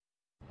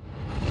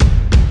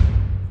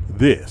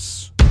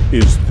This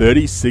is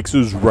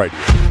 36ers Radio.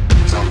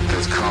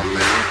 Something's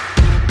coming.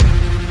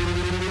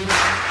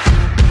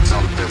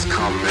 Something's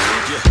coming.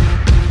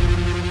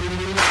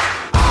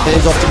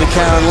 Hands off to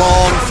McCarron,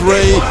 long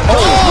three.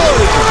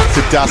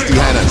 To Dusty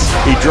Hannahs.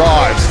 He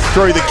drives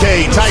through the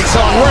key, takes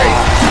on Reed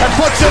and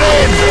puts it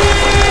in.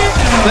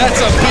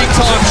 That's a big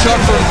time shot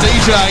from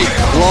DJ.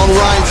 Long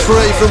range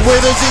three from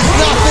Withers is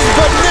nothing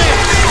but net.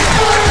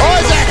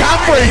 Isaac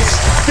Humphries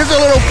gives a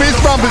little fist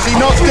bump as he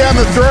knocks down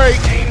the three.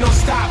 Ain't no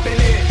stopping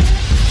it.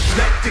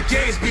 Let the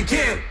games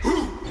begin.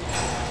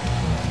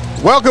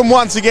 Welcome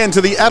once again to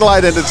the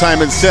Adelaide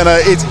Entertainment Centre.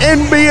 It's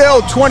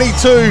NBL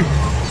 22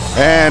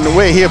 and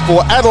we're here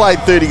for Adelaide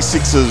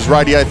 36ers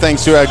Radio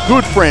thanks to our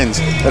good friends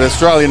at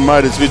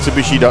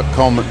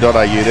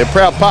AustralianMotorsMitsubishi.com.au. They're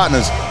proud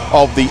partners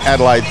of the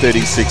Adelaide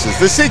 36ers.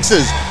 The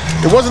Sixers,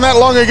 it wasn't that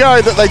long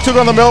ago that they took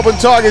on the Melbourne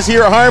Tigers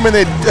here at home and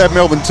they're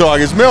Melbourne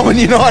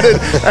United,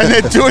 and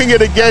they're doing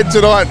it again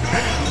tonight.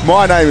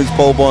 My name is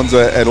Paul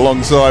Bonza and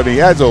alongside me,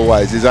 as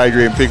always, is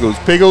Adrian Pickles.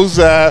 Pickles,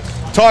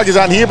 Tigers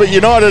aren't here, but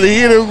United are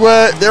here.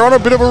 They're on a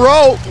bit of a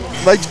roll.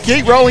 They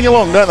keep rolling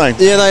along, don't they?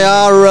 Yeah, they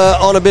are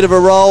on a bit of a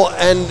roll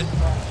and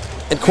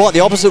quite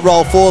the opposite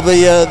roll for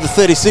the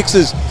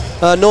 36ers.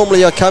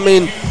 Normally I come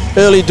in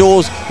early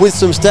doors with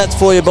some stats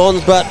for you,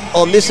 Bonds, but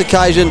on this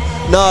occasion,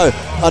 no,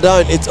 I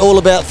don't. It's all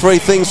about three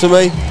things for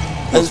me.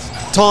 And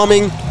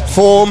timing,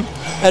 form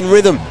and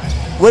rhythm.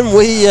 When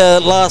we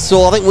last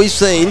saw, I think we've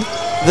seen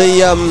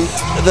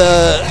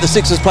the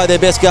Sixers play their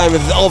best game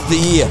of the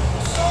year.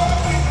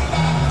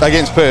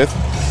 Against Perth.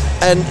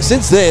 And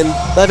since then,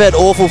 they've had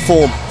awful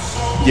form.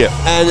 Yeah.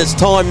 And it's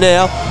time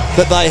now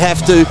that they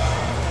have to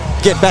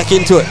get back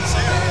into it.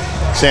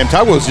 Sam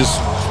Tugwell's just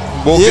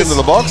walked into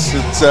the box.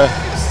 It's the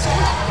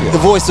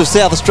voice of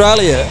South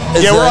Australia.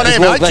 We're on air,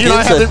 mate. Do you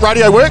know how the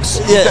radio works?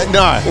 Yeah.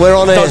 No. We're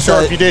on air. Not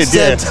sure if you did,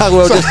 Sam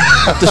Tugwell just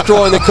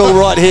destroying the call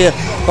right here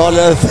on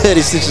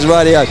 36ers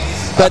Radio.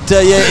 But,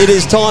 it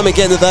is time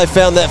again that they've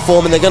found that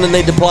form and they're going to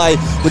need to play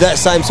with that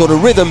same sort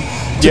of rhythm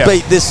to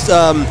beat this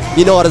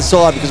United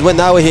side, because when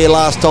they were here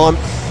last time,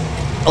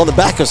 on the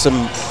back of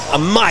some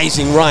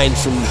amazing range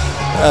from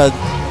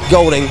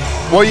Golding.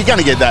 Well, you're going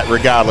to get that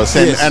regardless.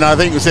 And I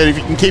think we said if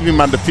you can keep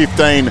him under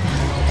 15,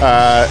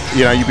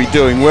 you'd be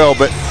doing well.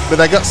 But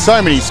they got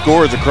so many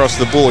scorers across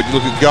the board. You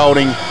look at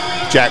Golding,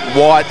 Jack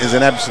White is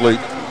an absolute,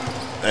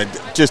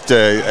 just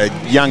a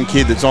young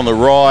kid that's on the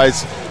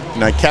rise.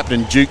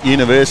 Captain Duke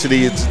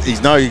University.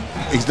 He's no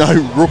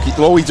rookie.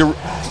 Well, he's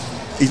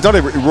not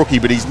a rookie,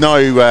 but he's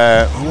no.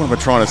 What am I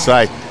trying to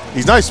say?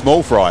 He's no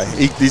small fry.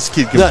 This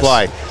kid can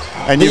play.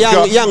 And the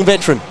young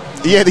veteran.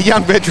 Yeah, the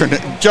young veteran.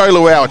 Joe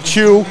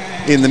Luau-Chul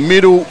in the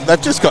middle.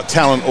 They've just got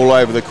talent all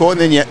over the court.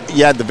 And then you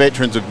add the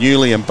veterans of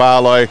Newley and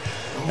Barlow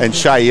and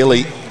Shea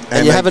Illy.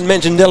 And you haven't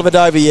mentioned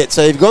Delvedova yet.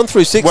 So you've gone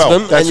through six of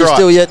them, and you're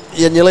still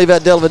and you leave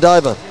out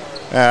Delvedova.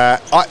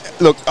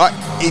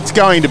 It's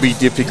going to be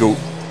difficult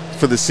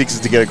for the Sixers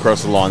to get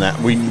across the line. That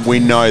we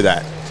know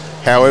that.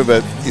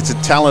 However, it's a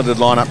talented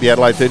lineup, the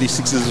Adelaide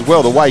 36ers as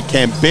well. The way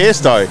Cam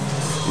Bairstow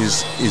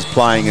is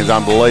playing is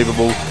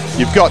unbelievable.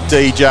 You've got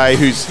DJ,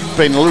 who's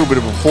been a little bit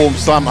of a form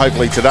slump.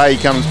 Hopefully today he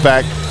comes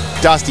back.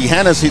 Dusty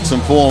Hannahs hit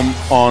some form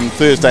on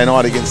Thursday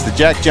night against the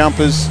Jack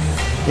Jumpers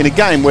in a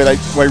game where they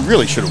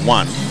really should have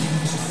won,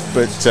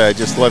 but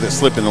just let it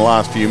slip in the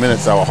last few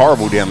minutes. They were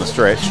horrible down the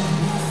stretch.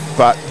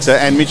 But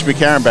and Mitch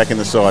McCarron back in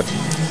the side.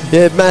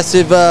 Yeah,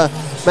 massive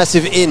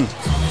in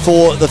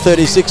for the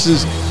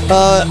 36ers.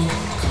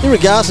 In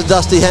regards to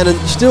Dusty Hannah,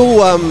 still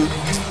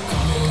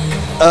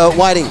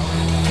waiting.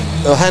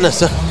 Hannah,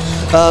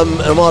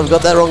 I might have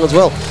got that wrong as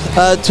well.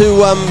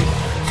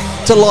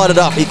 To light it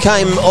up. He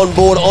came on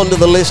board onto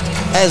the list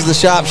as the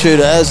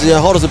sharpshooter, as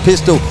hot as a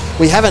pistol.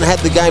 We haven't had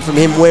the game from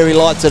him where he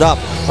lights it up.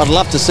 I'd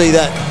love to see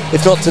that,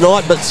 if not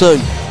tonight, but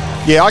soon.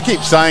 Yeah, I keep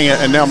saying it,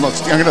 and now I'm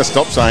going to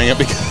stop saying it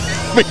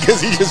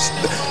because he just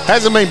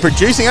hasn't been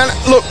producing. And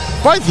look,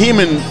 both him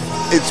and,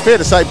 it's fair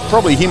to say,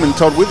 probably him and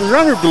Todd Withers are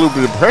under a little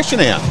bit of pressure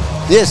now.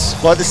 Yes.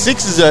 Like the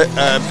Sixers are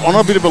on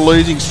a bit of a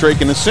losing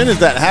streak, and as soon as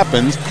that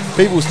happens,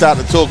 people start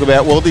to talk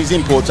about, well, these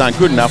imports aren't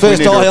good enough.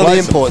 First eye on the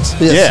imports.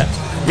 Yes.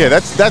 Yeah,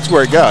 that's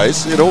where it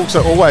goes. It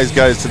also always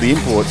goes to the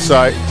imports.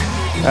 So,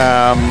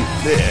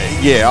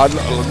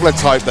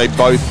 let's hope they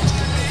both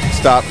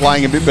start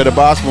playing a bit better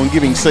basketball and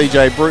giving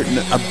CJ Bruton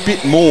a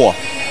bit more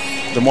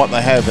than what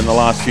they have in the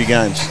last few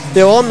games.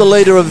 Yeah, well, I'm the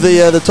leader of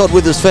the Todd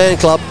Withers fan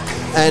club,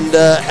 and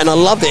I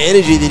love the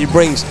energy that he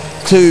brings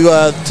to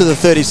the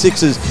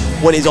 36ers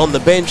when he's on the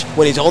bench,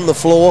 when he's on the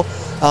floor.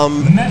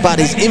 But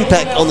his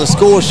impact on the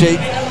score sheet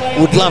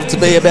would love to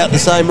be about the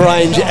same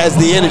range as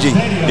the energy.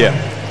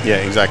 Yeah,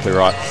 exactly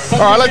right. All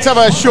right, let's have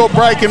a short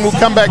break and we'll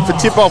come back for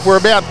tip-off. We're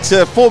about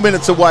 4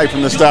 minutes away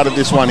from the start of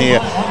this one here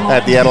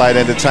at the Adelaide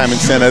Entertainment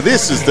Centre.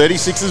 This is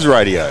 36ers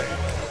Radio.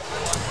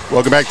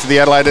 Welcome back to the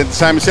Adelaide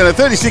Entertainment Centre.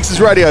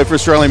 36ers Radio for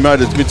Australian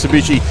Motors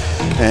Mitsubishi.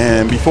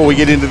 And before we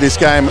get into this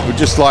game, we'd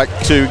just like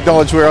to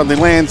acknowledge we're on the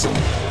lands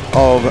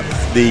of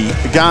the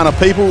Kaurna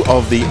people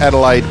of the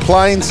Adelaide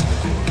Plains.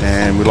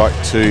 And we'd like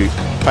to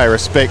pay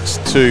respects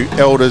to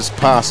elders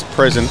past,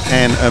 present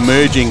and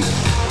emerging.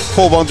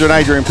 Paul Bonser and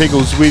Adrian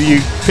Pickles with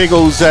you.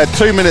 Pickles,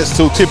 2 minutes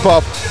till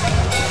tip-off.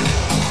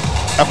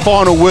 A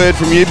final word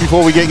from you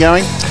before we get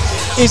going?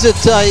 Is it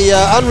a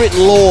unwritten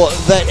law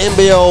that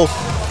NBL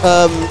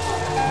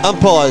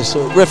umpires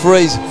or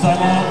referees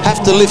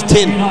have to lift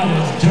 10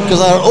 because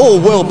they're all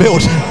well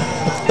built?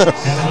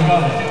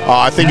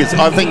 I think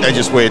they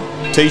just wear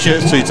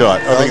t-shirts too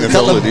tight. I think that's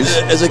all it is.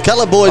 There's a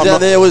couple of boys out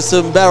there with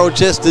some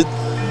barrel-chested.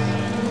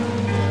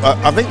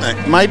 I think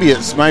that maybe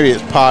it's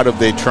part of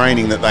their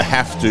training that they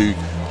have to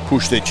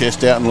push their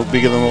chest out and look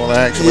bigger than what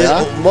they actually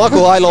are.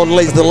 Michael Alon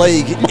leads the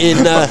league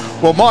in.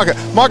 Well,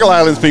 Michael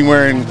Alon's been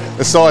wearing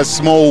a size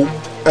small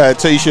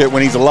t-shirt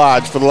when he's a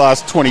large for the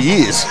last 20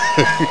 years.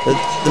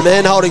 The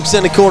man holding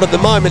centre court at the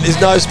moment is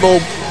no small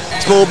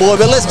boy.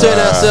 But let's turn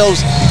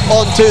ourselves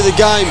onto the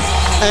game.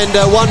 And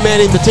one man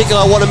in particular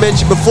I want to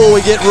mention before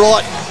we get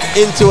right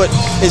into it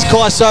is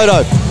Kai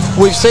Soto.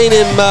 We've seen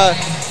him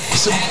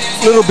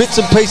little bits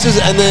and pieces,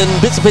 and then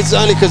bits and pieces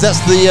only because that's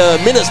the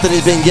minutes that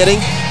he's been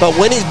getting. But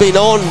when he's been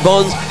on,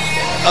 Bonds,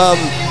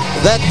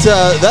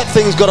 that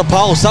thing's got a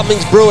pulse.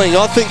 Something's brewing.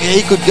 I think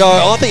he could go.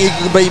 I think he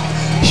could be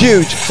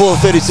huge for the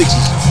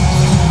 36ers.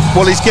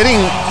 Well, he's getting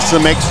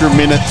some extra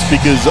minutes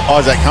because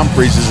Isaac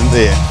Humphries isn't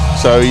there.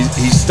 So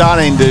he's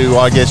starting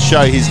to, I guess,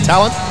 show his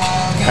talent.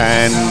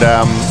 And,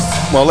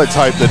 well, let's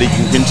hope that he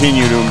can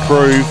continue to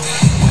improve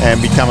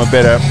and become a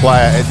better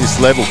player at this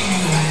level.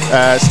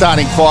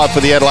 Starting 5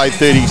 for the Adelaide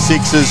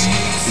 36ers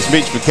is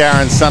Mitch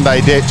McCarron, Sunday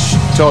Detch,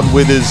 Todd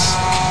Withers,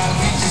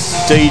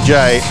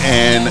 DJ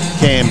and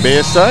Cam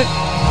Bairstow.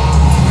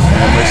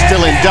 And we're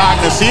still in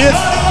darkness here.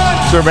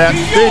 So we're about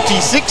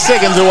 36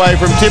 seconds away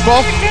from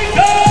tip-off.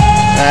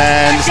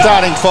 And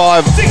starting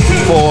 5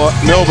 for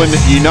Melbourne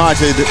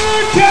United,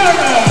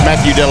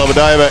 Matthew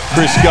Dellavedova,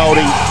 Chris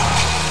Golding,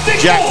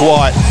 Jack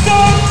White,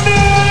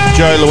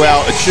 Joe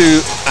Luau,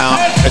 Achille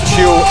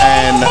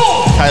and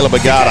Caleb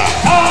Agata.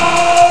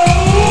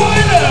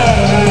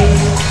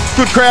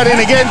 Good crowd in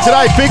again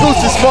today, Pickles,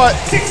 despite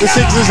the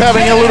Sixers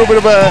having a little bit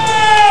of a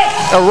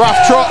rough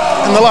trot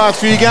in the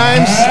last few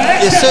games.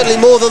 It's certainly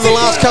more than the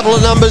last couple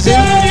of numbers in.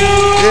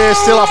 Yeah,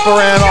 still up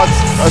around,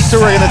 I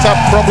still reckon it's up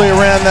probably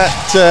around that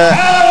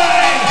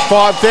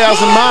 5,000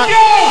 mark,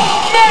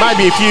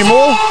 maybe a few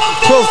more.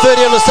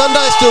 12:30 on a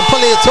Sunday, still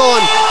plenty of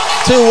time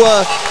to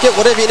get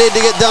whatever you need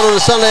to get done on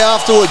a Sunday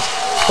afterwards.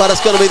 But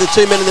it's going to be the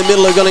two men in the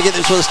middle who are going to get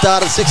this one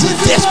started. Sixers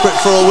desperate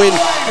for a win,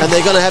 and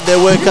they're going to have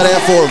their work cut out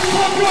for them.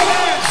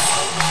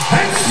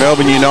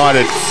 Melbourne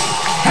United,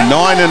 9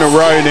 in a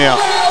row now.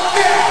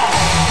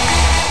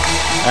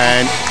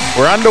 And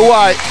we're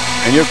underway,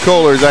 and your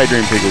caller is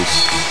Adrian Pickles.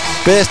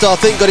 Best, I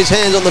think, got his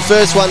hands on the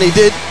first one. He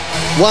did.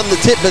 Won the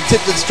tip, but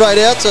tipped it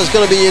straight out, so it's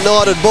going to be a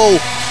United ball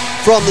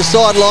from the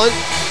sideline.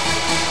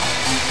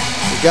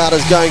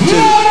 Agata's going to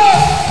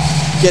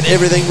get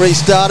everything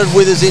restarted.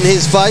 Withers in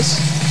his face.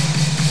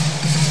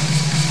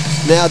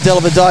 Now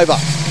Dellavedova,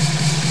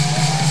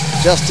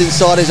 just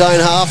inside his own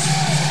half,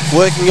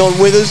 working on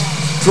Withers,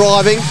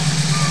 driving.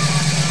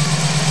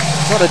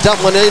 Tried to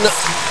dump one in.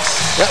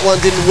 That one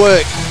didn't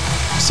work.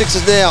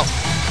 Sixers now.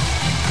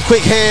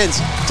 Quick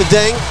hands to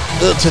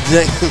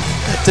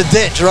to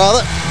Detch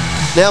rather.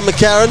 Now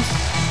McCarron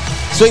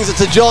swings it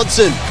to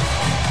Johnson.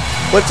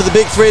 Went for the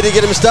big three to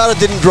get him started,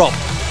 didn't drop.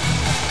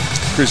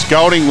 Chris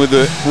Golding with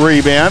the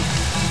rebound.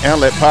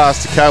 Outlet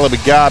pass to Caleb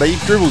Agata. He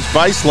dribbles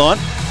baseline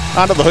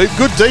under the hoop.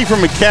 Good D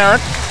from McCarron.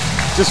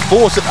 Just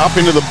force it up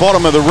into the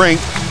bottom of the ring.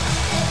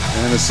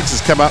 And the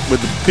Sixers come up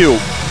with the pill.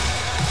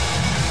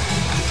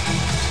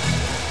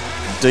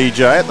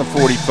 DJ at the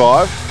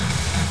 45.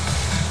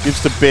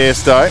 Gives to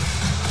Bairstow.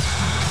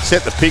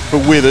 Set the pick for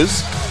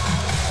Withers.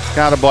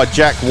 Guarded by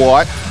Jack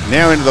White.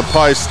 Now into the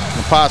post.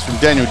 The pass from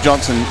Daniel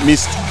Johnson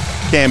missed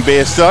Cam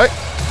Bairstow.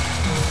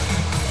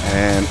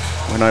 And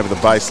went over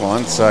the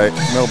baseline. So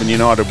Melbourne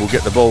United will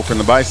get the ball from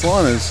the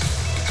baseline as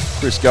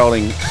Chris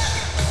Golding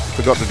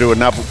forgot to do a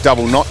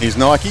double knot in his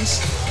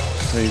Nikes.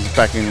 So he's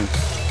back in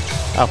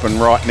up and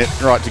right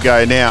to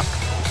go now.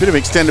 Bit of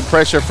extended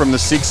pressure from the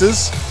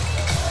Sixers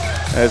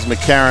as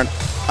McCarron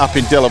up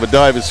in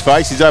Dellavedova's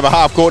face. He's over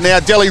half court now.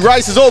 Delly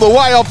races all the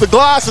way off the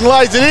glass and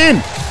lays it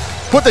in.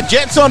 Put the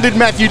Jets on, did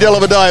Matthew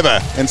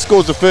Dellavedova, and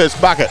scores the first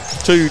bucket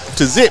to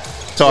zip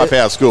Type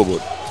House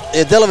scoreboard.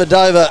 Yeah,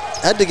 Dellavedova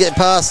had to get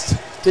past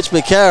Mitch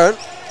McCarron.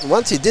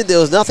 Once he did, there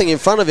was nothing in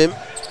front of him.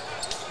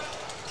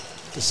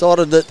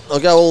 Decided that I'll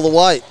go all the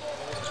way.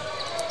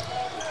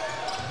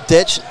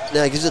 Detch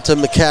now gives it to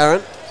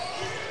McCarron.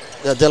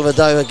 Now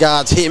Dellavedova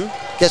guards him.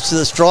 Gets to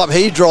the stripe.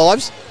 He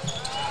drives.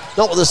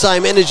 Not with the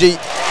same energy.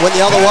 Went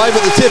the other way,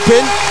 but the tip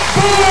in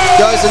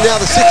goes, and now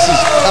the Sixers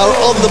are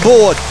on the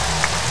board.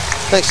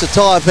 Thanks to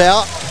Tyre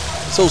Power.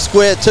 It's all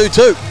square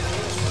 2-2.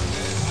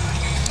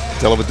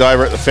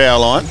 Dellavedova at the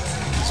foul line.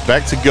 It's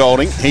back to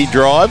Golding. He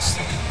drives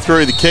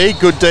through the key.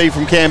 Good D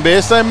from Cam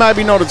Bairstow.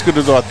 Maybe not as good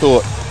as I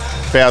thought.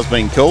 Foul's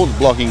been called.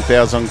 Blocking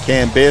fouls on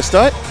Cam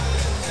Bairstow.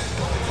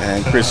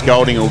 And Chris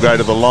Golding will go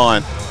to the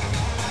line.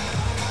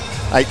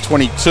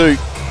 8:22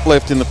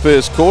 left in the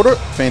first quarter.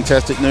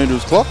 Fantastic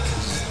Noodles clock.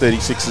 This is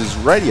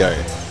 36ers radio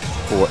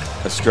for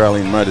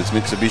Australian Motors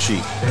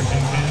Mitsubishi.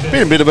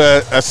 Been a bit of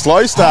a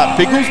slow start,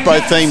 Pickles.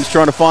 Both teams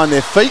trying to find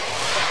their feet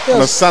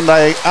on a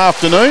Sunday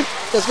afternoon.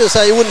 I was going to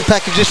say, you wouldn't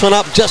package this one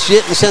up just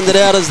yet and send it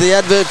out as the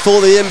advert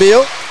for the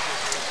NBL.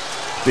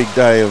 Big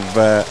day of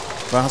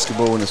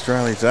basketball in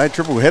Australia today.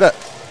 Triple header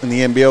in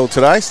the NBL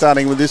today,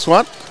 starting with this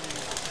one.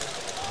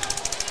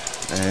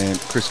 And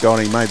Chris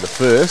Golding made the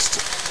first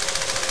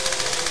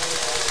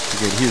to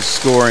get his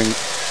scoring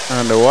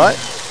underway.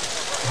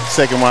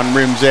 Second one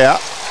rims out.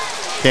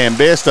 Cam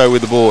Bairstow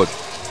with the board.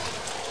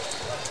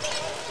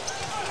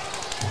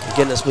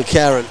 Again, it's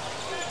McCarron.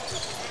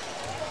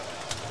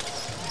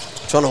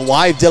 Trying to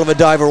wave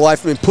Dellavedova away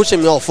from him, push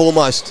him off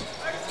almost.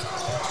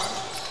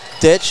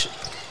 Detch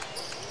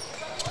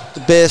to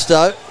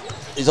Bairstow.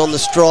 He's on the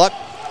stripe.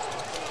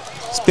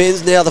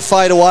 Spins now the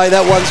fade away.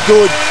 That one's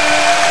good.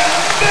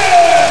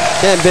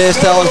 Cam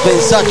Bairstow has been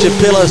such a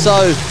pillar,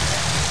 so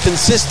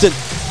consistent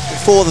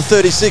for the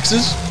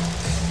 36ers.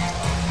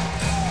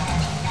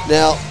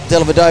 Now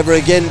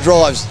Dellavedova again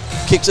drives,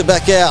 kicks it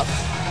back out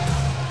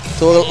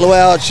to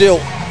Luau Chill.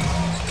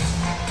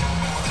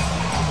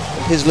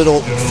 His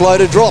little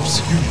floater drops.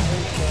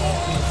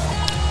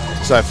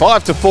 So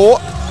 5-4,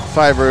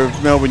 favour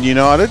of Melbourne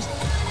United.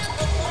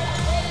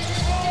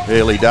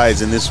 Early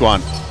days in this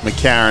one.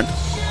 McCarron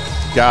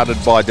guarded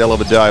by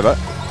Dellavedova.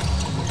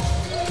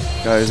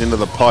 Goes into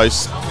the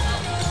post.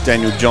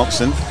 Daniel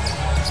Johnson.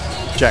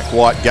 Jack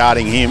White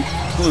guarding him.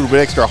 A little bit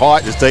extra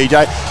height as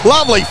DJ.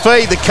 Lovely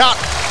feed, the cut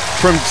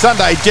from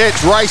Sunday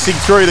Jets racing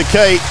through the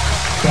key.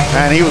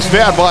 And he was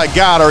fouled by a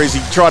guarder as he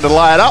tried to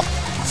lay it up.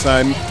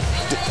 So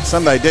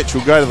Sunday Detch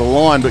will go to the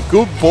line, but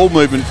good ball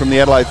movement from the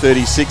Adelaide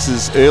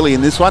 36ers early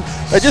in this one.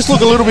 They just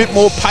look a little bit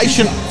more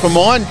patient for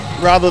mine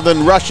rather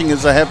than rushing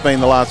as they have been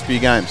the last few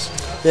games.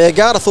 Yeah,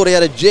 Garter thought he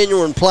had a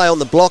genuine play on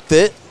the block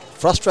there.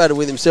 Frustrated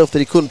with himself that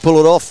he couldn't pull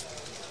it off.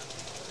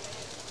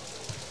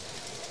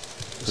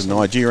 The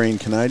Nigerian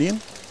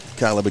Canadian,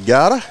 Caleb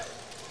Agata.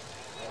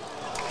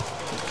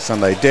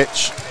 Sunday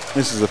Detch.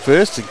 This is the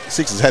first. The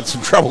Sixers had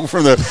some trouble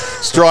from the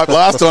stripe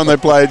last time they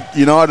played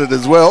United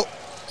as well.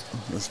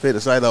 It's fair to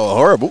say they were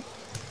horrible.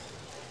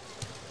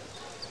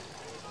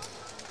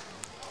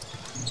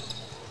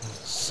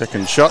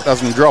 Second shot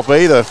doesn't drop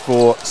either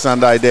for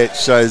Sunday Detch.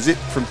 So zip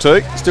from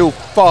two. Still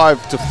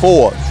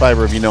 5-4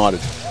 favour of United.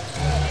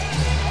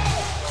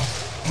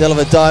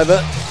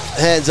 Dellavedova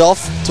hands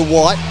off to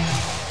White.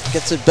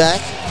 Gets it back.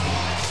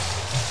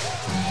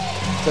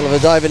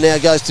 Dellavedova now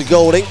goes to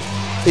Golding.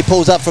 He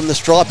pulls up from the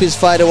stripe. His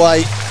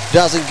fadeaway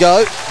doesn't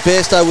go.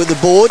 Bairstow with the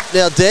board.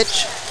 Now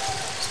Detch.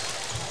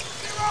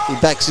 He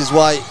backs his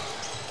way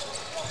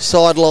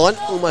sideline,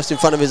 almost in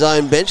front of his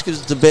own bench,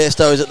 because the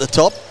Bairstow is at the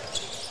top.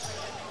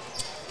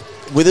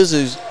 Withers,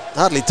 who's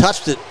hardly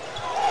touched it,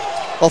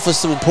 offers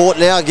some support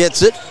now,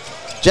 gets it.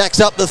 Jacks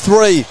up the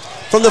three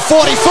from the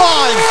 45.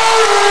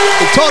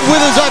 And Todd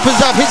Withers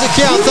opens up his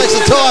account thanks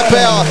to Tyre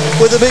Power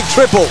with a big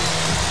triple.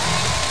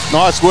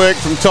 Nice work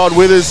from Todd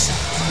Withers.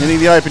 Hitting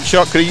the open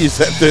shot. Could have used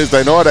that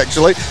Thursday night,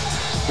 actually.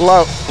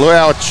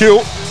 Luau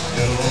Chill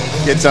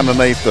gets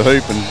underneath the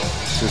hoop and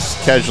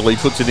just casually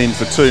puts it in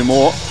for two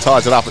more.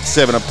 Ties it up at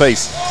 7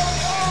 apiece.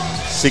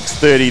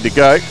 6:30 to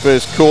go.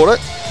 First quarter.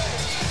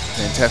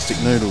 Fantastic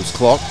Noodles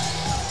clock.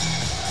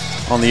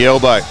 On the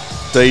elbow.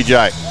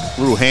 DJ.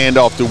 Little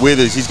handoff to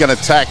Withers. He's going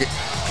to attack it.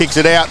 Kicks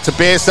it out to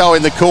Bairstow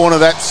in the corner.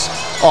 That's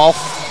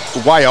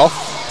off. Way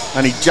off.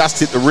 And he just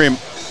hit the rim.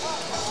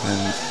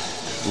 And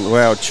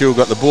Luau Chill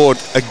got the board.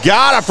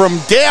 Agata from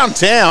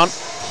downtown.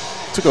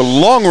 Took a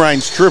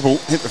long-range triple.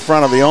 Hit the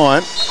front of the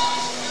iron.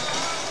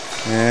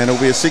 And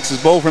it'll be a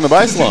Sixers ball from the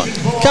baseline.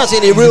 Can't see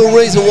any real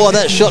reason why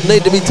that shot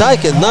needed to be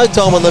taken. No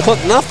time on the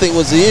clock. Nothing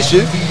was the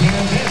issue.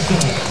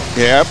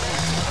 Yeah.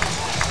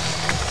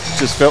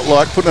 Just felt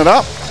like putting it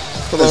up.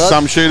 As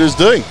some shooters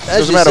do.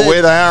 Doesn't matter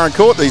where they are in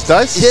court these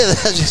days. Yeah,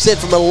 as you said,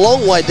 from a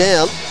long way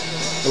down.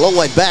 A long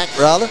way back,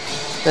 rather.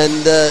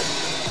 And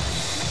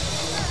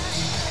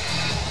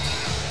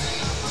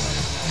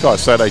Kai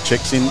Soto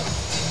checks in,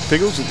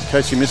 Pickles, in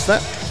case you missed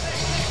that.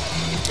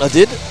 I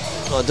did.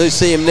 I do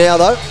see him now,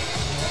 though.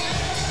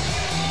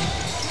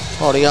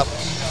 Holding up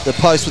the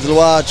post with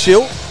Luau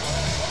Chill.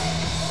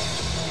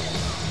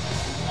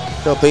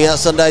 Helping out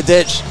Sunday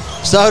Detch.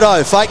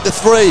 Soto faked the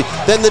three,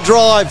 then the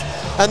drive,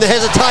 and the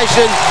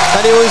hesitation,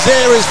 and he was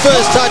there. His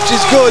first touch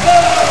is good.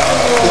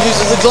 He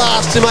uses the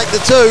glass to make the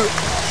two.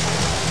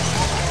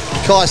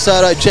 Kai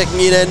Soto checking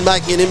in and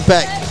making an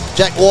impact.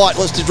 Jack White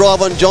wants to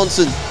drive on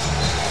Johnson.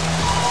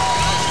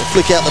 The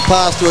flick out the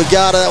pass to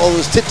Agata. That one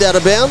was tipped out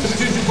of bounds.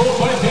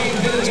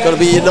 It's got to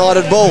be a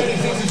United ball.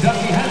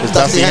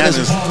 Dusty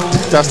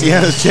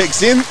Hanners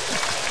checks in.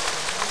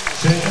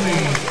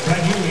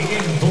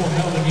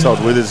 Todd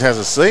Withers has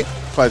a seat.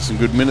 Played some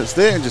good minutes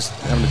there and just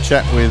having a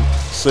chat with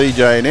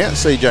CJ now.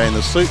 CJ in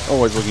the suit,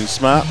 always looking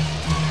smart.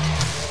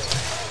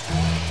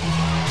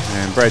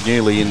 And Brad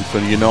Newley in for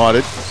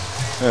United.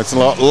 It's a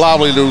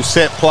lovely little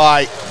set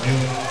play.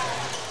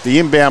 The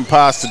inbound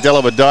pass to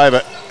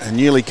Dellavedova and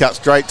Newley cut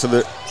straight to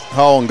the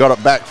hole and got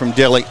it back from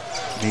Delhi.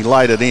 He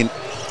laid it in.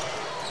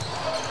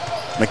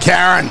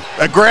 McCarron,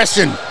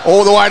 aggression,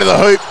 all the way to the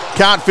hoop.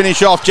 Can't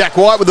finish off. Jack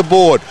White with the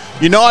board.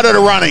 United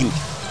are running.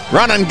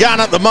 Run and gun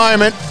at the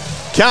moment.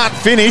 Can't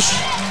finish.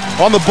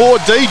 On the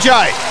board,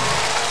 DJ.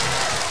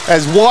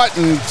 As White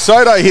and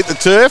Soto hit the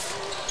turf.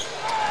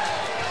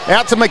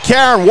 Out to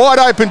McCarron. Wide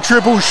open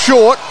triple,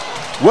 short.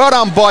 Well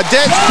done by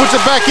Detch. Puts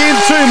it back in.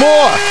 2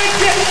 more.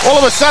 All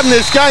of a sudden,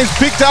 this game's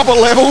picked up a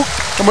level.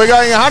 And we're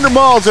going 100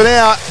 miles an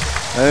hour.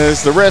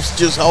 As the refs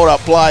just hold up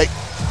play.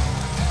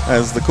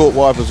 As the court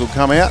wipers will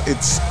come out.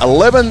 It's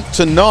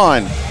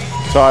 11-9.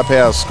 Tyre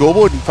Power's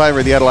scoreboard in favour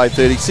of the Adelaide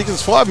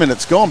 36ers. 5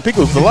 minutes gone.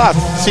 Pickles, the last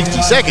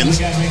 60 seconds,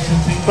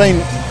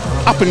 been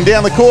up and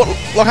down the court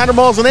like 100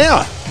 miles an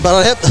hour.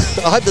 But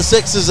I hope the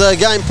Sixers'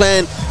 game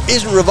plan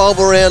isn't revolve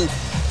around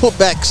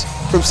putbacks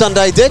from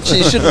Sunday Detch.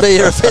 He shouldn't be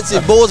your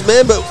offensive boards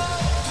man, but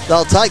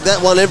they'll take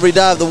that one every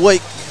day of the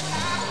week.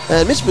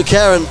 And Mitch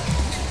McCarron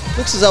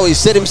looks as though he's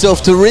set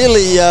himself to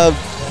really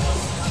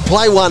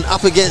play one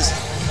up against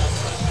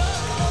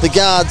the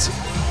guards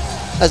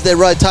as they're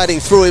rotating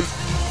through him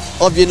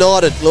of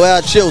United.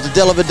 Luau Chill to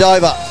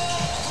Dellavedova.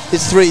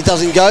 His 3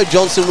 doesn't go.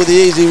 Johnson with the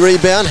easy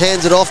rebound.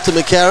 Hands it off to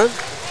McCarron,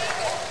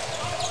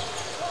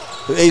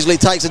 who easily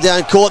takes it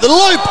down court. The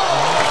loop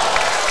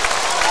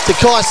to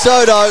Kai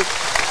Soto,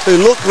 who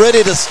looked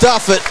ready to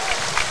stuff it,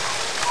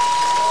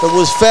 but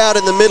was fouled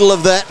in the middle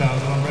of that.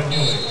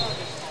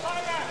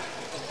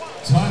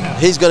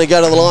 He's going to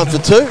go to the line for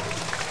 2.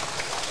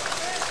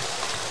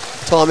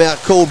 Timeout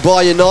called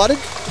by United.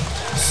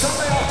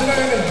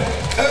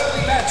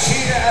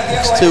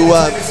 Next to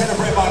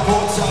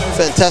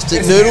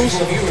Fantastic Noodles.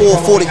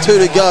 4:42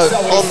 to go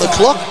on the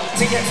clock.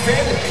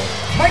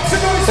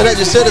 And as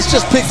you said, it's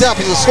just picked up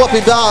as a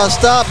sloppy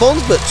start,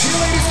 Bonds, but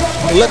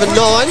 11-9.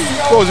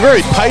 Well, it was a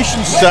very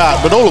patient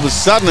start, but all of a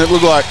sudden it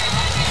looked like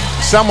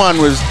someone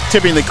was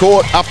tipping the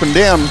court up and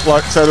down,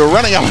 like so they were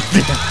running up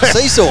and down.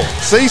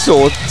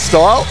 Seesaw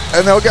style,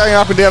 and they were going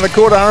up and down the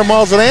court 100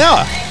 miles an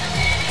hour.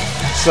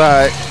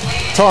 So,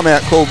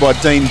 timeout called by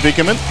Dean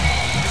Vickerman.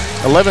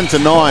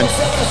 11-9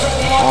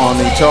 on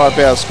the Tyre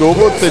Power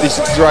scoreboard.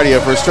 36 radio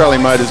for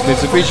Australian Motors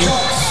Mitsubishi.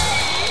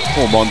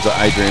 Paul Monza,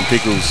 Adrian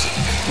Pickles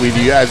with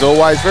you as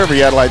always for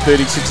every Adelaide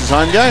 36ers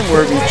home game,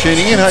 wherever you're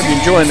tuning in. Hope you're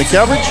enjoying the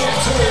coverage.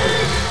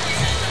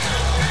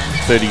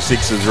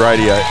 36ers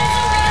radio.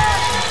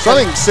 So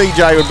I think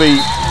CJ would be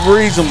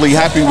reasonably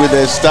happy with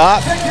their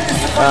start.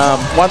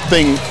 One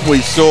thing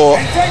we saw,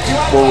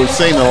 well, we've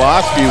seen in the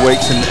last few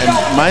weeks, and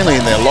mainly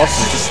in their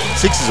losses, the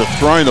Sixers have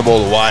thrown the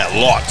ball away a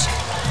lot.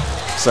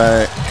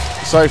 So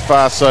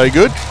far, so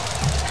good.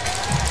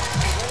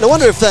 I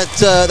wonder if that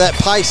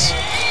pace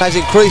has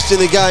increased in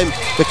the game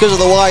because of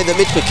the way that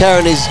Mitch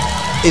McCarron is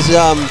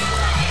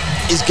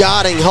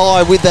guarding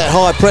high with that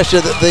high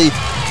pressure that the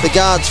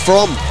guards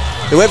from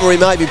whoever he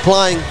may be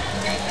playing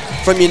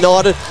from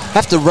United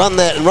have to run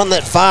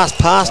that fast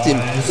past him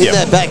in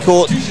that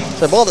backcourt.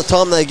 So by the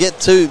time they get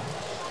to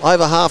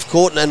over half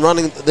court and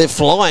running, they're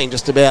flying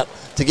just about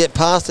to get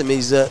past him.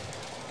 He's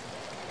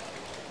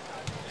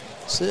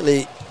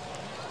certainly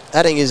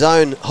adding his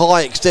own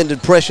high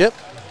extended pressure.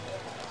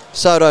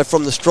 Soto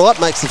from the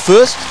stripe makes the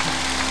first.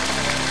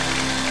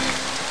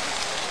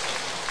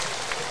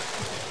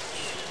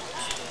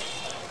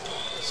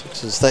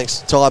 Sixers, thanks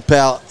to Tyre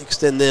Power,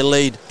 extend their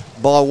lead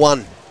by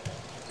 1.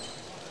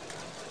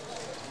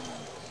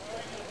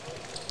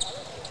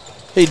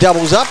 He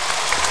doubles up.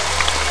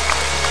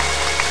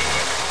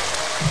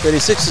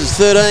 36ers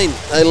 13.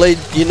 They lead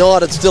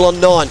United still on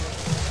 9.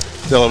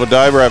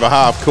 Dellavedova over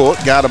half court,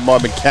 guarded by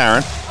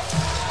McCarron.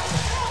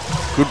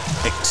 Good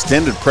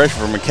extended pressure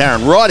from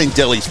McCarron right in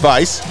Delhi's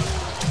face.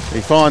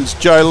 He finds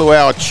Joe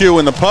Luau-Chu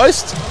in the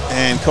post,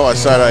 and Kai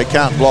Soto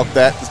can't block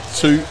that.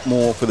 2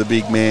 more for the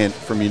big man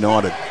from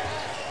United.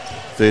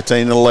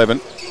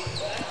 13-11.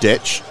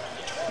 Detch.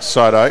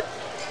 Soto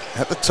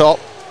at the top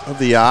of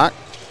the arc.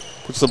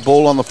 Puts the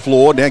ball on the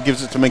floor, now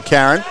gives it to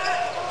McCarron.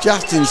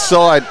 Just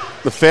inside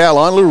the foul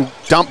line. A little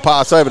dump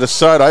pass over to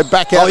Soto.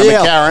 Back out to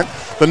McCarron.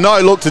 The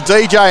no-look to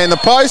DJ in the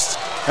post,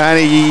 and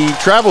he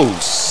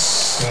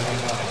travels.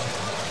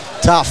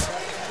 Tough.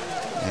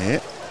 Yeah.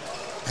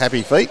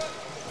 Happy feet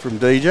from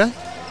DJ.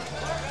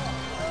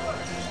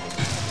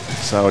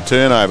 So a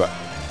turnover.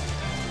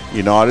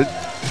 United.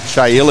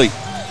 Shea Ili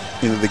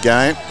into the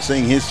game,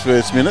 seeing his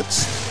first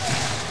minutes.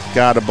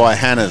 Guarded by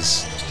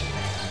Hannes.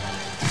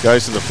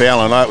 Goes to the foul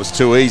line. It was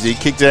too easy.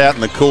 Kicked it out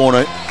in the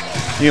corner.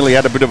 Nearly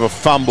had a bit of a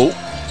fumble.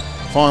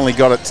 Finally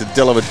got it to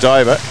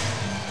Dellavedova.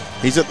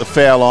 He's at the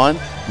foul line.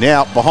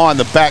 Now behind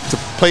the back to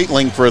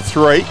Peatling for a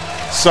 3.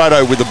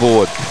 Soto with the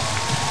board.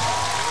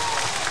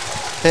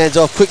 Hands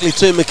off quickly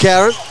to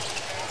McCarron.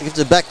 Gives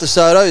it back to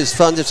Soto, who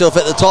finds himself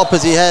at the top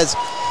as he has.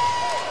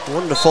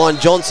 Wanted to find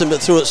Johnson,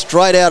 but threw it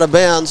straight out of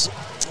bounds,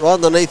 right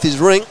underneath his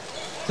ring.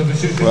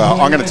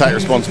 Well, I'm going to take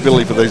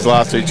responsibility for these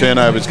last 2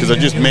 turnovers because I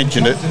just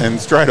mentioned it, and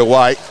straight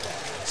away,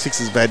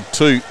 Sixers have had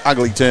 2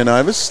 ugly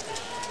turnovers.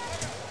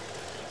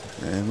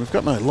 And we've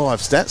got no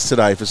live stats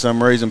today for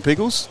some reason,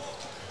 Pickles.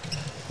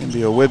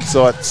 NBA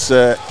website's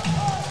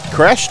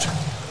crashed.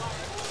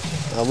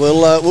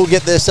 We'll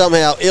get there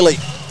somehow. Illy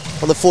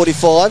on the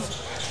 45.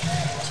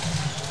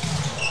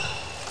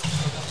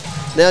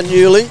 Now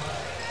Newley.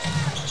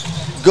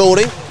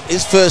 Goulding,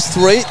 his first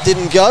three,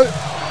 didn't go.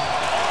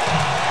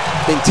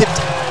 Been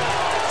tipped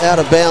out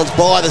of bounds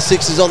by the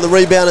Sixers on the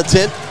rebound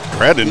attempt.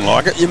 Crowd didn't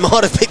like it. You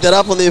might have picked that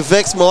up on the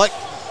effects, Mike.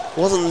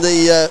 Wasn't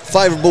the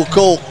favourable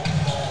call.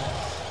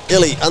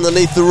 Illy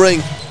underneath the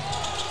ring.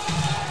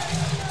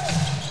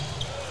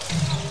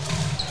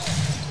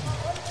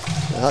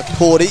 Huck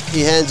Porty,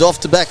 he hands off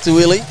back to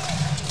Illy.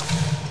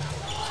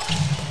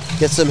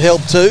 Gets some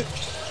help too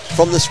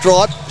from the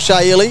stripe.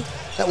 Shea Illy.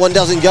 That one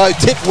doesn't go.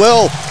 Tipped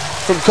well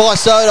from Kai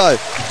Soto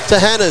to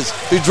Hannahs,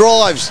 who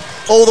drives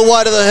all the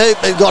way to the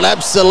hoop and got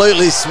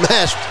absolutely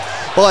smashed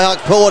by Huck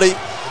Porty.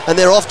 And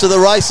they're off to the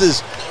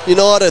races.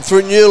 United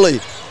through Newley.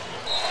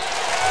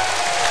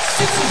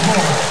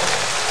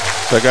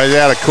 So it goes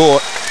out of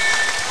court.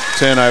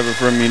 Turnover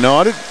from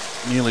United.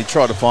 Newley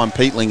tried to find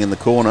Peatling in the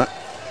corner,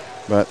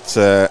 but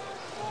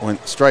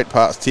went straight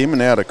past him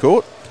and out of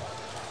court.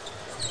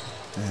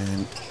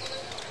 And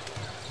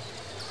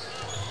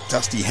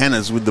Dusty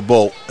Hannahs with the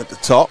ball at the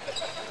top.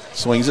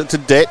 Swings it to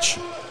Detch.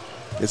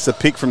 Gets the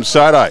pick from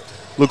Soto.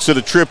 Looks at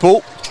a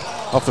triple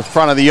off the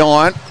front of the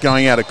iron.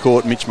 Going out of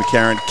court, Mitch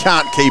McCarron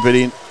can't keep it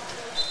in.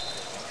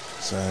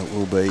 So it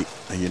will be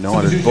a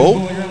United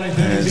ball.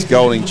 As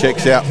Goulding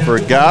checks out for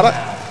Agata.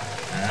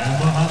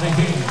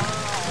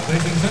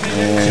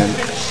 And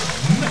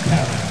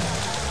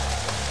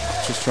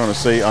just trying to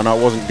see. I know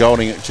it wasn't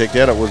Goulding that checked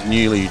out. It was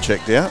Newley who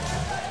checked out.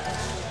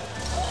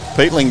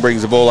 Peatling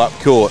brings the ball up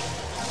court.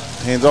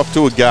 Hands off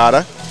to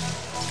Agata.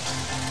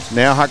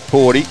 Now Huck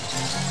Porty.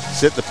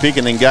 Set the pick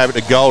and then gave it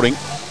to Goulding.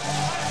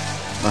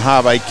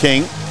 Mojave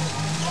King.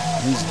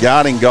 He's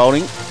guarding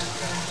Goulding.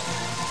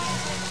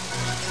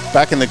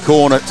 Back in the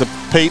corner to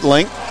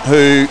Peatling,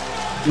 who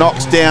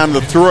knocks down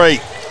the three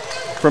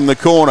from the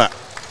corner.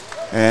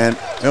 And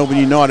Melbourne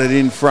United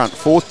in front.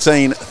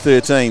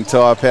 14-13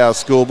 Tyre Power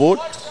scoreboard.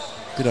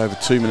 Bit over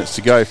 2 minutes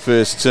to go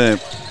first term.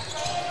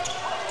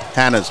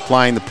 Hannahs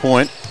playing the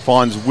point.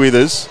 Finds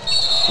Withers.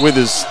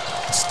 Withers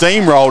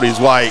steamrolled his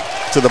way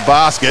to the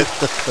basket,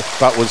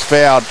 but was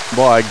fouled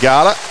by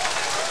Agata.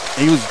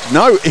 He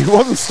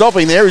wasn't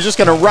stopping there. He was just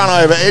going to run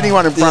over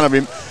anyone in front of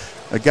him.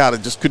 Agata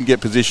just couldn't get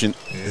position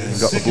and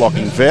got the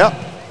blocking foul.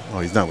 Oh,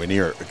 he's nowhere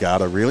near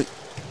Agata, really.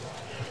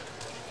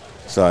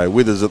 So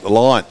Withers at the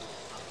line.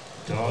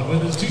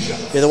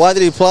 Yeah, the way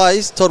that he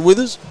plays, Todd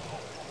Withers,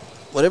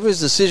 whatever his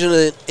decision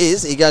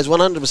is, he goes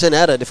 100%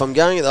 at it. If I'm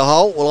going at the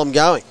hole, well, I'm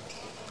going.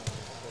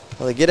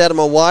 Either get out of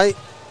my way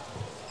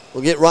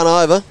or get run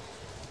over.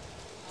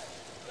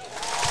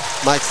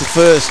 Makes the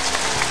first.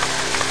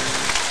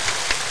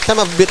 Come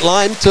up a bit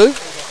lame too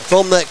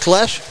from that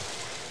clash.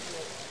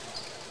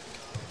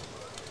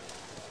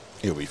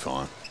 He'll be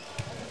fine.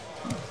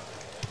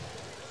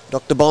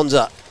 Dr.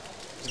 Bonza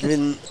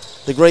giving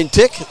the green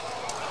tick.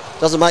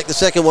 Doesn't make the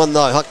second one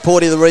though. Huck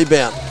Porty the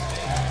rebound.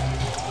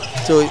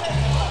 To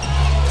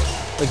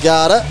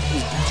Agata.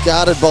 He's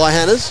guarded by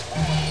Hannahs.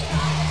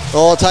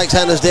 Oh, takes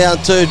Hannahs down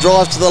too.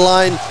 Drives to the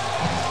lane.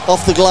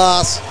 Off the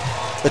glass.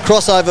 The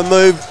crossover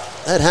move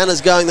had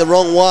Hannahs going the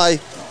wrong way.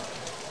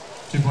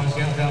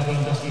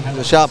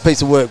 A sharp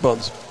piece of work,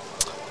 Bonds.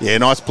 Yeah,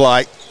 nice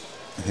play.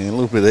 And a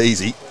little bit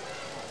easy.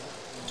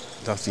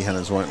 Dusty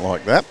Hannahs won't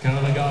like that.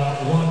 Guy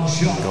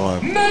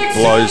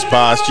blows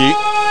past you.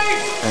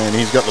 And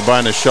he's got the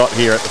bonus shot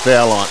here at the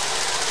foul line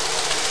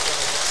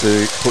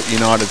to put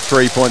United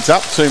 3 points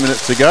up. 2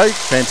 minutes to go.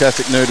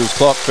 Fantastic Noodles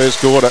clock, first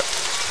quarter.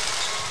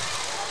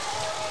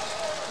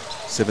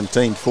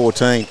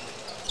 17-14.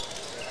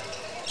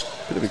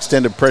 Bit of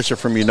extended pressure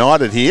from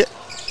United here.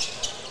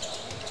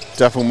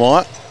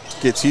 Duffelmeyer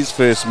gets his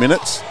first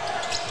minutes.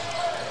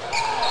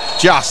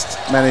 Just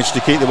managed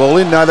to keep the ball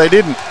in. No, they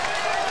didn't.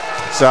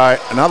 So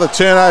another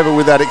turnover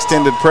with that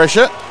extended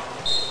pressure.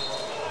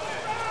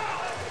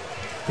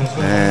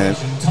 And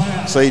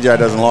CJ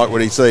doesn't like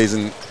what he sees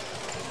and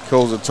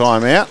calls a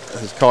timeout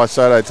as Kai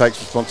Soto takes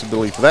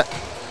responsibility for that.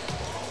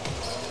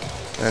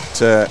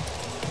 That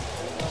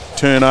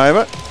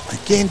turnover.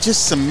 Again,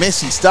 just some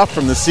messy stuff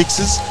from the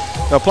Sixers.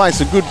 They're playing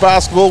some good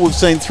basketball. We've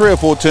seen 3 or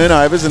 4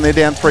 turnovers and they're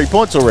down 3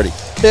 points already.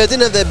 Yeah,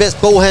 didn't have their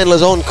best ball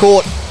handlers on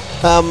court,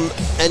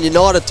 and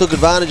United took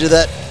advantage of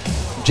that,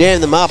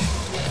 jammed them up.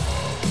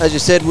 As you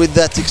said, with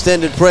that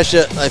extended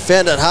pressure, they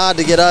found it hard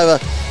to get over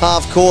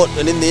half court,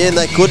 and in the end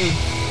they couldn't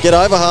get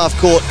over half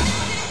court.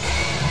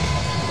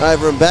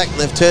 Over and back, and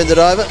they've turned it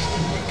over.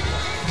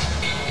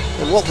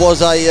 And what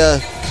was a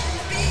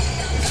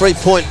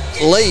 3-point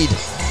lead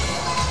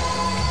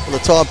on the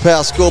Tyre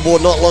Power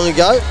scoreboard not long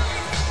ago,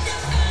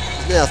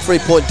 now a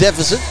 3-point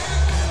deficit.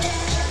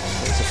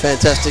 It's a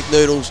fantastic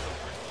Noodles.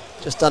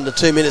 Just under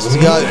 2 minutes to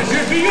go.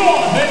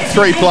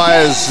 3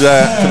 players for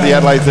the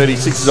Adelaide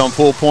 36ers on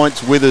 4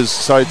 points. Withers,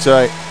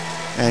 Soto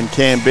and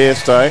Cam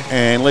Bairstow.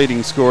 And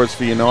leading scorers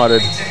for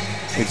United,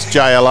 it's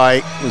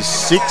JLA with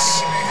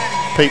 6,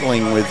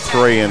 Peatling with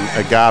 3 and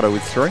Agata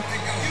with 3.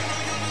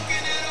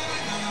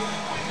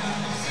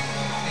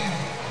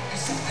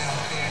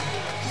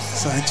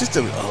 So just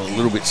a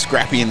little bit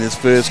scrappy in this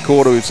first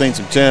quarter. We've seen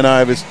some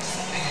turnovers.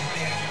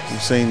 We've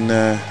seen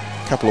a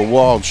couple of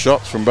wild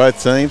shots from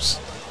both teams.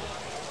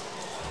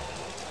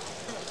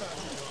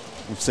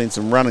 We've seen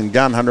some run and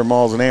gun, 100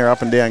 miles an hour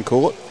up and down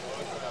court.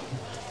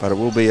 But it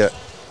will be a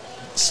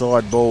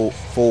side ball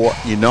for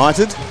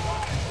United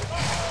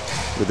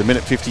with a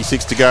minute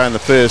 56 to go in the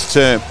first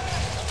term.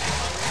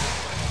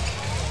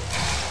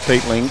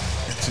 Peatling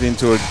gets it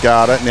into a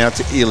Garter, now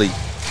to Illy.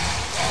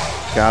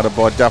 Garter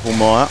by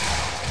Duffelmeyer,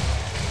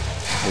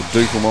 or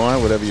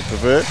Dufelmeyer, whatever you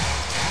prefer.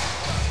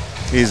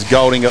 Here's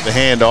Golding, got the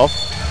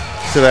handoff.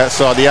 To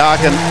outside the arc,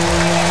 and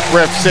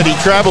ref said he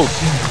travelled.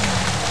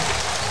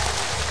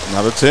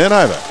 Another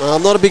turnover.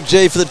 I'm not a big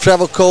G for the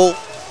travel call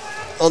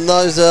on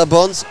those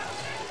Bonds.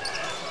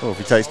 Well, if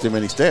he takes too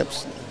many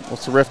steps,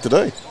 what's the ref to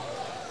do?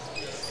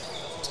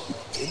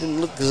 It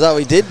didn't look as though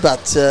he did,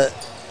 but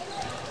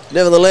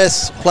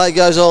nevertheless, play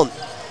goes on.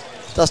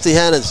 Dusty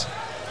Hannahs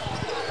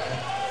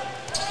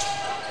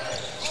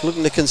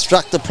looking to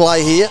construct the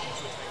play here.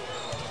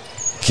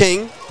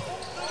 King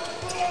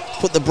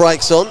put the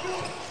brakes on.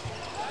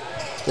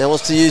 Now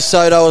wants to use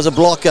Soto as a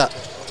blocker.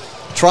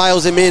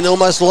 Trails him in,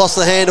 almost lost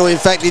the handle. In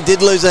fact, he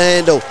did lose the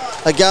handle.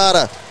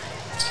 Agata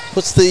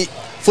puts the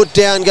foot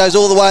down, goes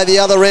all the way to the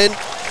other end.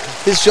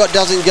 His shot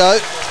doesn't go.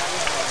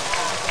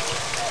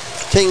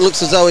 King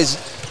looks as though he's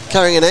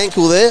carrying an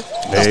ankle there.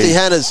 Dusty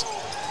Hannahs.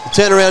 The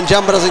turnaround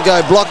jumper doesn't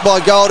go. Blocked by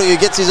Golding, who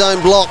gets his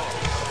own block.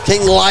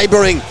 King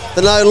labouring.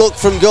 The no look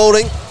from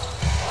Golding.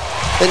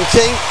 Then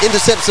King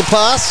intercepts the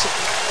pass.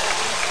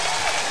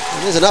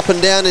 And there's an up and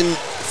down in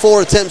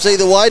 4 attempts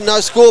either way. No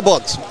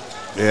scorerbonds.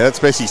 Yeah, that's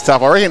Bessie's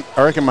tough. I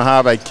reckon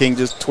Mojave King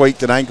just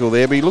tweaked an ankle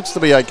there, but he looks to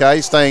be okay,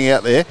 staying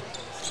out there.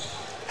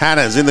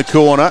 Hannah's in the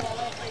corner.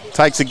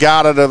 Takes a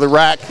Garter to the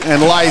rack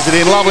and lays it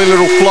in. Lovely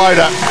little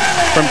floater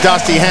from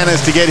Dusty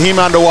Hannahs to get him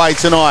underway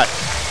tonight.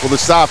 Well,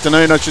 this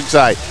afternoon, I should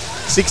say.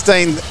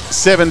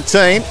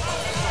 16-17.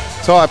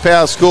 Tyre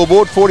Power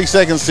scoreboard. 40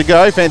 seconds to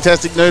go.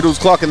 Fantastic Noodles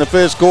clock in the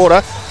first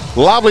quarter.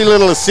 Lovely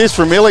little assist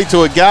from Illy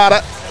to a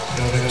Garter.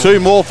 2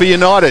 more for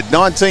United.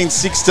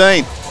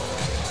 19-16.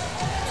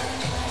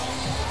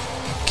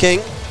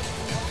 King.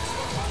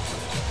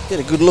 Get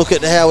a good look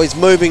at how he's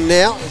moving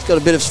now. He's got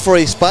a bit of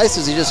free space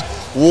as he just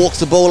walks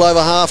the ball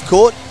over half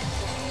court.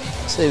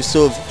 Seems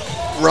to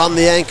have run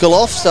the ankle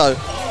off, so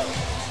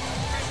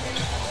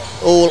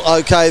all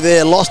okay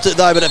there. Lost it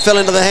though, but it fell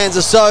into the hands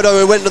of Soto,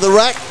 who went to the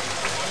rack.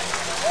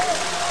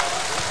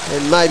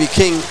 And maybe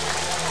King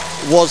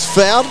was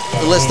fouled,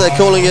 unless they're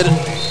calling it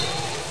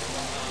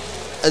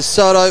as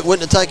Soto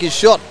went to take his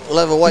shot. We'll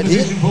have a wait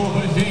here.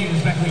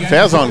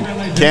 Foul's on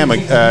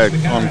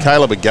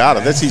Caleb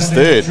Agata. That's his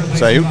third,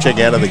 so he'll check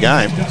out of the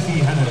game.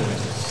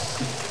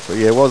 But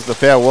yeah, the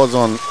foul was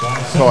on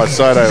Kai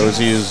Soto as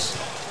he is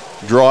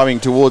driving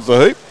towards the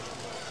hoop.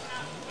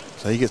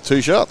 So he gets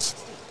 2 shots.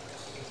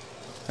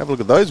 Have a look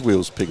at those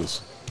wheels,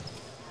 Pickles.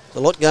 A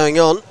lot going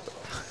on.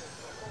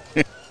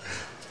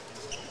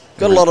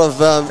 Got a lot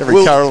of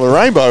every colour of the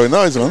rainbow in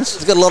those ones.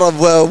 It's got a lot of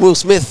Will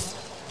Smith,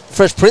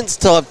 Fresh Prince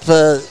type.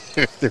 There's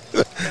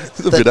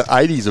a bit of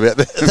 80s about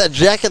that. That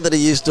jacket that he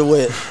used to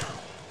wear.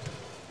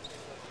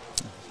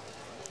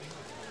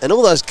 And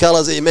all those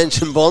colours that you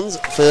mentioned, Bonds,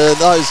 for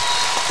those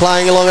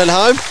playing along at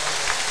home,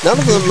 none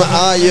of them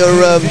are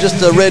your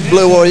just a red,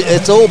 blue, or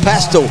it's all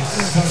pastel,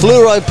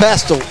 fluoro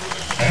pastel.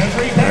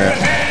 Yeah.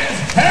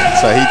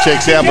 So he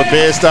checks out for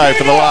Bairstow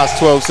for the last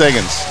 12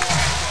 seconds.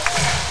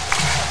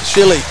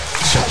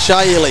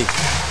 Shayili,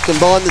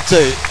 combine the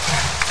two.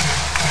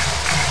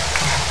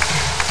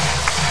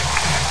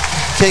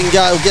 King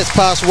gets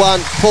past one,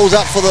 pulls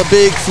up for the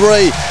big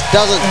 3,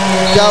 doesn't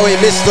go, he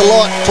missed the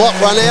light, clock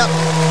run out.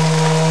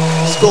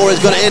 Score is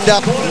going to end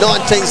up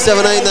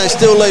 19-17, they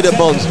still lead at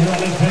Bonds.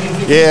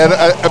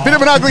 Yeah, a bit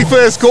of an ugly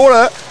first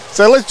quarter,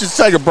 so let's just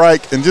take a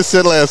break and just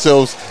settle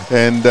ourselves,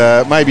 and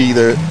maybe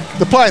the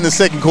play in the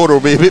second quarter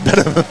will be a bit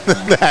better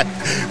than that.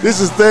 This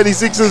is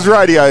 36ers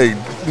Radio.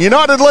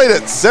 United lead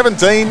it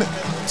 19-17.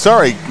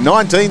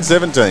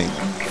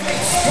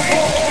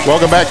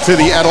 Welcome back to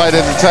the Adelaide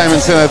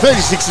Entertainment Centre,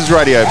 36ers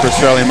Radio for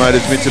Australian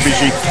Motors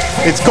Mitsubishi.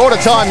 It's quarter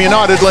time,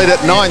 United lead at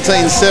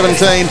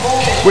 19-17,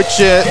 which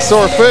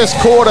saw a first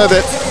quarter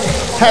that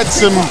had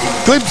some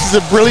glimpses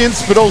of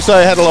brilliance, but also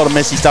had a lot of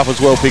messy stuff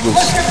as well, Pickles.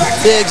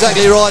 Yeah,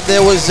 exactly right.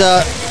 There was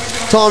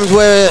times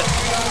where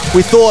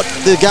we thought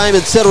the game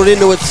had settled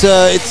into its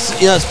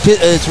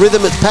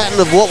rhythm, its pattern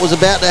of what was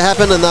about to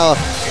happen, and they were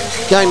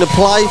going to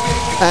play,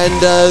 and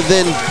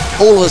then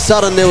all of a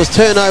sudden there was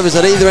turnovers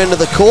at either end of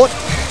the court.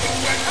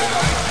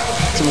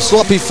 Some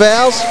sloppy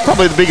fouls.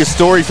 Probably the biggest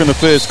story from the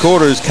first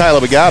quarter is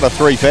Caleb Agata,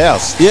 3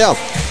 fouls. Yeah.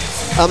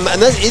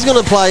 And he's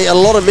going to play a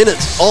lot of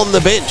minutes on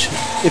the bench,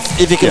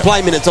 if he can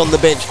play minutes on the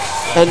bench.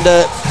 And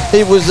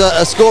he was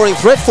a scoring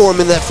threat for him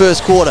in that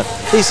first quarter.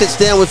 He sits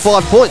down with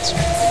 5 points.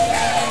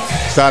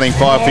 Starting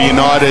 5 for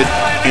United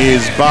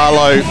is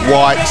Barlow,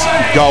 White,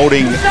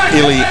 Golding,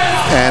 Illy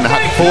and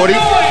Huck-Porty.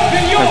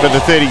 And for the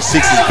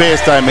 36ers,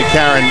 Bairstow,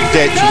 McCarron,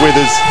 Detch,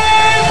 Withers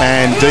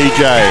and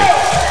DJ.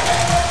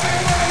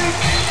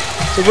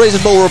 It's a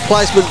reasonable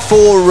replacement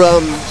for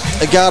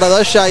Agata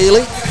though, Shea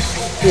Ely.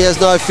 He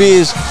has no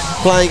fears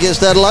playing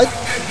against Adelaide.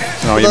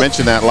 Oh, you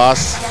mentioned that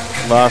last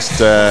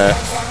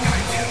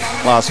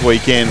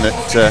weekend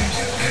that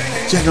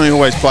generally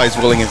always plays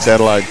well against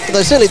Adelaide.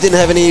 They certainly didn't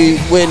have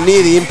anywhere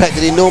near the impact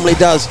that he normally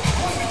does,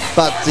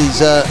 but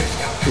he's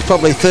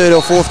probably third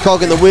or fourth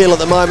cog in the wheel at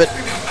the moment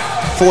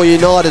for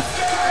United.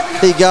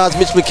 He guards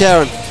Mitch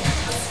McCarron.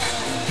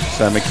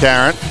 So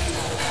McCarron,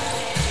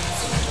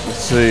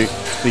 let's see,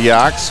 the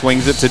arc,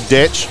 swings it to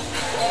Detch.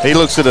 He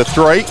looks at a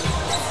three.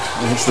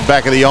 Hits the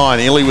back of the iron.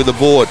 Illy with the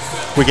board.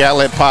 Quick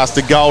outlet pass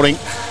to Golding.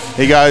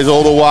 He goes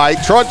all the way.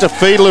 Tried to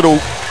feed a little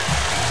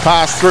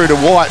pass through to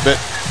White, but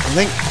I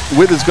think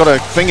Withers got a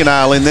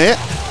fingernail in there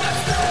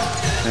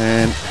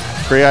and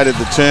created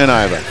the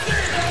turnover.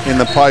 In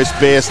the post,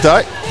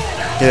 Bairstow.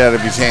 Hit out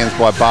of his hands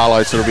by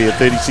Barlow, so it'll be a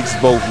 36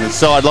 ball from the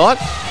sideline.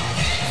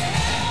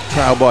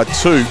 Trail by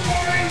 2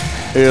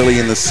 early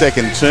in the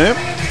second term.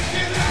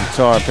 The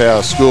Tyre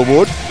Power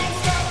scoreboard.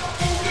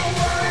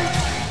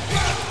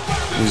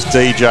 There's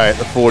DJ at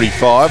the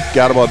 45,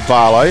 guarded by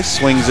Barlow,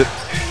 swings it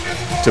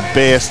to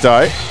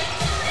Bairstow.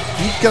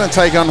 He's going to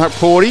take on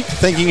Porty,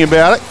 thinking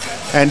about it,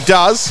 and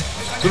does.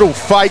 Little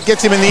fake,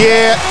 gets him in the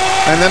air,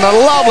 and then a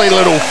lovely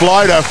little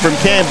floater from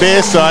Cam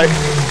Bairstow.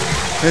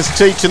 Is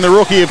teaching the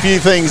rookie a few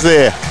things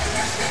there.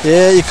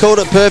 Yeah, you called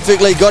it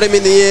perfectly, got him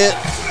in the air.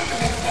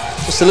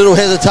 Just a little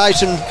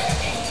hesitation.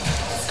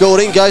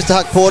 Gordon goes to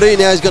Huck Porty,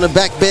 now he's going to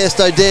back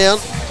Bairstow down.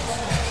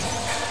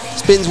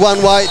 Spins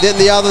one way, then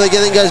the other,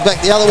 then goes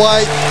back the other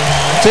way.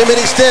 Too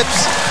many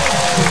steps.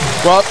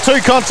 Well,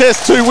 2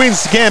 contests, 2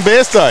 wins to Cam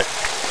Bairstow.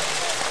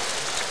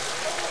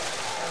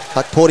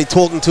 Huck Porty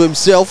talking to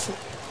himself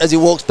as he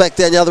walks back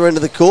down the other end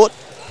of the court.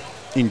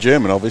 In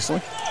German,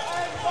 obviously.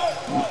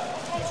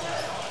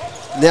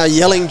 Now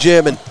yelling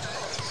German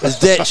as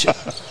Detch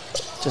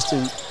just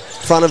in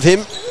front of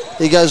him.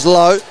 He goes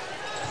low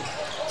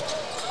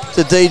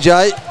to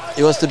DJ.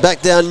 He wants to back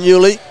down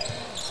Newley.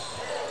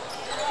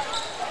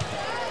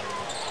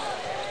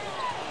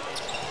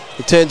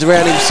 He turns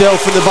around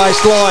himself from the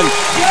baseline.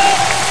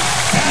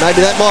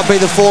 Maybe that might be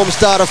the form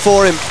starter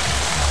for him.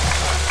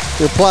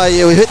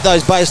 He'll hit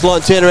those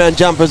baseline turnaround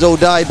jumpers all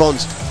day,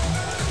 Bonds.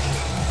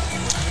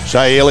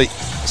 Shea Ely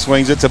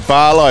swings it to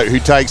Barlow, who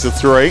takes the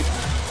 3.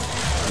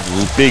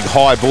 Big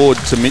high board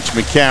to Mitch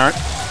McCarron.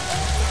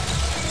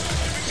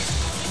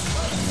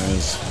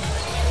 As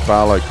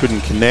Barlow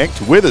couldn't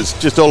connect. Withers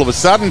just all of a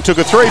sudden took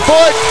a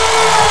 3-point.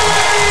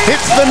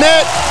 Hits the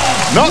net,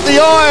 not the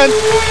iron.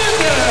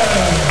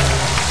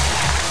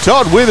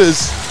 Todd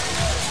Withers.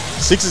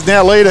 Sixers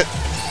now lead it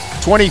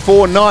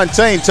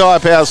 24-19. Tyre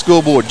Power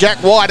scoreboard.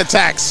 Jack White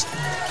attacks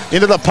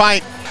into the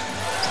paint.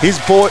 His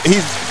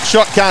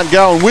shot can't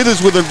go, and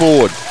Withers with the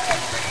board.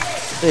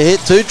 He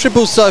hit 2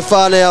 triples so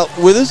far now,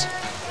 Withers.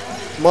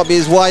 Might be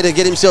his way to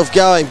get himself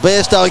going.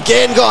 Bairstow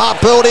again got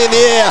upheld in the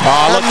air.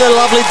 And the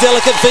lovely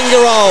delicate finger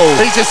roll.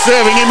 He's just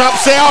serving him up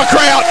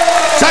sauerkraut.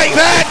 Take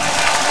that.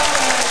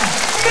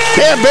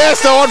 Cam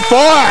Bairstow on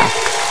fire.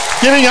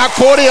 Giving up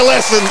Porty a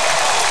lesson.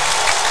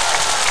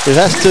 He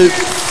has to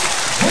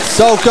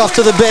sulk off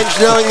to the bench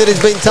knowing that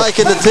he's been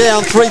taken to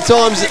town 3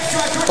 times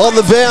on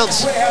the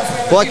bounce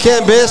by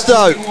Cam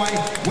Bairstow.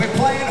 We're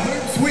playing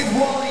hoops with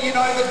Wally, you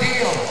know the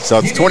deal. So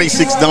it's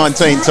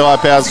 26-19 Tyre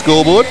Power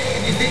scoreboard.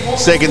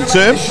 Second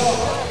term.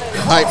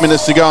 8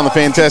 minutes to go on the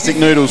Fantastic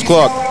Noodles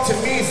clock.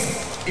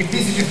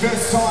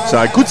 So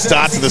a good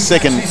start to the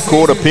second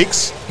quarter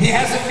picks.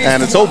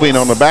 And it's all been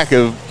on the back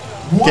of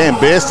Cam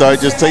Bairstow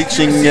just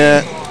teaching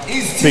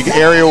big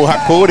Ariel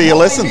Huck Porty a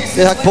lesson.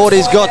 Yeah, Huck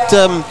Porty's got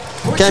Cam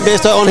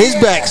Bairstow on his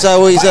back,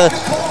 so he's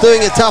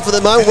doing it tough at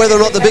the moment. Whether or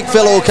not the big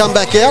fella will come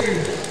back out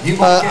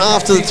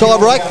after the tie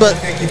break, but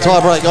tie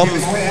break, I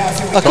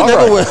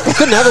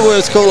couldn't have a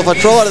worse call if I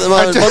tried at the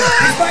moment.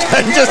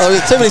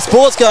 There's too many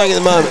sports going at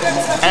the moment.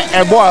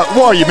 And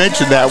while you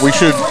mentioned that, we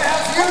should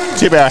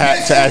tip our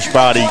hat to Ash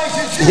Barty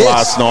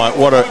last night.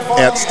 What an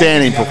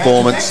outstanding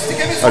performance,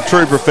 a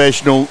true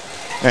professional,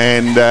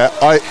 and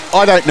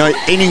I don't know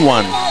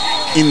anyone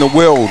in the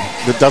world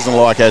that doesn't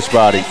like Ash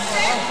Barty.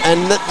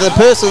 And the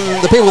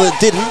people that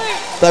didn't,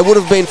 they would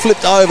have been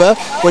flipped over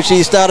when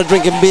she started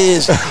drinking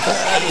beers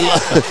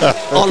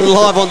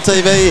live on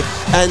TV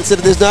and said,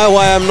 there's no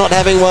way I'm not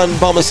having one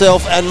by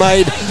myself, and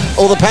made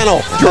all the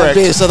panel Correct.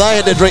 beers. So they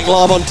had to drink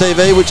live on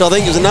TV, which I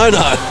think is a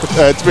no-no.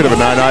 It's a bit of a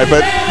no-no,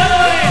 but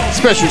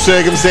special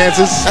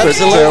circumstances.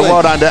 Absolutely. But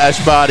well done to Ash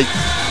Barty.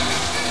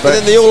 And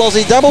then the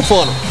All-Aussie double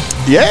final.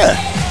 Yeah,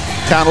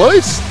 can't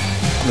lose.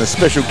 In the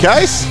special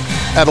case,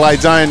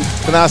 Adelaide's own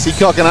Thanasi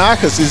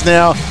Kokonakis is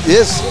now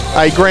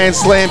a Grand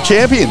Slam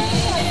champion.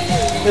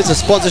 There's a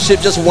sponsorship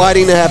just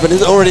waiting to happen.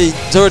 It's already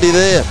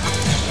there.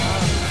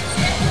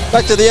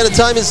 Back to the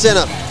entertainment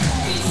centre.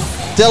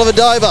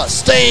 Dellavedova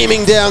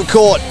steaming down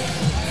court.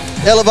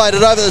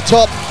 Elevated over the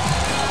top.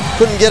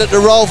 Couldn't get it to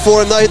roll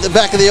for him. They hit the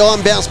back of the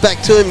iron, bounced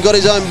back to him, got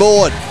his own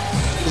board.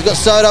 He's got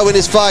Soto in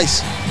his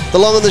face. The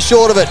long and the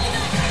short of it.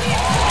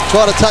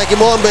 Tried to take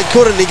him on, but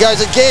couldn't. He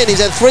goes again. He's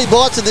had 3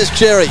 bites of this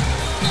cherry.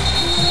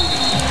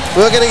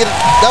 We're going to get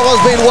that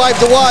one's been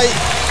waved away.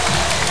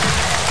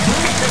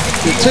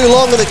 You're too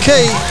long with the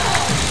key.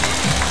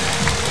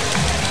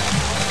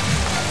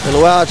 And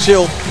Luau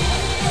Chill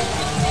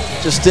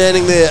just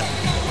standing there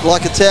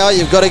like a tower.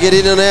 You've got to get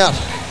in and out.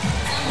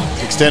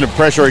 Extended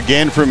pressure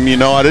again from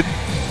United.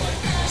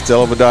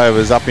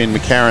 Dellavedova's up in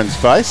McCarron's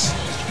face.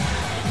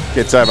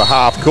 Gets over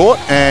half court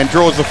and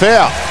draws the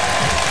foul.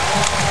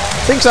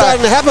 Things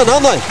starting to happen,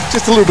 aren't they?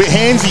 Just a little bit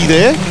handsy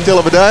there,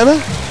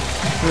 Dellavedova.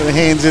 The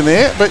hands in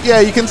there. But yeah,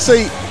 you can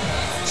see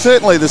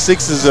certainly the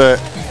Sixers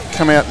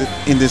come out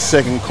in this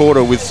second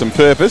quarter with some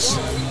purpose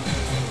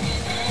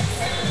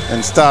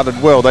and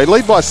started well. They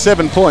lead by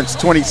 7 points,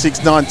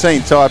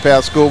 26-19, Tyre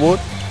Power scoreboard.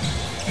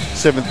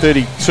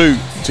 7:32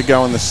 to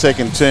go in the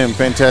second term.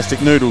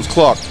 Fantastic Noodles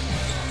clock.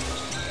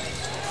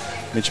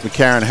 Mitch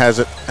McCarron has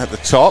it at the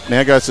top.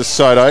 Now goes to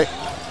Soto.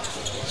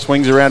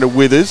 Swings around to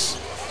Withers.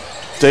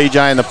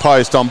 DJ in the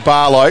post on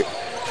Barlow.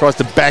 Tries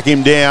to back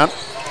him down.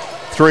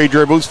 3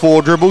 dribbles,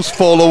 4 dribbles.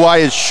 Fall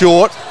away is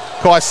short.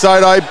 Kai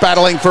Soto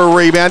battling for a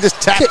rebound.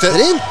 Just tapped it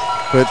in.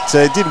 But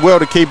did well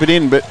to keep it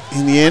in. But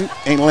in the end,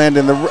 ain't landed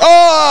in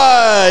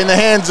the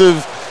hands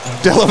of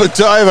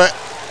Dellavedova.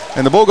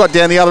 And the ball got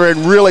down the other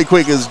end really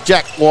quick as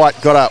Jack White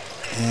got up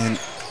and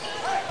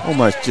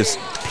almost just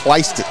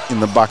placed it in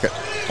the bucket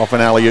off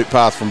an alley-oop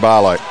pass from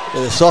Barlow.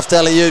 With a soft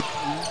alley-oop.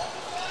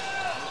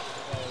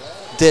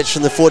 Detch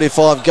from the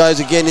 45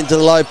 goes again into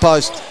the low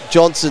post.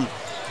 Johnson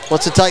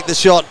wants to take the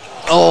shot.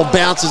 Oh,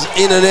 bounces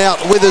in and out.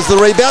 Withers the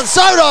rebound.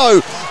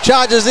 Soto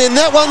charges in.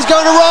 That one's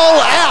going to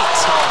roll out.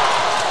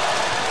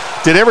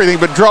 Did everything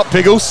but drop,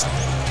 Pickles.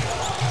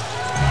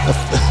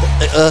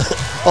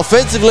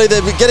 Offensively,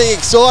 they're getting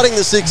exciting,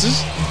 the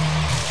Sixers.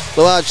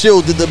 Luau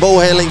Chill did the ball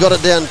handling, got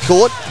it down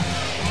court.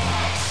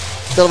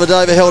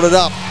 Dellavedova held it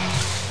up.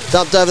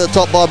 Dumped over the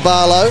top by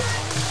Barlow.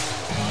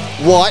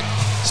 White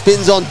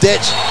spins on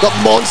Detch. Got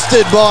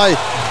monstered by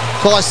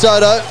Kai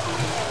Soto.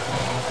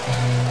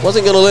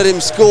 Wasn't going to let him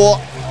score.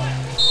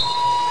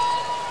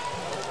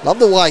 Love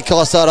the way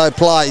Kai Soto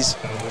plays.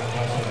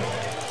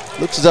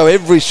 Looks as though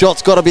every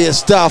shot's got to be a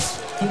stuff.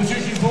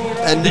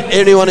 And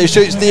anyone who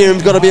shoots near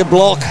him's got to be a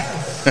block.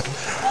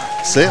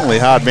 Certainly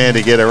hard man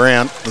to get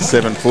around, the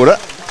 7-footer.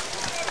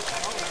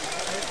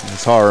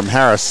 As Hiram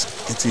Harris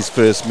gets his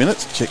first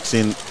minutes, checks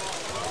in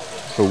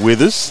for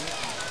Withers.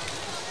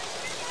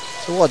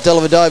 So what,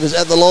 Dellavedova's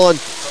at the line.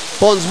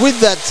 Bonds with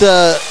that,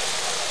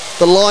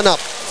 the lineup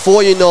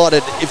for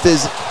United, if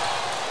there's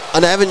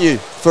an avenue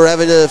for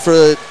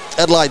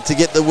Adelaide to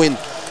get the win.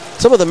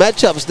 Some of the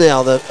matchups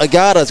now, the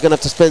Agato's going to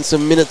have to spend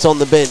some minutes on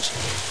the bench.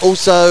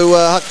 Also,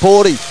 Huck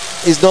Porty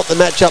is not the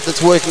matchup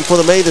that's working for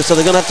them either, so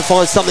they're going to have to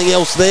find something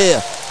else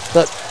there.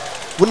 But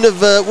wouldn't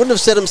have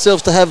set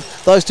themselves to have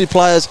those two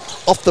players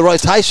off the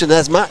rotation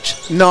as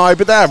much. No,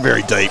 but they are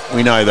very deep.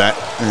 We know that.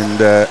 And,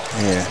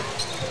 yeah,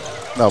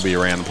 they'll be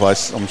around the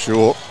place, I'm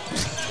sure.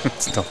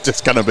 It's not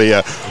just going to be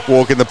a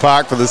walk in the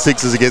park for the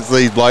Sixers against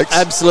these blokes.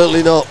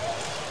 Absolutely not.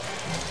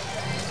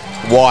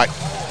 White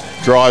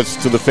drives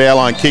to the foul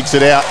line, kicks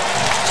it out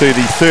to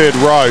the third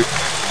row.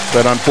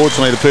 But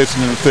unfortunately, the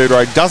person in the third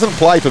row doesn't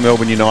play for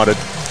Melbourne United.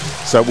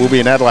 So it will be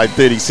an Adelaide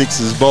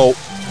 36ers ball.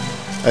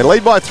 They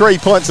lead by 3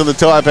 points on the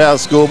Tyre Power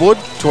scoreboard,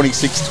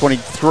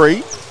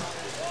 26-23.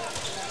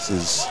 This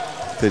is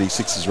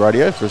 36ers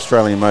radio for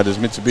Australian Motors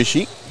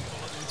Mitsubishi.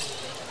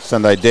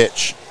 Sunday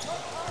Detch.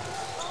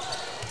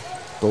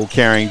 Ball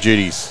carrying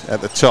duties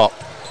at the top.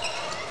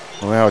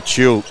 Luau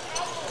Chill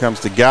comes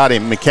to guard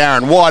him.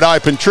 McCarron wide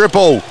open,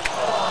 triple.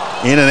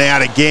 In and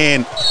out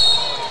again.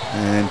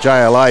 And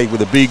JLA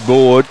with a big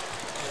board.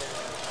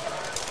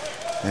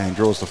 And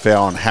draws the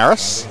foul on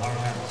Harris.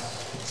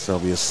 So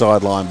it'll be a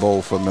sideline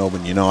ball for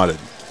Melbourne United.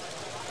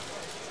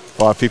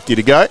 5:50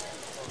 to go.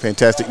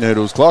 Fantastic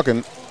Noodles clock,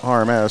 and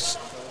Hiram Harris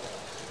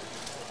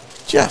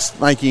just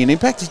making an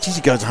impact. Geez,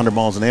 he goes 100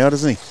 miles an hour,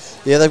 doesn't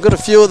he? Yeah, they've got a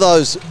few of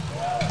those,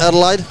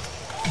 Adelaide,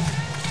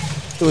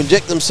 who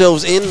inject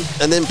themselves in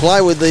and then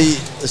play with the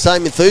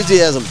same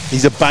enthusiasm.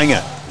 He's a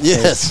banger.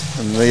 Yes.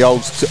 And the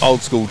old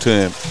school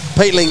term.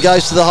 Peatling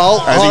goes to the hole.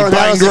 As he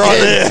banged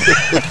right there.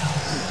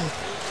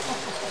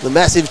 The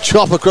massive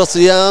chop across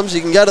the arms. You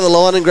can go to the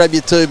line and grab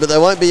your two, but they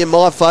won't be in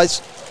my face.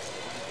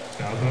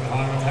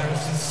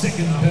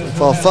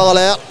 If I foul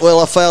out, well,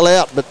 I foul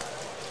out, but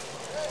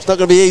it's not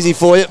going to be easy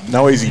for you.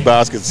 No easy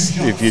baskets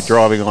if you're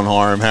driving on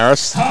Hiram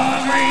Harris.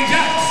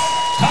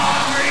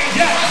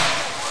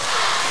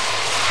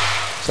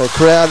 So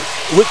crowd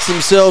whips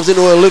themselves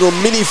into a little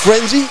mini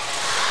frenzy.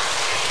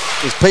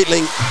 There's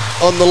Peatling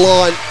on the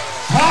line.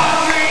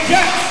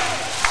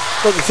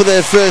 Looking for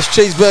their first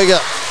cheeseburger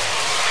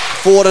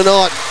for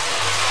tonight.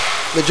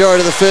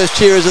 Majority of the first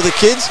cheerers are the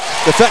kids.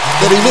 The fact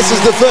that he misses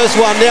the first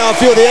one, now a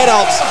few of the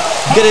adults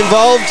get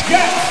involved.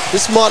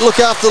 This might look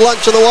after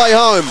lunch on the way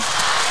home.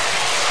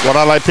 What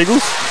are they,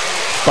 Pickles?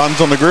 Buns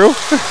on the grill?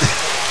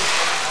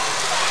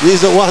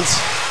 Use it once.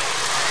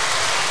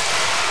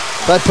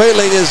 So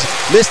Peatling has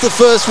missed the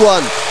first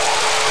one.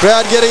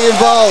 Crowd getting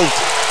involved.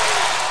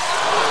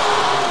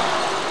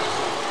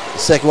 The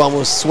second one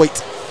was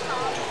sweet.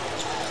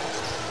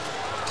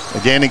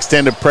 Again,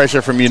 extended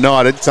pressure from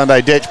United.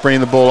 Sunday Detch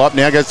bringing the ball up.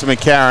 Now goes to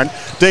McCarron.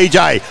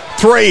 DJ,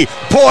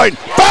 3-point,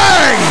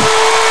 bang!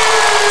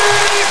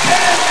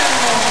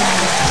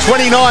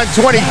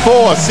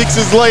 29-24,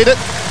 Sixers lead it.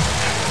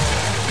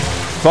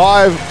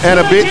 5 and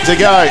a bit to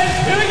go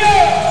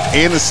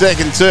in the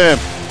second term.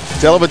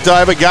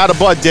 Dellavedova guarded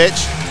by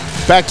Detch.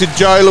 Back to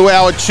Joe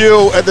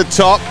Luau-Achul at the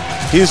top.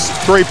 His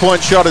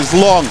 3-point shot is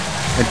long.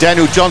 And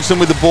Daniel Johnson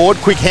with the board.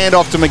 Quick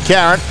handoff to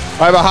McCarron.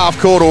 Over half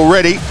court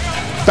already.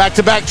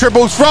 Back-to-back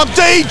triples from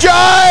DJ.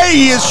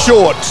 He is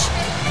short.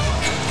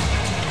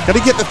 Going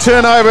to get the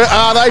turnover,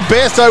 are they?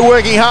 Bairstow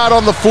working hard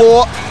on the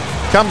floor.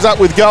 Comes up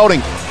with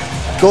Golding.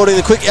 Golding,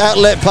 the quick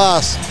outlet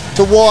pass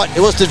to White.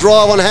 He wants to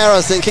drive on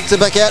Harris, then kicks it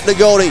back out to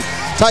Golding.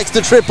 Takes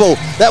the triple.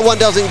 That one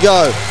doesn't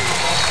go.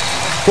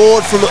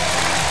 Forward from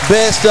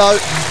Bairstow.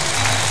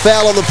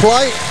 Foul on the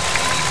play.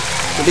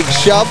 A big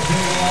shove.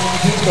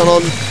 It's gone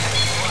on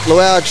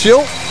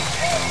Luau-Achul.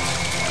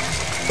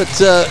 But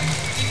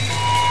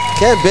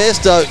Cam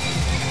Bairstow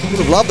would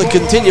have loved the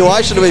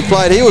continuation to be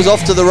played. He was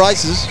off to the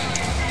races.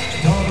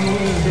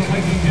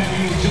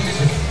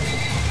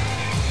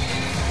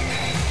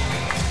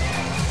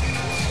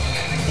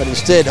 But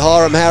instead,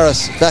 Hiram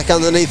Harris back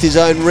underneath his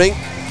own ring.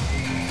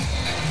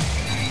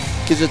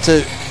 Gives it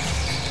to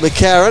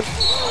McCarron.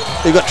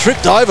 He got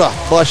tripped over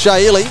by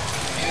Shea Ili.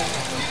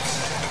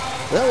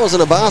 That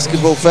wasn't a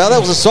basketball foul, that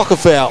was a soccer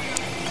foul.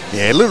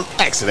 Yeah, a little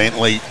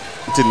accidentally.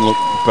 Didn't look,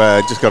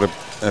 just got a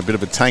bit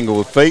of a tangle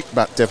with feet,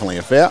 but definitely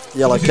a foul.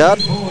 Yellow card.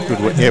 Good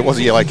work. Yeah, it was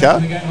a yellow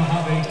card. You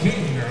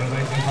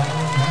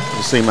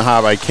see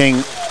Mojave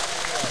King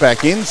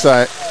back in,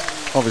 so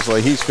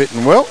obviously he's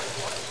fitting well.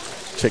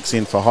 Checks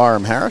in for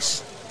Hiram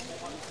Harris.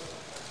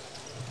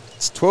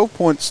 It's 12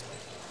 points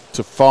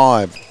to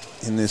 5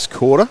 in this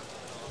quarter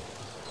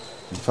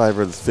in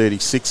favour of the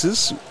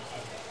 36ers.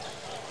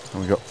 And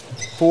we've got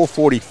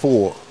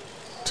 4:44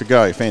 to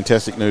go.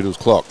 Fantastic Noodles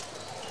clock.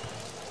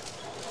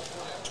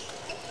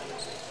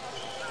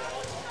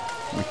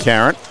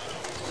 McCarron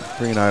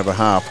bringing over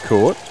half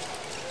court.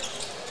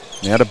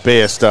 Now to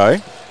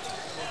Bairstow.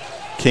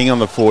 King on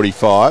the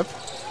 45.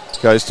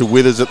 Goes to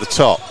Withers at the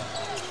top.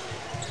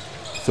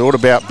 Thought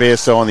about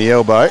Bairstow on the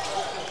elbow.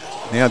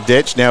 Now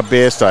Detch, now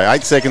Bairstow.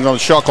 8 seconds on the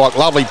shot clock.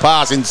 Lovely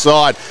pass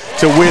inside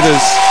to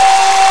Withers,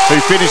 who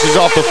finishes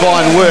off the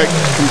fine work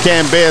from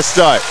Cam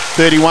Bairstow.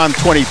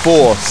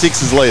 31-24.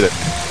 Sixers lead it.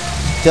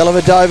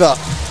 Dellavedova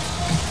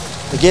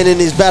again in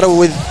his battle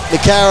with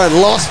McCarron.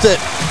 Lost it.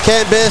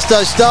 Cam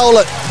Bairstow stole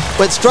it.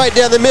 Went straight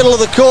down the middle of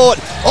the court.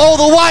 All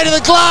the way to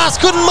the glass.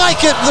 Couldn't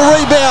make it. The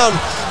rebound.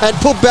 And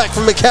put back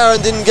from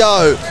McCarron didn't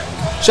go.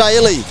 Shea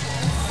Ili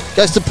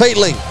goes to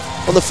Peatling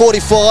on the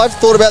 45.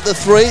 Thought about the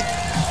 3.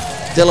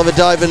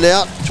 Dellavedova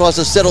now tries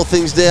to settle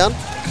things down.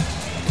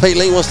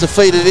 Peatling wants to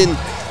feed it in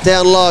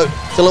down low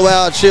to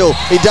Luau-Achul.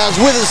 He does.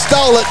 Withers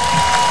stole it.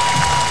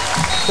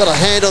 Got a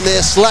hand on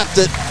there, slapped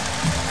it.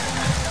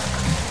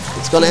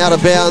 It's gone out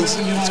of bounds.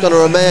 It's going to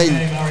remain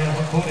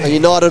a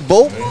United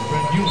ball.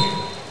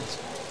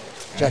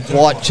 Jack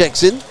White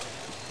checks in,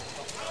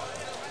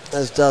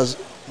 as does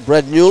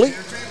Brad Newley,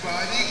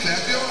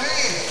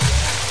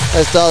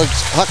 as does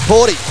Huck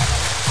Porty.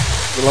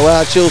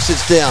 Luau-Achul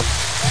sits down.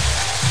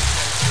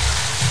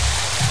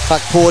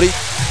 Huck Porty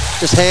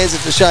just hands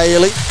it to Shea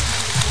Ili.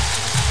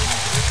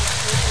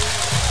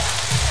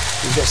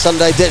 He's got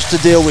Sunday Detch to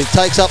deal with.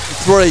 Takes up the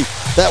 3.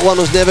 That one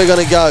was never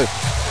going to go.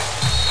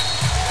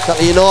 Got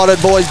the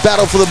United boys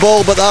battle for the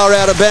ball, but they are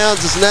out of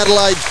bounds. It's an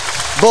Adelaide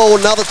ball.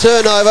 Another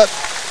turnover.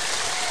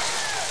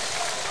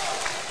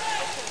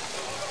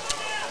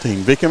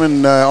 Dean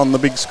Vickerman on the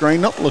big screen,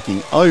 not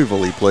looking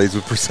overly pleased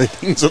with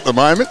proceedings at the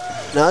moment.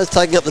 No, he's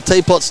taking up the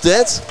teapot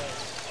stance.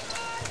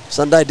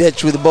 Sunday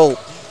Detch with the ball.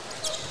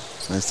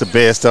 That's the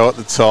Bairstow at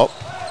the top.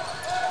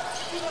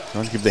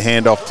 I'll give the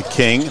handoff to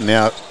King.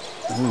 Now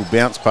a little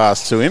bounce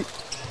pass to him.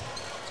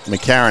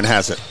 McCarron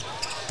has it.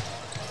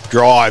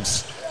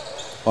 Drives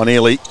on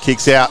Ili.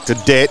 Kicks out to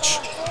Detch.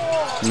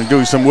 And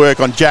doing some work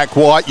on Jack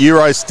White.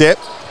 Euro step.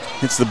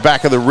 Hits the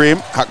back of the rim.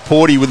 Huck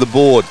Porty with the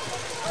board.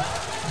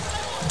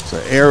 So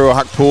Ariel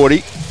Huck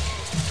Porty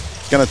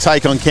going to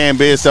take on Cam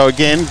Bairstow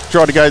again.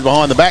 Tried to go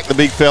behind the back, the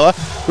big fella.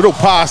 Little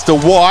pass to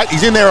White.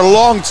 He's in there a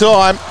long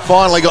time.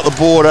 Finally got the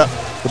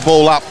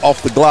ball up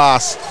off the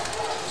glass.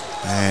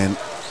 And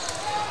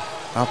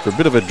after a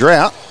bit of a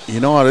drought,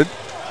 United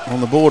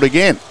on the board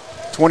again.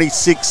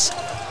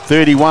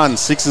 26-31.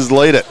 Sixers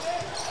lead it.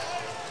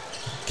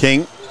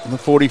 King on the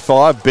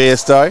 45.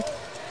 Bairstow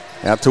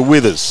out to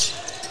Withers.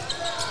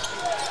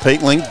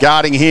 Peatling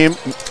guarding him.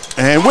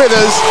 And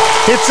Withers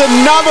hits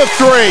another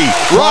 3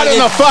 right in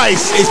the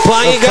face. He's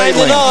playing a game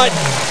tonight.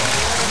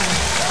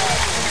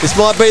 This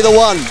might be the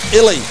one.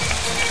 Ili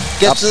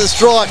gets to the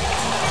strike.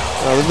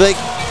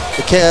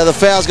 The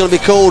foul's going to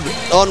be called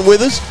on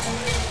Withers.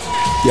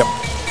 Yep.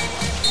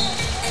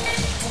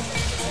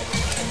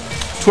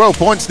 12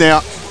 points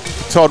now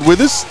for Todd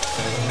Withers.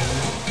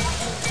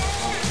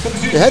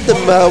 He had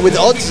them with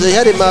odds. He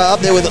had him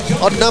up there with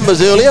odd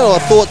numbers earlier. I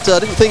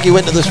didn't think he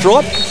went to the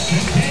stripe.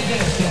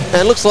 And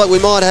it looks like we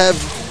might have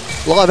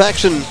live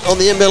action on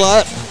the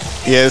MLR app.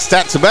 Yeah, the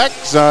stats are back,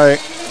 so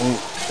we'll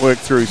work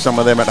through some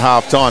of them at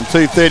half time.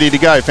 2:30 to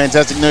go.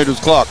 Fantastic Noodles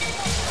clock.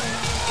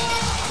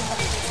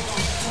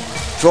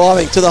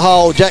 Driving to the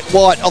hole. Jack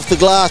White off the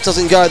glass,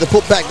 doesn't go. The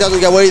putback doesn't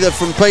go either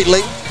from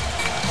Peatling.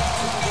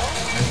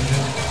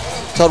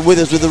 Todd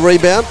Withers with the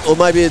rebound, or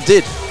maybe it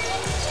did,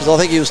 because I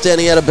think he was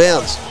standing out of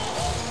bounds.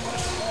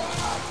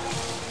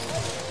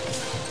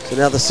 So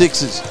now the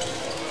Sixers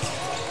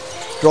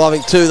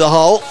driving to the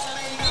hole.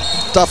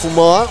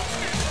 Duffelmeyer.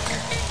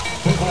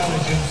 I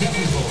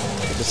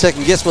had to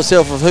second guess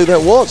myself of who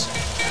that was.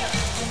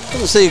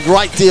 Doesn't see a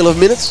great deal of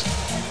minutes.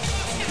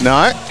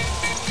 No.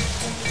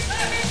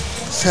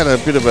 He's had a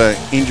bit of an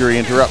injury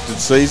interrupted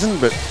season,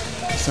 but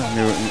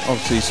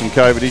obviously some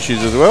COVID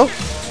issues as well.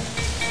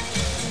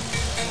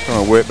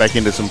 Trying to work back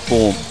into some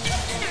form.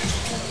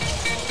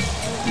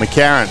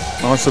 McCarron,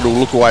 nice little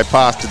look away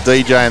pass to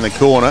DJ in the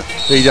corner.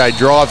 DJ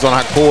drives on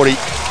Huck-Porty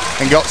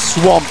and got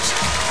swamped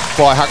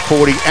by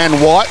Huck-Porty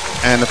and White,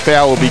 and the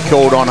foul will be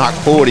called on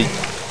Huck-Porty.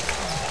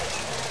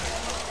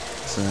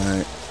 So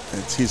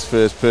it's his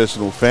first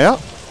personal foul.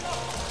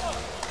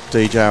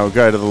 DJ will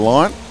go to the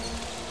line.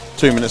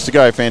 2 minutes to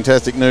go.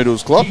 Fantastic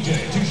Noodles clock.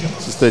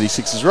 This is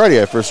 36ers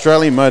radio for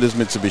Australian Motors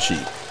Mitsubishi.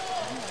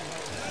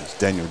 It's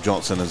Daniel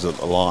Johnson is at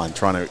the line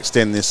trying to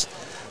extend this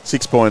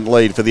 6-point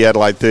lead for the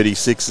Adelaide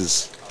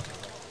 36ers.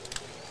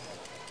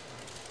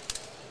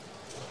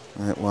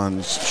 That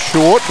one's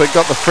short, but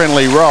got the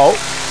friendly roll.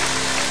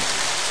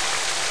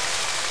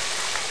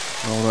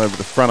 Rolled over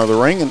the front of the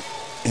ring, and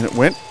in it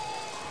went.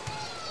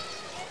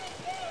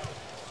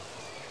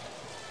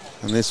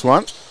 And this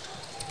one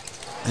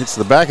hits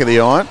the back of the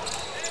iron.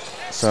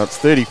 So it's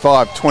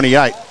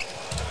 35-28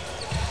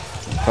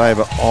 in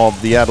favour of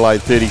the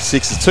Adelaide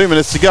 36ers. 2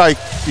 minutes to go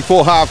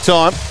before half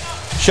time.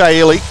 Shea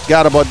Ili,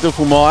 guarded by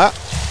Duffelmeyer.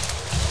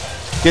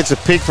 Gets a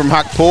pick from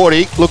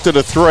Huck-Porty. Looked at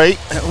a three.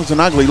 That was an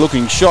ugly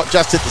looking shot.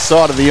 Just hit the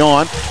side of the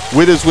iron.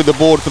 Withers with the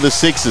board for the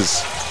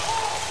Sixers.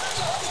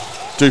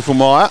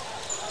 Duffelmeyer,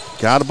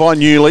 guarded by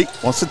Newley.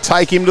 Wants to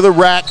take him to the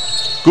rack.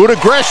 Good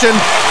aggression.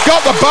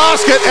 Got the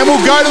basket and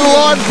will go to the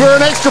line for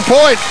an extra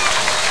point.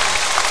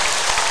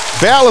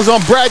 Foul is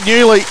on Brad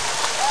Newley.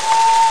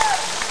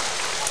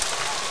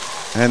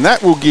 And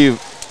that will give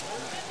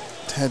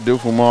Tad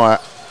Duffelmeyer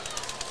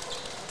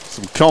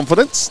some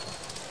confidence.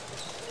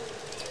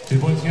 2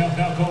 points count,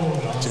 now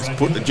called. Just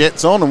put the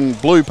Jets on and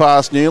blew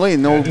past Newley,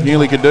 and all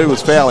Newley could do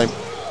was foul him.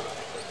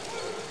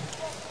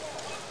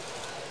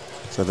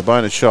 So the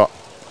bonus shot.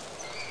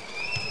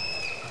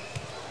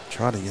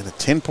 Try to get a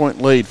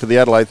 10-point lead for the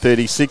Adelaide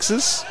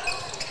 36ers.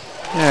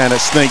 And it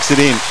sneaks it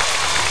in.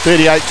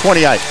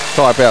 38-28,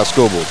 Tyre Power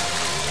scoreboard.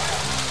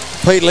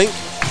 Peatling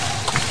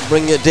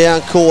bringing it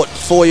down court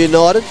for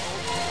United.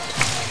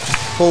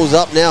 Pulls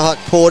up now,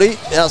 Huck-Porty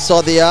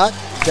outside the arc,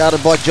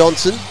 guarded by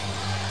Johnson.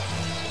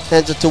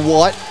 Hands it to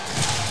White.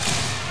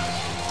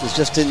 He's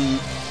just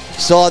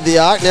inside the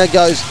arc. Now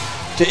goes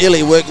to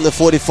Ili, working the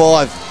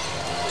 45.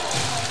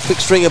 Quick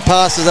string of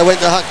passes. They went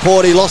to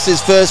Huck-Porty, lost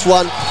his first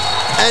one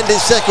and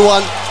his second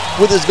one.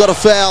 Withers got a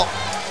foul.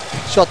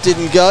 Shot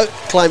didn't go.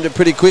 Claimed it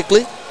pretty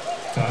quickly.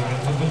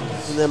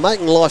 And they're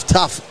making life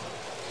tough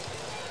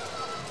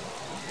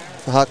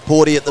for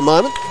Huck-Porty at the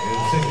moment.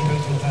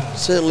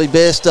 Certainly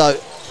Bairstow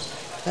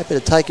happy to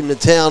take him to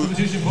town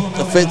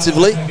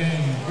offensively.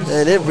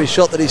 And every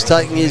shot that he's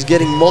taking, he's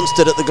getting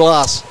monstered at the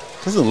glass.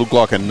 Doesn't look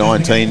like a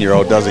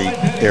 19-year-old, does he,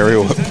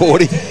 Ariel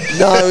Huck-Porty?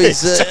 No,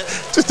 he's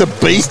just a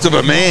beast of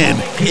a man.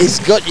 He's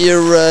got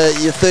your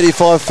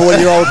 35,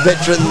 40-year-old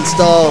veteran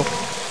style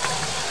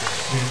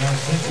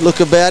look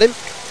about him.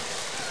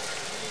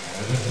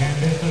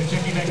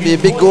 He'll be a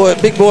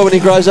big boy when he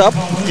grows up.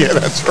 Yeah,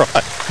 that's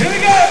right. Here we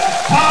go.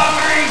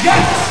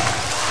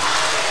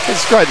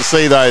 It's great to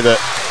see, though, that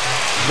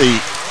the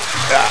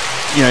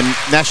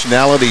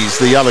nationalities,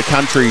 the other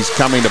countries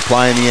coming to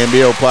play in the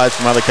NBL, players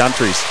from other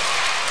countries.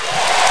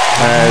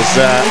 As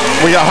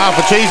we got half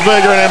a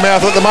cheeseburger in our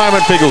mouth at the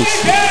moment, Pickles.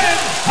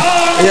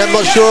 Yeah, I'm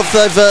not sure if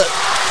they've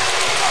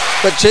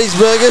got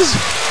cheeseburgers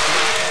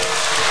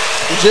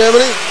in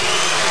Germany.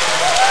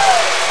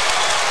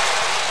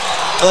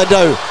 I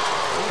do.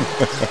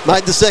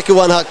 Made the second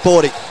one,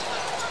 Huck-Porty.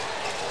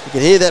 You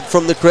can hear that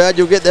from the crowd.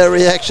 You'll get that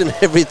reaction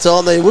every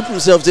time. They whip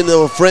themselves into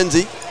a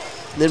frenzy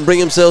and then bring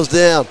themselves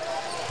down.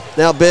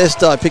 Now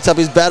Bairstow picks up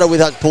his battle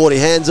with Huck-Porty.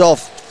 Hands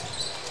off.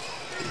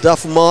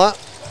 Duffelmeyer,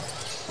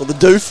 or the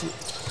Doof,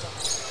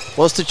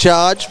 wants to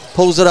charge.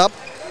 Pulls it up.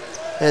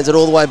 Hands it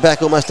all the way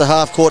back almost to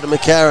half court to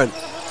McCarron,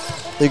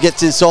 who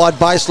gets inside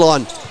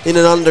baseline. In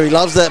and under. He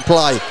loves that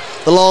play.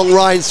 The long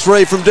range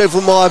three from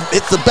Duffelmeyer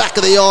hits the back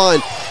of the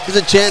iron. There's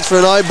a chance for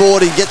an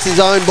O-board. He gets his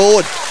own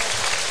board.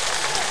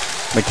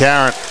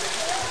 McCarron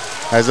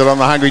has it on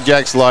the Hungry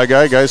Jacks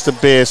logo. Goes to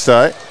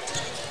Bairstow.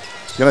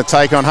 Going to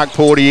take on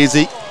Huck-Porty, is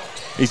he?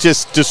 He's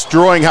just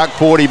destroying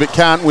Huck-Porty, but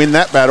can't win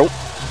that battle.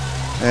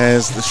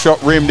 As the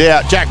shot rimmed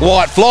out. Jack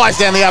White flies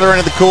down the other end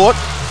of the court.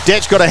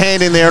 Detch got a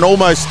hand in there and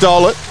almost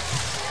stole it.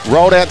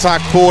 Rolled out to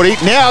Huck-Porty.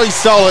 Now he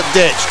stole it,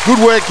 Detch. Good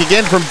work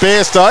again from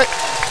Bairstow.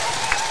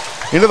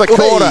 Into the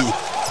corner.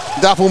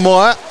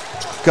 Dufflemeyer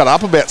got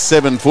up about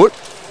 7 foot.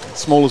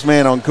 Smallest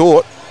man on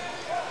court.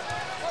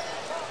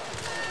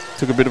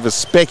 Took a bit of a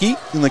specky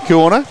in the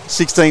corner.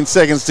 16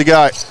 seconds to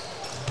go.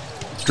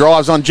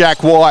 Drives on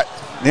Jack White.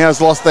 Now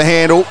has lost the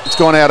handle. It's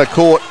gone out of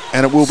court,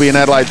 and it will be an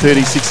Adelaide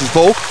 36ers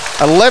ball.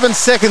 11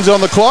 seconds on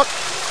the clock.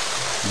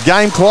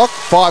 Game clock.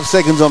 5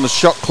 seconds on the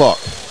shot clock.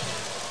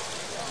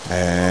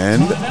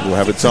 And we'll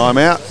have a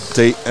timeout.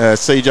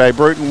 CJ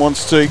Bruton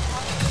wants to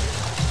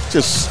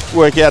just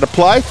work out a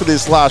play for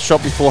this last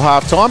shot before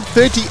half-time.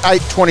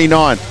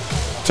 38-29.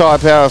 Tyre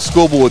Power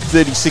scoreboard.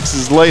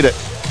 36ers lead it.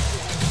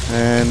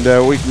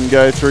 And we can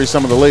go through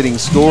some of the leading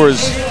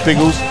scorers.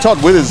 Pickles.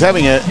 Todd Withers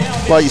having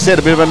like you said,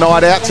 a bit of a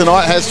night out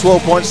tonight. Has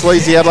 12 points,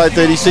 leads the Adelaide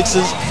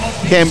 36ers.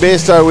 Cam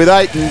Bairstow with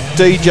 8 and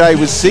DJ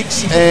with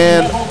 6.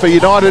 And for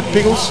United,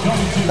 Pickles?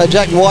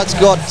 Jack White's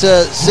got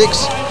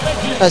 6.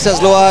 As has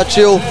Luar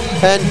Chill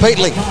and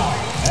Peatling.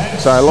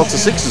 So lots of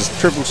sixes,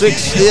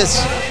 666.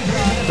 Yes.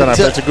 Don't know if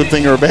that's a good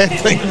thing or a bad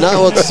thing.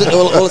 No, it's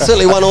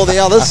certainly one or the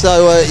other,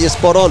 so you're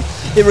spot on.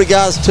 In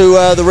regards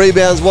to the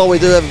rebounds, while we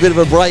do have a bit of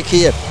a break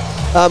here,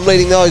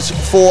 leading those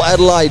for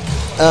Adelaide,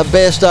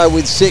 Bairstow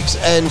with 6,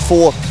 and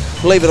for,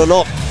 believe it or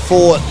not,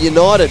 for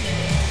United,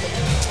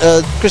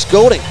 Chris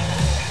Goulding,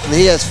 and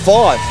he has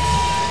 5.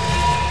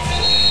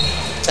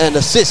 And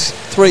assists,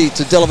 3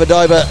 to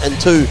Dellavedova and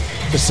 2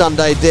 to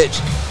Sunday Ditch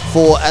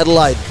for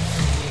Adelaide.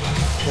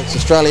 That's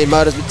Australian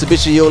Motors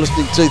Mitsubishi. You're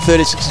listening to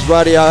 36ers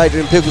Radio.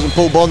 Adrian Pickles and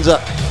Paul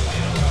Bonza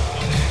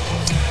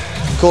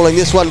calling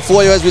this one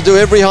for you as we do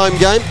every home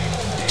game.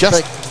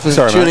 Just for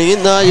tuning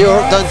in. No, you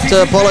don't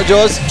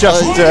apologise.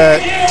 Just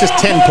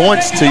 10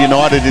 points to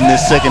United in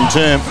this second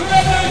term.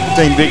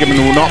 Dean Vickerman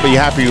will not be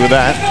happy with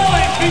that.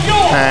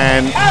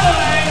 And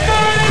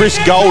Chris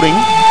Goulding,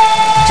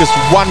 just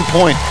 1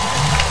 point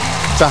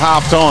to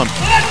half time.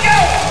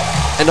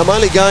 And I'm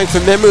only going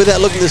from memory without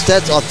looking at the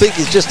stats. I think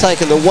he's just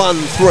taken the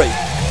 1-3.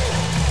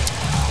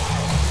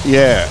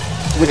 Yeah.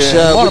 Which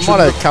might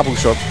have a couple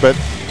shots, but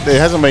he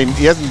hasn't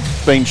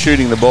been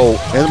shooting the ball.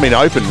 He hasn't been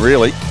open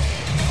really.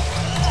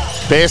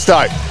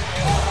 Bairstow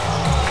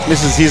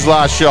misses his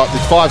last shot.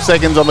 There's 5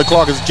 seconds on the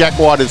clock as Jack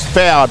White is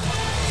fouled.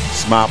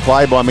 Smart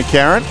play by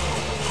McCarron.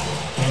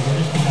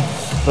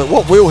 But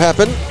what will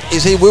happen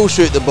is he will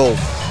shoot the ball.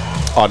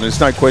 Oh, there's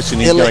no question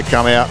he's going to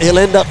come out. He'll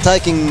end up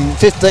taking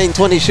 15,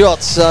 20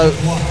 shots, so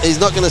he's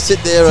not going to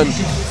sit there and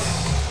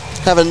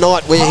have a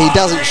night where he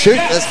doesn't shoot.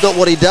 That's not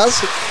what he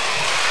does.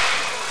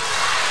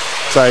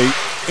 So,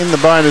 in the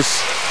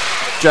bonus,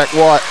 Jack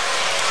White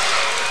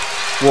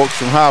walks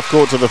from half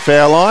court to the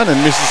foul line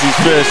and misses his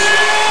first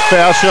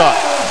foul shot.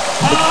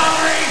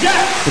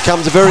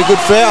 Becomes a very good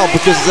foul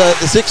because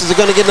the Sixers are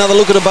going to get another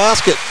look at a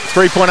basket.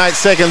 3.8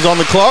 seconds on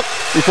the clock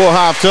before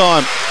half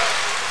time.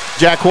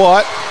 Jack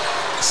White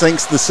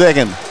sinks the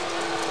second.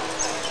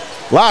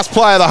 Last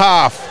play of the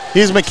half.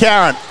 Here's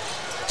McCarron.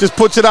 Just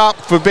puts it up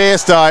for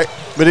Bairstow,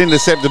 but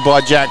intercepted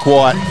by Jack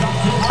White.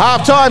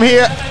 Half time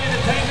here.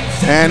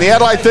 And the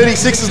Adelaide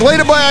 36ers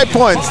lead it by 8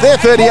 points. They're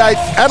 38.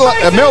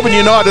 Melbourne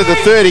United are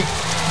 30.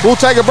 We'll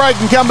take a break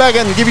and come back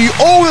and give you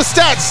all the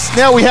stats.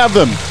 Now we have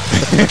them.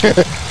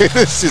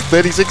 This is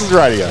 36ers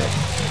Radio.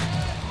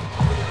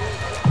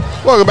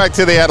 Welcome back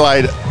to the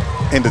Adelaide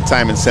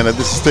Entertainment Centre.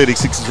 This is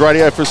 36ers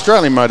Radio for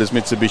Australian Motors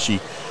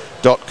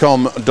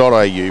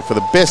Mitsubishi.com.au for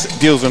the best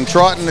deals on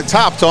Triton. It's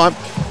half time.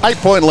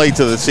 8-point lead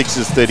to the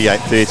Sixers,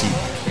 38-30.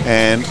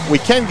 And we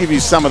can give you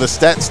some of the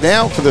stats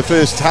now for the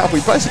first half. We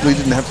basically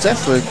didn't have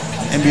stats. The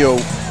NBL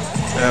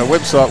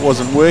website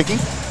wasn't working.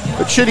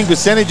 But shooting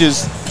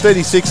percentages,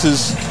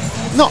 36ers,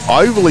 not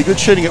overly good,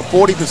 shooting at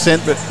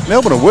 40%, but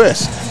Melbourne are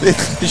worse. They're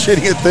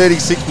shooting at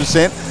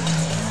 36%.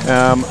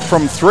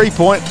 From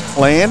three-point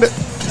land,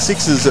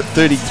 Sixers at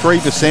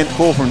 33%,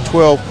 4 from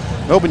 12.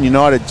 Melbourne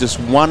United just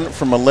 1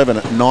 from 11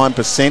 at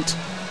 9%.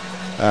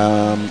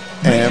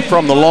 And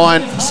from the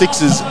line,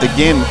 Sixers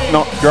again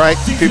not great,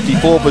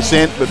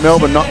 54%, but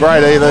Melbourne not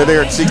great either.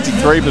 They're at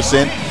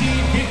 63%.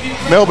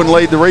 Melbourne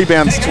lead the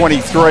rebounds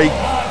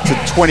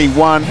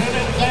 23-21,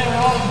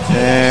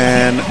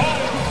 and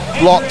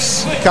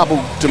blocks a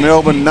couple to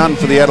Melbourne, none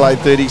for the Adelaide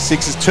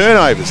 36ers.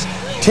 Turnovers,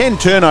 10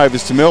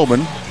 turnovers to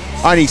Melbourne,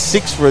 only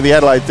 6 for the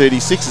Adelaide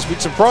 36ers,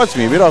 which surprised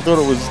me a bit. I thought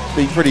it was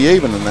be pretty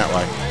even in that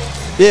way.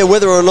 Yeah,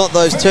 whether or not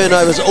those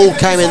turnovers all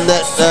came in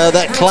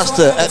that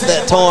cluster at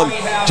that time,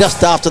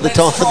 just after the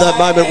time, at that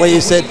moment where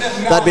you said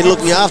they'd been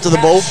looking after the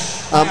ball,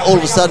 all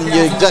of a sudden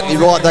you're exactly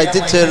right, they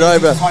did turn it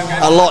over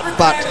a lot,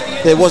 but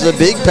there was a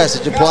big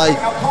passage of play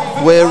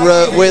where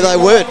they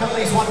weren't.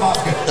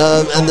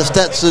 And the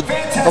stats would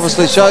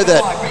obviously show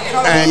that.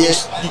 And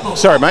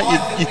sorry, mate,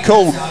 you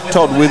called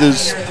Todd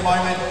Withers.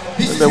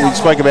 That we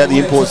spoke about the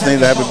imports need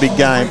to have a big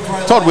game.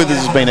 Todd Withers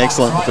has been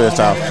excellent in the first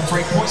half.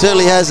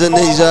 Certainly has, and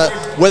he's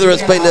whether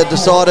it's been a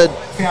decided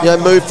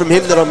move from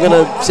him that I'm going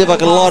to see if I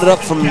can light it up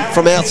from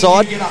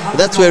outside. But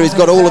that's where he's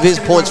got all of his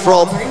points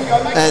from,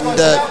 and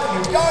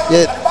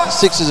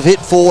Sixers have hit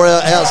 4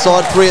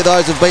 outside. 3 of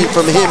those have been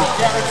from him,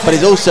 but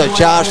he's also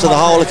charged to the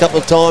hole a couple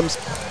of times.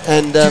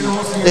 And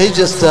he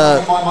just,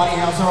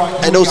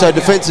 and also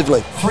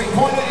defensively.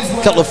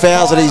 A couple of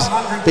fouls that he's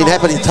been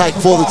happy to take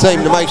for the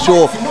team to make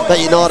sure that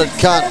United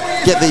can't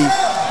get the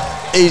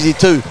easy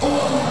two.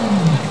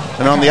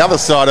 And on the other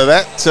side of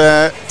that,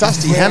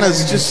 Dusty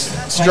Hannah's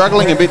just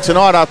struggling a bit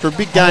tonight after a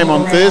big game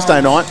on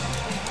Thursday night.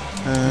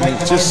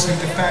 Just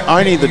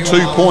only the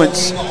 2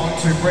 points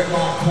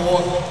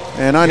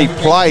and only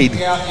played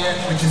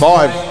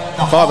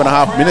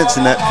 5.5 minutes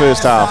in that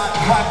first half.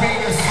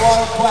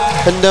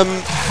 And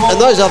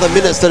those other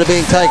minutes that are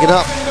being taken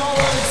up,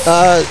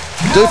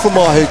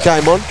 Duffelmeyer, who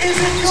came on,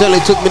 certainly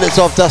took minutes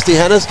off Dusty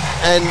Hannah's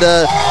and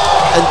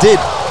did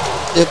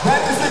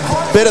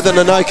better than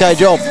an okay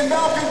job.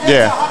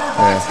 Yeah.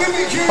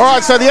 All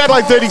right, so the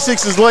Adelaide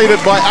 36ers lead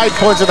it by 8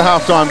 points at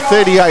halftime,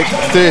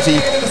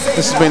 38-30.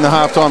 This has been the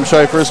halftime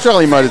show for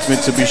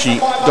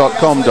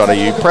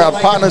AustralianMotorsMitsubishi.com.au. Proud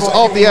partners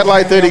of the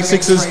Adelaide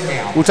 36ers.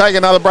 We'll take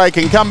another break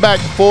and come back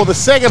for the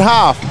second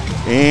half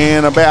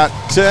in about,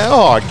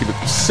 I'd give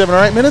it 7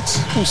 or 8 minutes.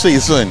 We'll see you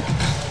soon.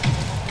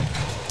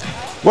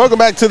 Welcome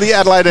back to the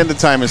Adelaide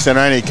Entertainment Centre.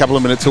 Only a couple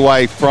of minutes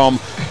away from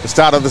the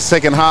start of the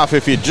second half.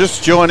 If you're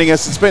just joining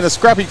us, it's been a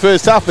scrappy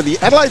first half, but the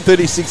Adelaide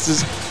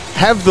 36ers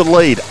have the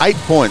lead, 8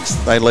 points.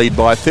 They lead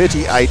by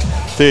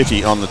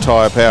 38-30 on the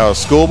Tyre Power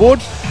scoreboard.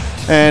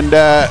 And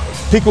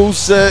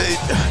Pickles,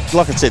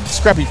 like I said,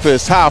 scrappy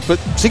first half, but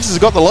Sixers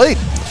got the lead.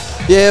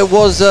 Yeah, it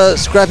was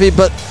scrappy,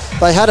 but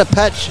they had a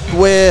patch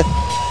where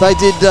they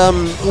did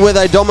where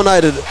they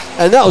dominated,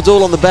 and that was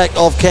all on the back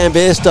of Cam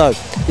Bairstow.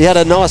 He had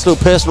a nice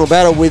little personal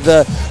battle with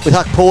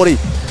Huck Porty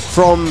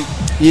from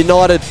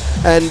United,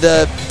 and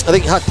I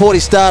think Huck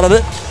Porty started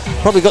it,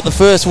 probably got the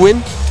first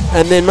win,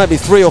 and then maybe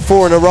 3 or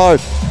 4 in a row.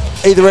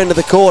 Either end of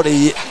the court,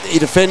 he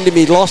defended him,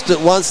 he lost it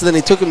once, and then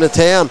he took him to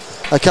town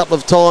a couple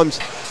of times,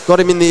 got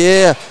him in the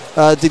air,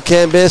 did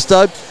Cam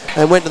Bairstow,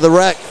 and went to the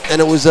rack, and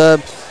it was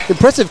an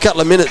impressive couple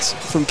of minutes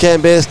from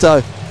Cam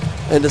Bairstow,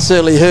 and it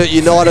certainly hurt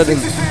United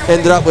and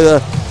ended up with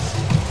a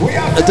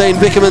Dean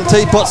Vickerman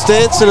teapot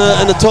stance and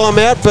a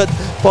timeout, but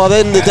by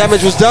then the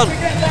damage was done.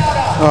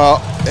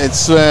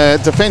 It's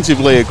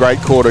defensively a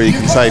great quarter, you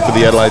can say, for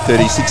the Adelaide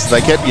 36ers.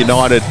 They kept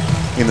United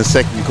in the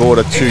second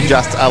quarter to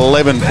just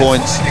 11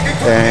 points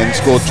and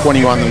scored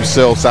 21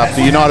 themselves after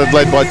United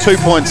led by 2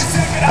 points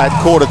at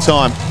quarter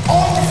time.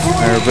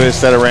 They reversed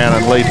that around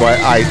and lead by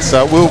 8.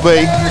 So it will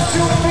be,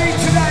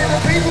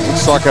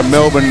 looks like a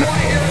Melbourne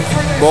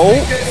ball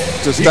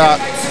to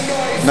start.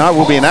 No, it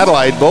will be an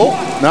Adelaide ball.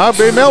 No,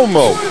 it'll be a Melbourne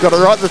ball. Got it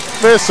right the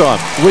first time.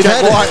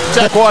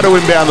 Jack White will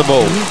inbound the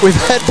ball. We've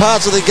had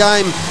parts of the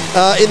game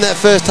in that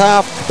first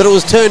half that it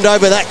was turned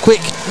over that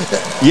quick.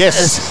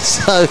 Yes.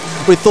 So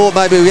we thought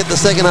maybe we'd get the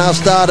second half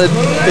started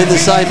in the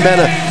same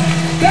manner.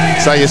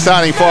 So your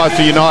starting 5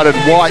 for United: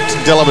 White,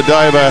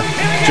 Dellavedova,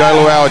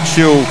 Joe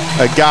Luau-Achul,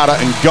 Agata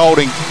and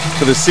Golding.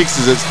 For the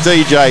Sixers, it's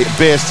DJ,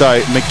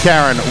 Bairstow,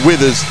 McCarron,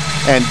 Withers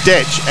and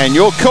Detch. And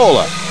your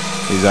caller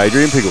is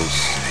Adrian Pickles.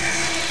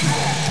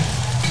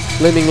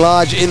 Lending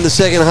large in the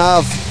second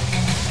half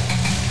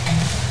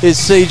is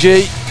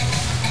CG.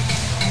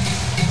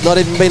 Not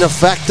even been a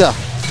factor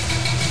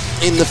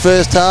in the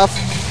first half.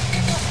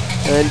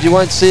 And you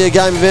won't see a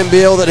game of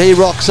NBL that he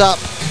rocks up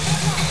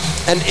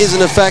and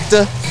isn't a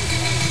factor.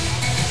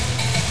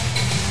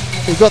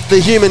 We've got the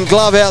human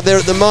glove out there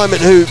at the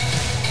moment who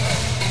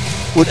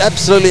would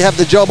absolutely have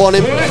the job on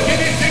him.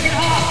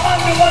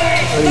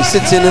 And he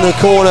sits in a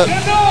corner,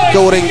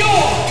 Golding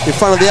in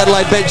front of the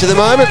Adelaide bench at the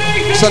moment.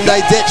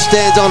 Sunday Detch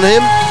stands on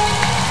him.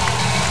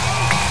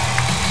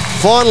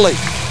 Finally,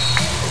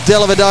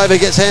 Dellavedova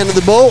gets handed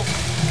the ball.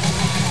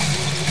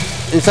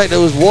 In fact, it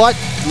was White,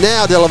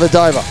 now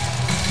Dellavedova.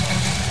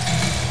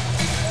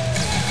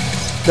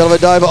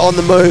 Dellavedova on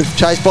the move,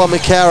 chased by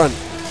McCarron.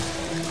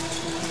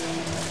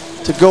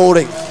 To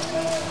Golding.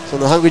 It's on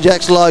the Hungry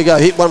Jacks logo,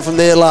 hit one from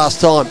there last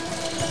time.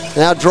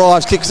 Now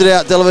drives, kicks it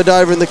out,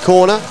 Dellavedova in the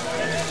corner.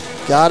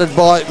 Guarded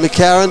by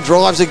McCarron,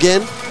 drives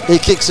again. He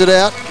kicks it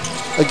out.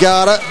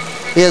 Agata,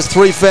 he has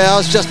 3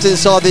 fouls just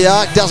inside the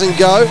arc, doesn't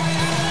go.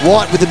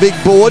 White with the big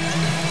board,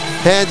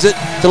 hands it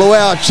to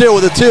Luau-Achul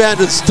with a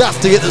two-handed stuff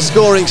to get the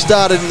scoring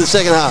started in the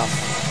second half.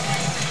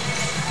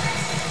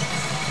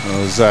 It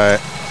was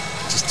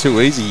just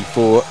too easy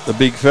for the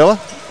big fella.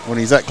 When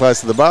he's that close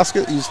to the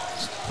basket, he just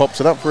pops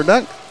it up for a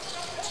dunk.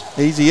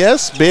 Easy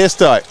as.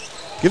 Bairstow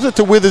gives it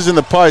to Withers in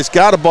the post,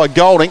 guarded by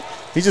Golding.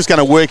 He's just going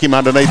to work him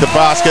underneath the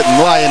basket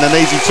and lay in an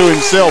easy to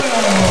himself.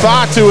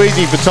 Far too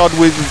easy for Todd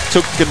Withers.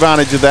 Took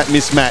advantage of that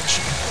mismatch.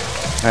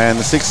 And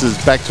the Sixers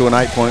back to an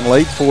 8-point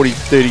lead,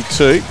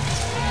 40-32.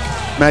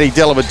 Matty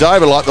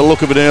Dellavedova liked the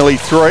look of an early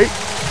 3.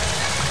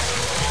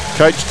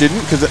 Coach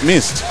didn't because it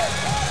missed.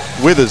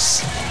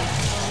 Withers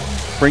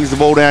brings the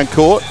ball down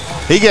court.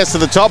 He gets to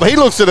the top. He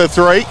looks at a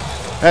 3.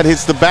 That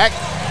hits the back.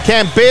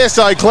 Cam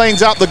Bairstow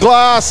cleans up the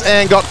glass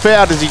and got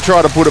fouled as he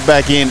tried to put it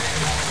back in.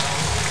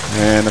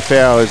 And the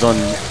foul is on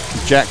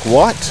Jack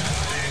White.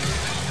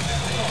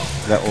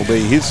 That will be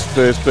his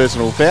first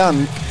personal foul,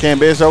 and Cam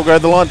Bairstow will go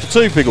to the line for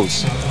 2,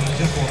 Pickles.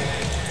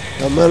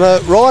 I'm going to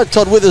ride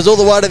Todd Withers all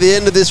the way to the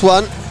end of this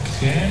one.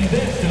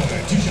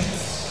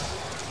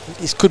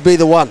 This could be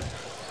the one.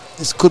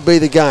 This could be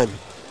the game.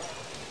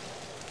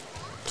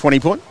 20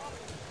 point.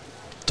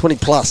 20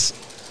 plus.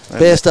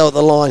 Bairstow at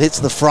the line, hits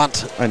the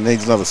front. And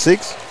needs another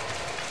 6.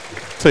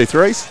 2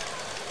 threes.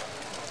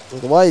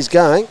 Well, the way he's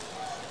going,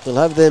 he'll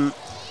have them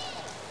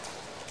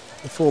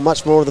before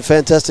much more of the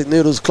Fantastic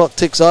Noodles clock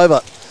ticks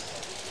over.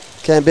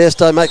 Cam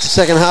Bairstow makes the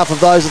second half of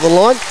those at the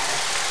line.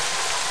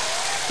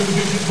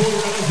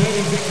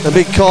 The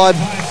big Kai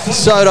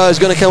Soto is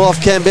going to come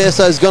off. Cam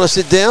Bairstow is going to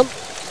sit down.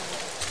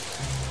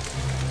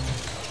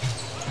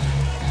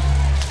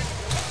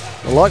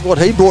 I like what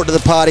he brought to the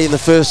party in the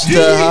first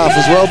half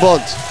as well,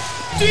 Bonds.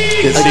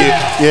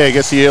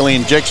 Gets the early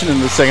injection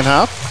in the second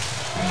half.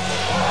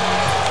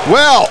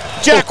 Well,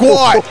 Jack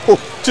White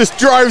just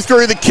drove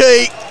through the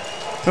key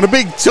and a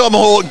big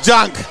tomahawk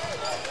dunk.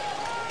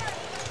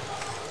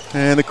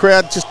 And the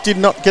crowd just did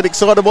not get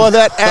excited by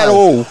that at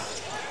all.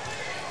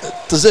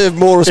 Deserved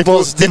more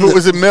response. If it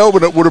was in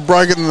Melbourne, it would have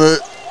broken the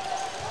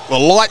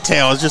light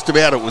towers just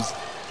about. It was,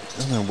 I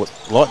don't know what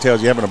light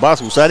towers you have in a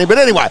basketball stadium. But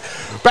anyway,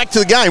 back to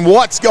the game.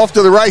 White's off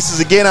to the races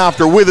again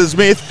after a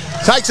Withersmith.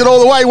 Takes it all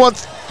the way,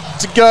 wants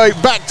to go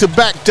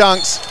back-to-back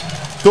dunks.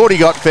 Thought he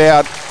got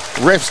fouled.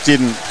 Refs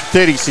didn't.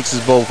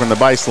 36's ball from the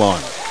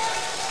baseline.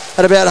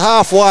 At about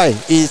halfway,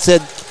 he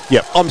said,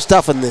 "Yep, I'm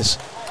stuffing this."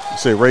 You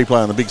see a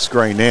replay on the big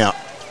screen now.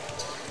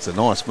 It's a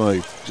nice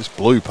move. Just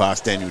blew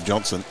past Daniel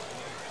Johnson.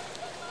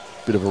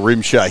 Bit of a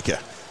rim shaker.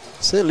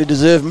 Certainly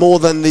deserved more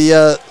than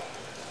the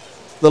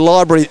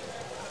library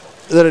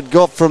that it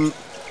got from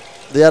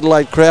the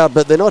Adelaide crowd,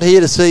 but they're not here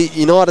to see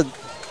United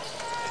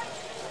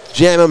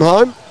jam them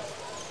home.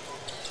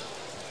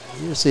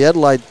 You see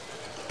Adelaide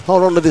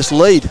hold on to this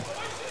lead.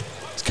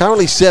 It's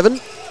currently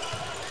 7.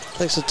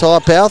 Thanks to Ty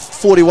Powth,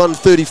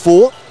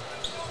 41-34.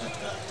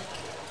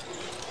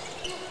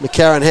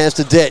 McCarron hands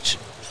to Detch,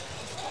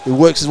 who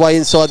works his way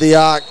inside the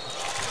arc.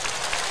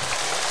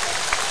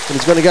 And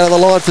he's going to go to the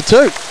line for 2.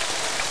 I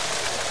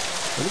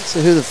didn't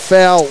see who the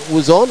foul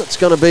was on. It's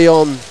going to be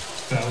on...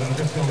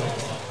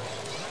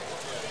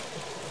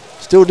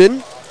 Still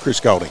didn't. Chris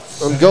Golding.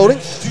 On Golding.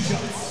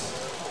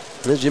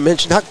 And as you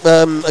mentioned,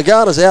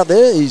 Agata's out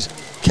there. He's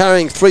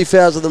carrying 3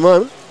 fouls at the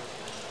moment.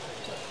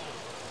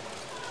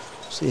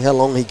 See how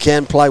long he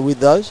can play with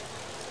those.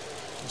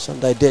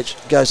 Sunday Detch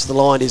goes to the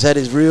line. He's had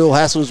his real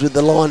hassles with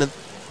the line in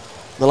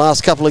the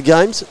last couple of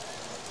games.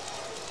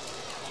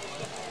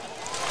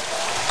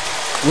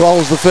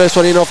 Rolls the first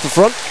one in off the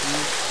front.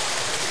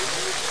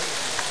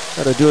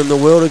 That'll do him the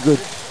world of good.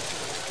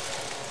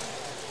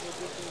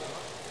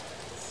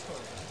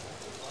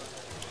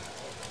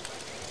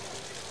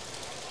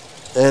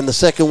 And the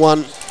second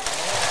one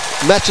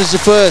matches the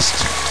first.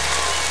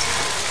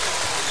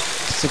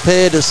 It's a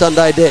pair to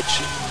Sunday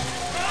Detch.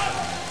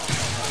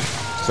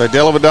 So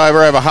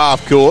Dellavedova over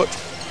half court.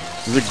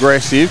 Is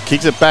aggressive.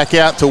 Kicks it back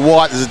out to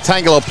White. There's a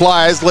tangle of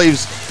players.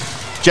 Leaves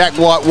Jack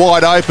White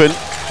wide open.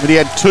 But he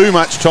had too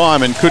much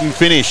time and couldn't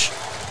finish.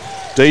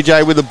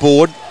 DJ with the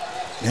board.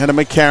 Now to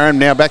McCarron.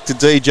 Now back to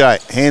DJ.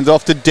 Hands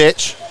off to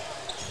Detch.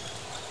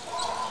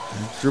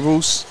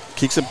 Dribbles.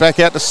 Kicks it back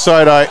out to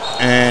Soto.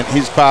 And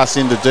his pass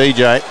into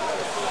DJ.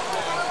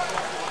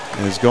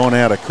 And has gone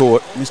out of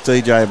court. Missed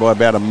DJ by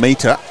about a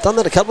metre. Done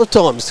that a couple of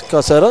times, Kai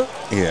Soto.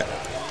 Yeah.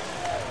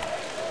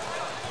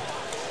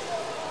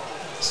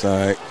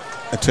 So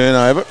a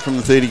turnover from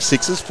the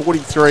 36ers,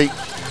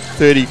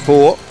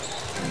 43-34.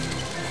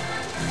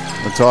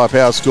 The Tyre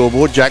Power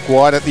scoreboard. Jack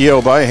White at the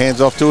elbow,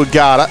 hands off to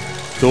Agata.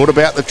 Thought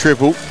about the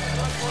triple.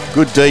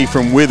 Good D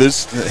from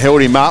Withers that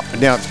held him up, and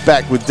now it's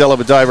back with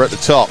Dellavedova at the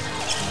top.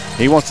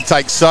 He wants to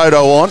take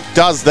Soto on,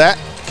 does that,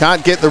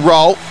 can't get the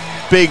roll.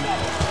 Big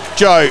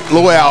Joe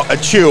Luau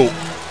Achille,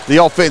 the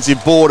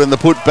offensive board and the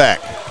putback.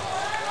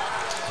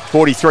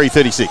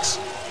 43-36.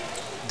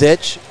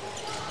 Detch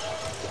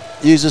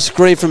used a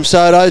screen from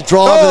Soto,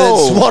 drive and then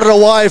swatted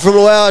away from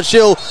Luau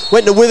Achille.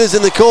 Went to Withers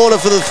in the corner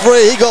for the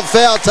 3. He got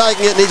fouled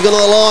taking it, and he's gone to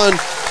the line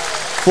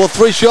for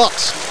 3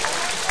 shots.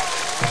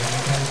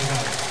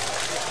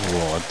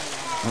 Oh,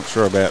 I'm not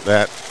sure about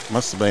that.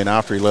 Must have been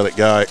after he let it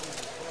go.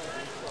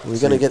 We're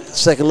going to get a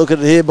second look at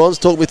it here, Bonds.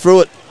 Talk me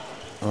through it.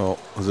 Oh,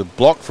 it was a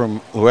block from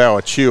Luau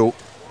Achille.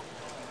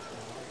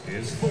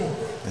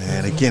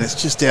 And again,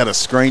 it's just out of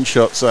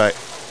screenshot, so...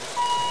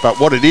 But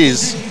what it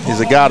is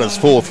Agata's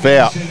 4th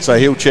foul, so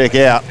he'll check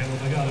out.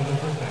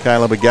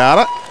 Caleb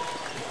Agata.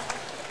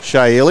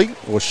 Shea Illy,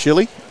 or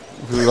Shilly,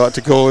 as we like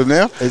to call him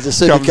now, He's a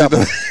super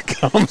couple.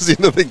 comes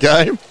into the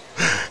game.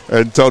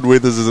 And Todd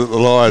Withers is at the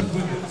line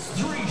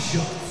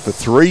for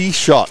 3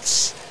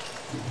 shots.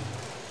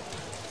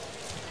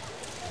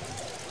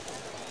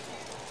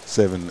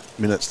 7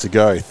 minutes to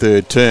go,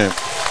 3rd term.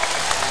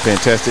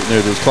 Fantastic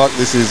Noodles clock.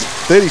 This is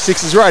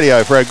 36ers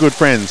radio for our good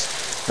friends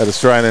at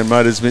Australian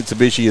Motors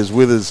Mitsubishi as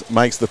Withers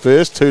makes the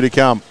first. 2 to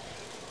come.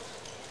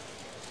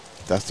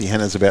 Dusty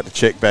Hanna's about to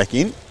check back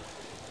in.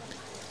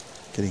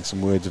 Getting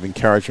some words of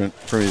encouragement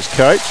from his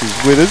coach,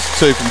 who's Withers,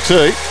 2 from 2.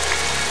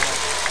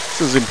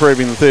 This is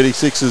improving the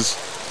 36ers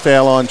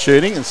foul line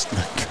shooting. It's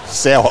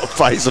sour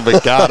face of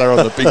Ricardo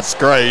on the big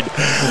screen.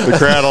 The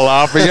crowd are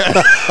laughing.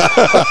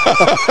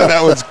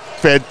 That was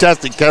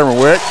fantastic camera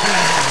work.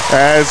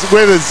 As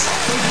Withers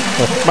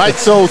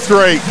makes all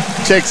three,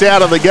 checks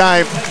out of the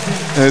game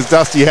as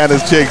Dusty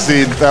Hannahs checks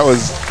in. That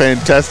was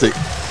fantastic.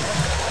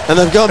 And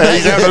they've gone back.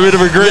 He's having a bit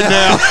of a grin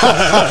now.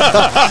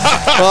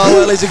 Oh,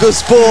 well, he's a good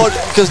sport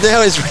because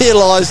now he's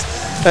realised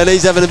and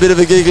he's having a bit of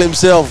a giggle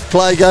himself.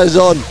 Play goes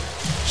on.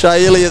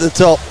 Shea Ili at the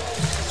top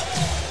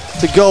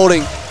to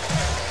Golding.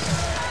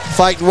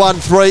 Faked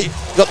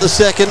 1-3, got the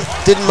second,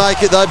 didn't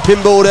make it though,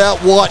 pinballed out,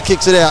 White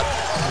kicks it out.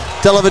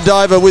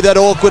 Dellavedova with that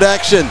awkward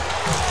action.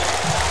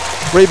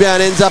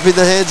 Rebound ends up in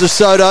the hands of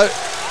Soto.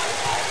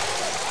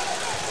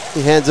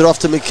 He hands it off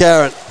to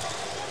McCarron.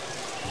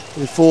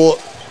 Before,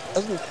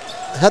 hasn't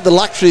had the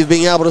luxury of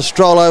being able to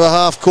stroll over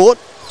half court.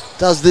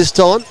 Does this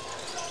time.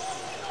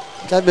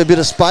 Gave him a bit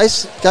of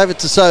space, gave it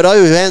to Soto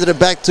who handed it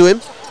back to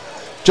him.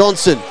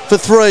 Johnson for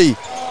three.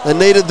 They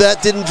needed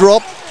that, didn't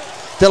drop.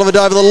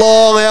 Dellavedova the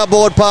long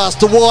outboard pass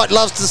to White,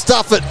 loves to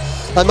stuff it.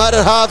 They made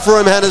it hard for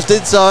him, Hannahs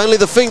did so, only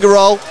the finger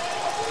roll.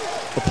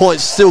 The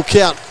points still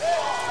count.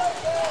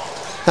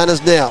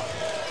 Hannahs now.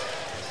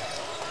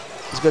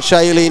 He's got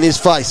Shea Ili in his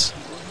face.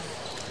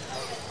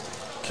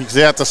 Kicks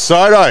out to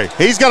Soto.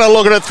 He's going to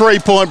look at a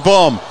three-point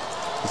bomb.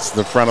 It's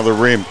the front of the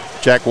rim.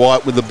 Jack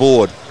White with the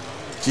board.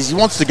 Jeez, he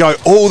wants to go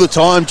all the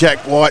time, Jack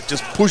White.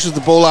 Just pushes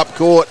the ball up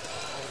court.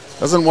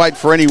 Doesn't wait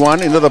for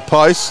anyone. Into the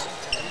post.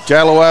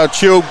 Jalaway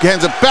Chill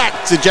hands it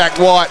back to Jack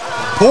White.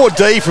 Poor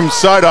D from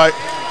Soto.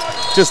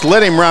 Just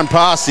let him run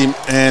past him.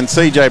 And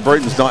CJ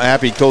Bruton's not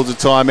happy. Calls a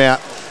timeout.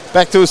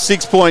 Back to a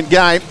 6-point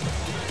game.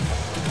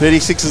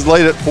 36ers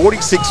lead at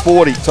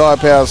 46-40. Tyre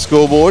Power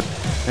scoreboard.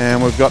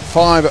 And we've got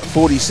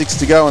 5:46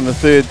 to go in the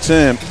third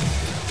term.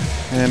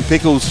 And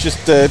Pickles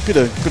just a bit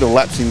of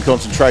lapse in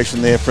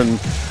concentration there from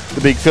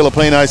the big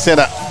Filipino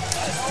centre.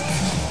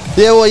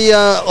 Yeah,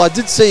 well, I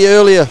did see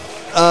earlier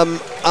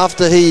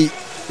after he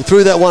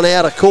threw that one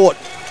out of court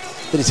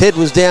that his head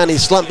was down, he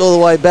slumped all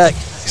the way back.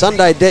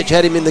 Sunday Detch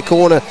had him in the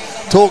corner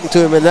talking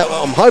to him, and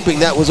I'm hoping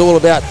that was all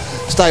about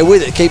stay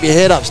with it, keep your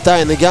head up,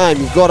 stay in the game.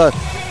 You've got to,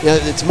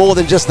 it's more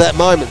than just that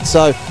moment.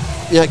 So,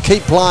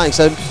 keep playing.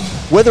 So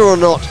whether or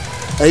not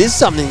it is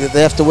something that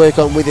they have to work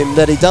on with him,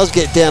 that he does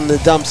get down in the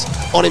dumps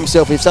on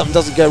himself if something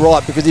doesn't go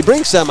right, because he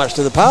brings so much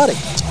to the party.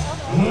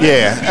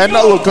 Yeah, and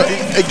look,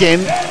 again,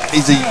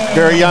 he's a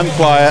very young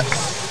player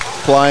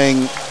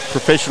playing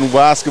professional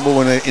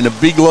basketball in a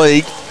big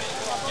league.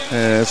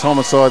 As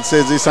Homicide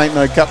says, this ain't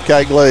no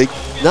cupcake league.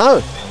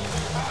 No.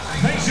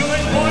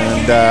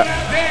 And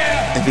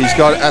if he's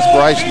got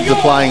aspirations of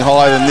playing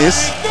higher than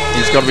this,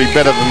 he's got to be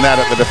better than that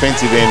at the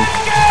defensive end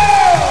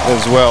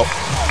as well.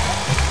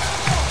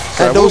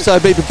 So and also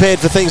be prepared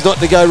for things not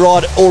to go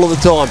right all of the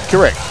time.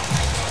 Correct.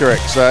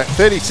 So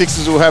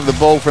 36ers will have the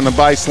ball from the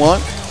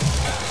baseline.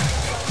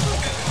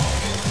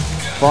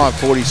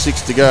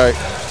 5:46 to go.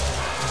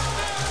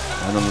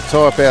 And on the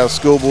Tyre Power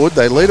scoreboard,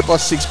 they lead it by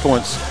 6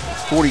 points.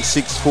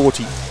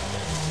 46-40.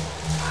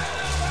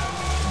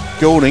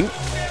 Golding,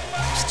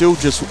 still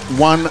just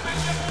 1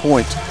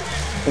 point.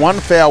 One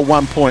foul,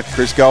 1 point,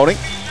 Chris Golding.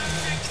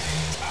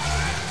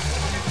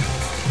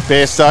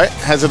 Bairstow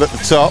has it at the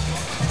top.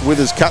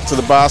 Withers cut to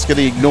the basket,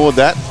 he ignored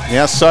that.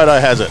 Now Soto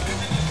has it.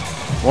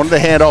 Wanted to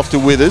hand off to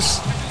Withers.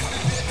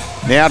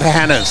 Now to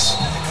Hannahs.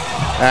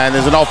 And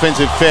there's an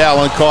offensive foul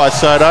on Kai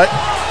Soto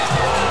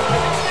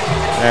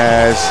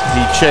as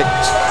he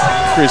checked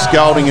Chris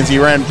Golding as he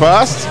ran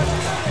past.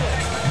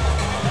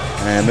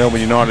 And Melbourne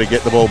United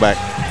get the ball back.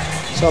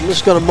 So I'm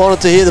just going to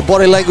monitor here the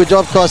body language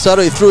of Kai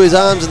Soto. He threw his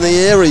arms in the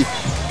air. He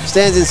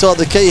stands inside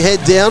the key,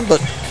 head down,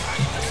 but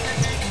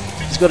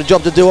he's got a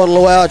job to do on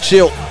Luau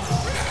Chill.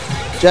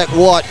 Jack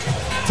White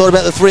thought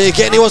about the three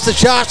again. He wants to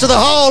charge to the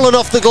hole and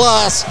off the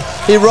glass.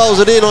 He rolls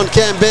it in on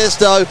Cam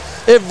Bairstow.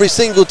 Every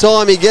single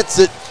time he gets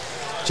it.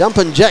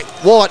 Jumping Jack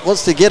White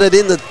wants to get it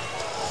in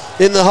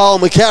the hole.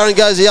 McCarron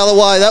goes the other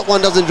way. That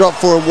one doesn't drop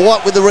for him.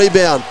 White with the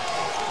rebound.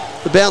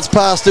 The bounce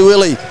pass to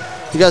Ili.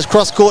 He goes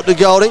cross court to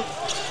Golding.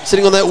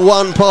 Sitting on that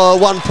 1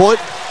 point.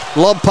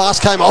 Lob pass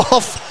came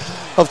off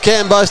of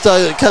Cam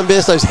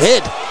Bairstow's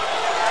head.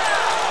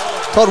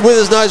 Todd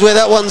Withers knows where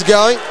that one's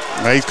going.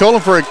 He's calling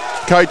for a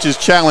coach's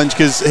challenge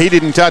because he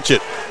didn't touch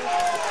it.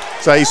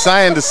 So he's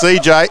saying to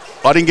CJ,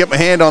 I didn't get my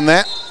hand on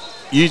that.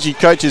 Use your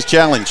coach's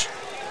challenge.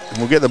 And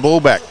we'll get the ball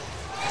back.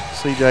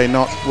 CJ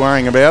not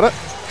worrying about it.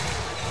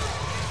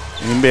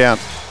 Inbound.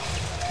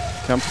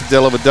 Comes to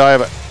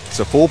Dellavedova. It's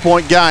a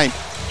 4-point game.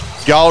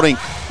 Golding,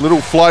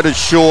 little floated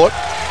short.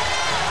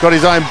 Got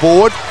his own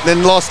board,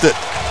 then lost it.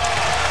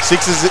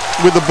 Sixers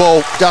with the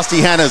ball. Dusty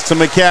Hannahs to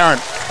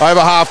McCarron. Over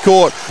half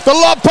court. The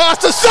lob pass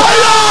to Soto!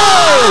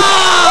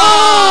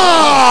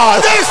 Oh,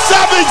 there's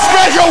something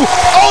special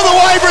all the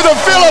way from the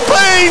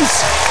Philippines.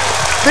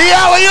 The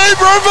alley-oop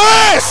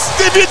reverse,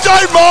 if you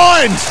don't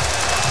mind.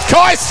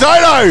 Kai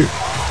Soto.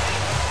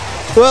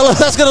 Well,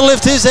 that's going to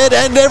lift his head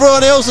and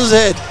everyone else's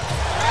head.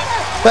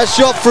 That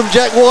shot from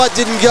Jack White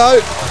didn't go.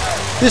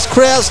 This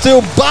crowd's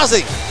still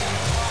buzzing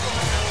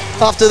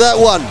after that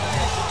one.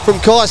 from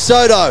Kai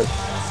Soto.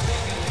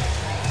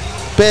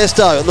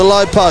 Bairstow on the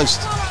low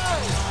post.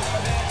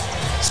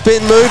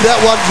 Spin move,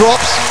 that one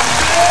drops.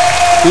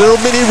 Little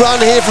mini run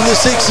here from the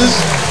Sixers.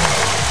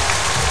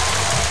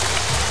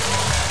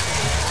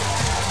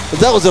 But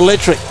that was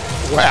electric.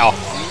 Wow.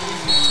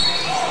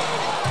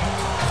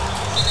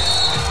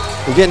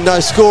 Again, no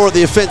score at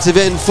the offensive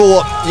end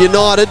for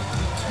United.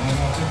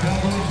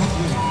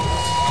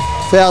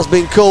 Foul's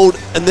been called,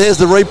 and there's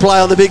the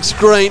replay on the big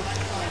screen.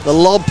 The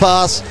lob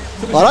pass.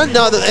 I don't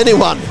know that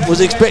anyone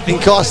was expecting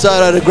Kai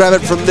Soto to grab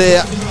it from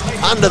there,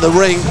 under the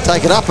ring,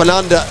 take it up and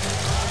under,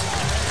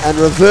 and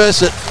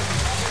reverse it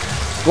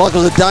like it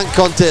was a dunk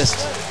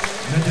contest.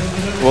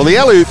 Well, the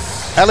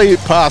alley-oop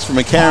pass from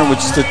McCarron was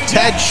just a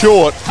tad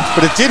short,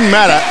 but it didn't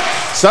matter.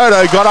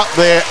 Soto got up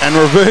there and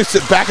reversed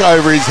it back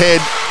over his head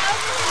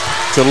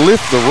to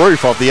lift the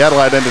roof off the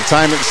Adelaide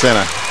Entertainment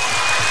Centre.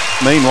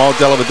 Meanwhile,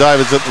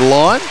 Dellavedova's at the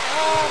line.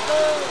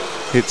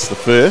 Hits the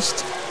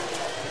first.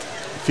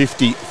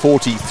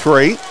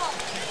 50-43.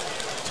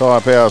 Tie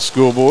up our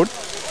scoreboard.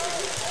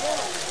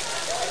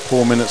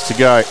 4 minutes to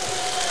go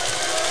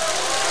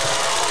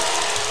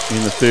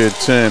in the third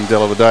term.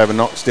 Dellavedova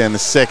knocks down the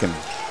second.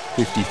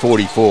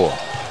 50-44.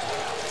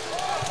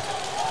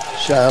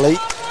 Shaley,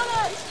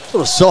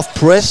 sort of soft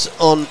press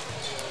on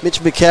Mitch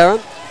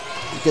McCarron.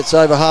 He gets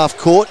over half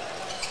court.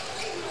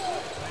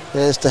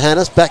 There's to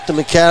Hannes, back to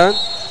McCarron.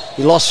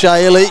 He lost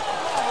Shaley.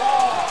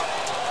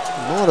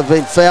 Might have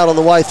been fouled on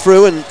the way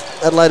through, and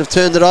Adelaide have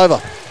turned it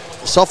over.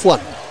 A soft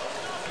one.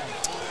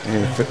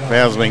 Yeah,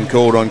 foul's been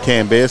called on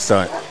Cam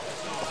Bairstow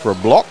for a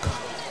block.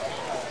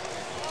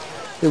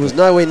 It was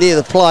nowhere near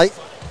the plate.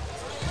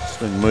 It's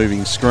been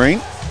moving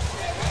screen.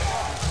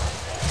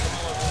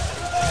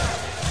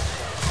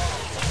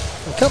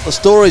 A couple of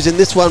stories in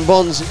this one,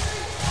 Bonds,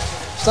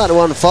 starting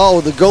to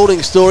unfold. The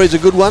Goulding story is a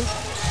good one.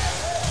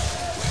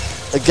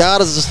 The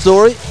Garda's a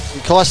story.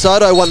 And Kai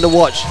Soto one to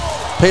watch.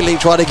 Peatling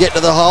tried to get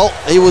to the hole.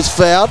 He was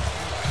fouled.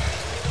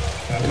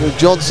 And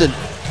Johnson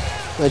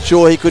made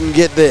sure he couldn't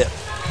get there.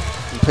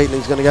 And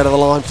Peatling's going to go to the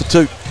line for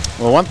two.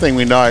 Well, one thing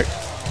we know,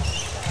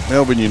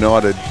 Melbourne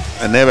United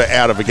are never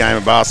out of a game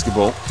of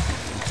basketball.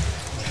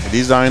 It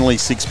is only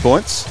 6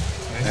 points,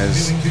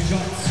 as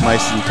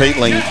Mason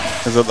Peatling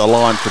is at the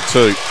line for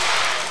two.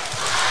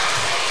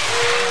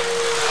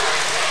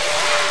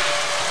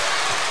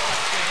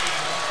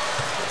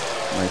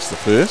 Makes the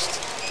first.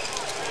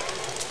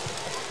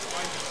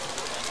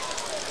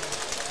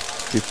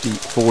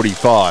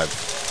 50-45.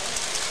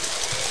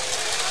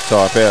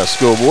 Tie up our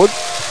scoreboard.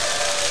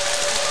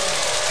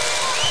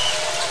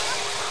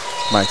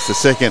 Makes the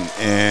second,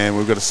 and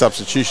we've got a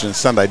substitution.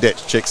 Sunday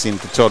Detch checks in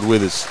for Todd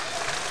Withers.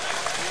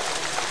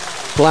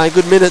 Playing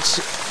good minutes.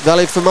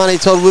 Value for money,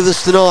 Todd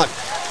Withers tonight.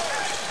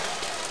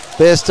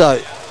 Bairstow.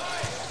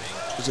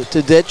 Is it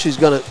to Detch, who's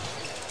going to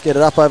get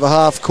it up over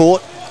half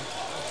court.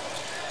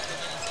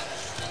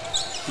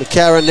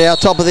 McCarron now,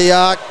 top of the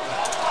arc.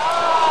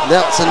 And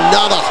that's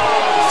another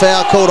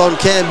foul called on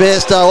Cam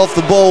Bairstow off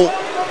the ball.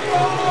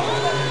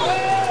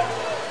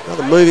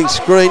 Another moving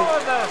screen.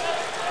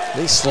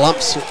 He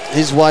slumps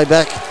his way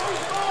back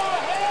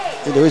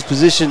into his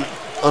position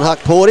on Huck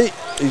Porty.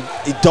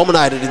 He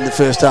dominated in the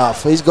first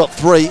half. He's got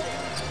three.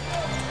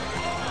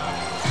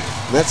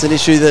 And that's an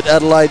issue that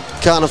Adelaide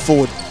can't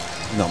afford.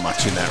 Not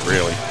much in that,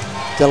 really.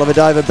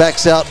 Dellavedova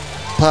backs out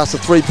past the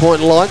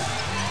three-point line.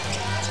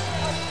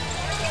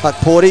 Huck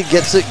Porty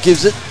gets it,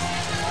 gives it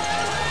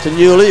to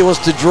Newley. He wants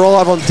to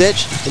drive on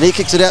Detch, and he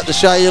kicks it out to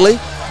Shayuli.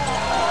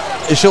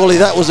 Surely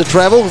that was a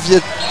travel.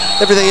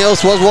 Everything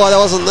else was, why there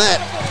wasn't that?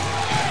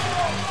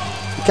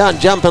 You can't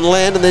jump and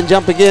land and then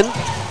jump again.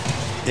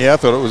 Yeah, I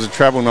thought it was a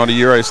travel, not a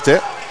Euro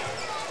step.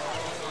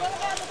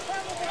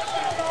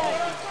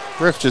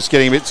 Ref just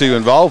getting a bit too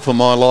involved for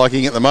my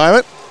liking at the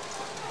moment.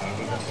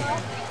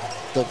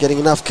 Not getting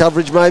enough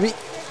coverage, maybe.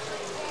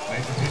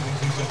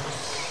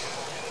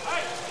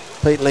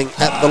 Peatling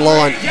at the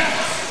line.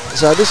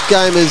 So this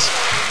game is,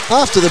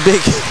 after the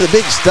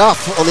big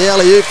stuff on the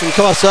alley-oop from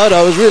Kai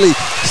Soto, was really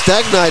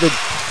stagnated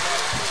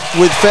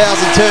with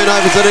fouls and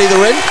turnovers at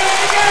either end.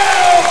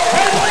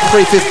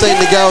 3:15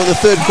 to go in the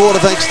third quarter,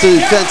 thanks to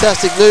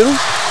Fantastic Noodles.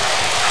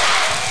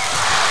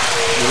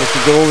 You're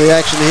looking at all the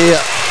action here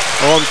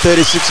on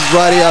 36's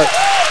radio.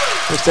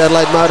 West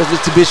Adelaide Motors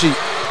Mitsubishi.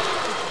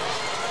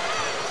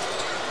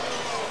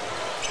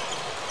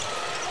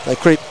 They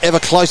creep ever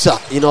closer,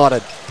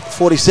 United.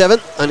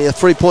 47, only a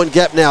 3-point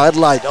gap now.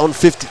 Adelaide on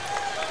 50.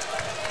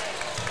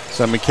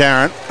 So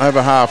McCarron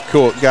over half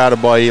court,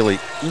 guarded by Ely.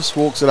 Just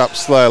walks it up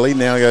slowly,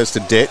 now goes to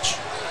Detch.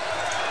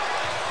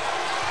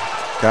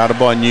 Guarded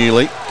by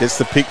Newley, gets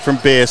the pick from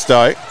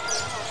Bairstow.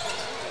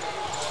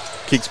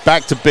 Kicks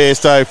back to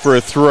Bairstow for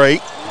a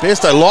three.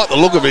 Bairstow liked the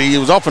look of it, he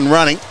was off and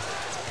running.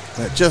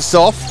 Just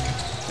off,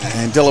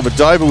 and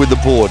Dellavedova with the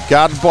board,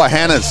 guarded by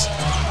Hannes.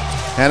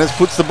 Hannes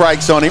puts the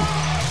brakes on him.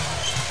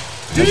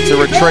 Just to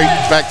retreat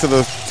back to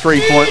the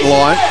three-point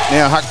line.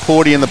 Now Huck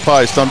Porty in the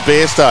post on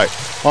Bairstow.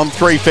 On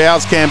three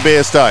fouls, Cam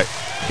Bairstow.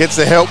 Gets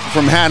the help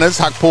from Hannes,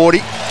 Huck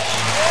Porty.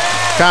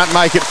 Can't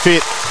make it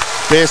fit.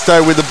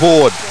 Bairstow with the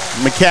board.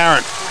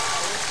 McCarron.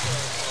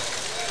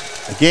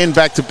 Again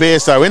back to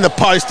Bairstow. In the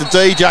post to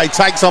DJ.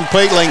 Takes on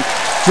Peatling.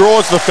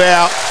 Draws the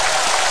foul.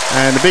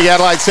 And the big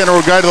Adelaide centre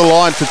will go to the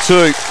line for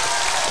 2.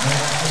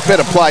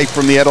 Better play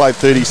from the Adelaide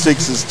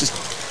 36ers. Just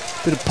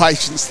a bit of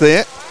patience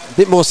there. A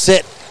bit more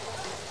set.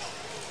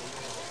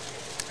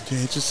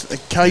 Yeah, just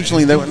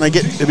occasionally when they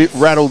get a bit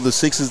rattled, the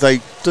Sixers,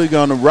 they do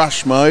go into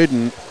rush mode,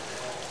 and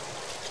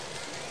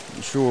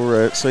I'm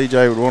sure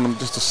CJ would want them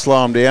just to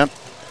slow them down.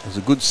 There's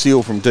a good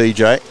seal from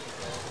DJ,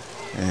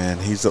 and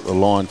he's at the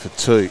line for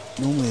 2.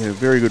 Normally a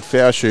very good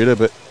foul shooter,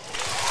 but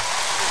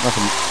no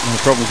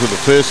problems with the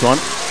first one.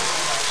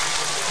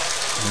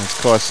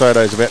 As Kai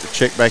Soto's about to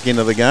check back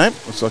into the game.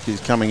 Looks like he's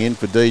coming in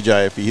for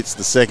DJ if he hits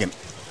the second.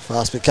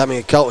 Fast becoming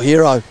a cult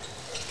hero.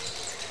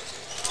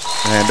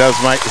 And does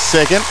make the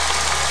second.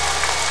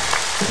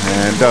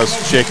 And does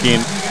check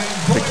in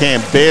for Cam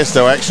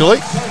Bairstow actually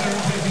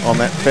on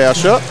that foul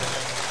shot.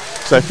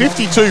 So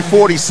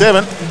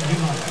 52-47.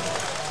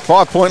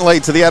 5-point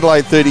lead to the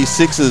Adelaide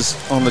 36ers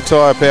on the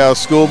Tyre Power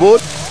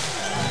scoreboard.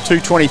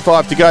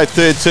 2:25 to go,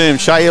 third term.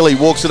 Shea Ili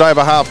walks it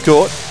over half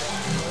court.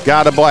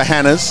 Guarded by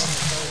Hannes.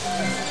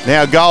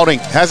 Now Golding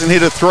hasn't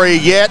hit a 3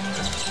 yet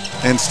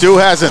and still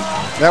hasn't.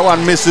 That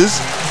one misses.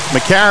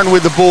 McCarron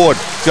with the board.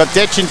 He's got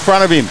Detch in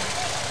front of him.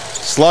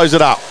 Slows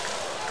it up.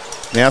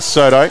 Now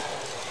Soto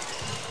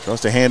tries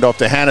to hand off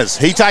to Hannes.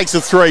 He takes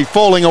a 3,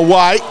 falling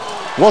away.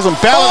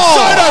 Wasn't balanced.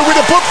 Soto with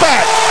a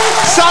putback.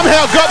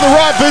 Somehow got in the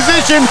right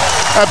position.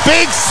 A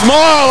big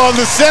smile on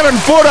the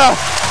 7-footer.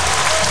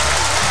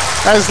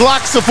 As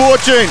luck's a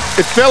fortune.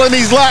 It fell in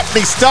his lap and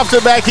he stuffed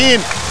it back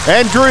in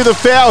and drew the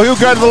foul. He'll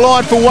go to the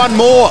line for one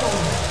more.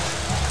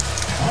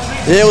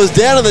 Yeah, it was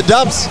down in the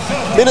dumps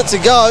minutes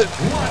ago.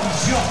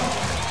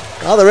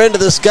 Other end of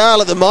the scale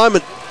at the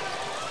moment.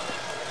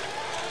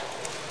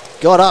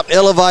 Got up,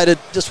 elevated,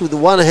 just with the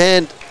one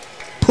hand,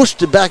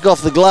 pushed it back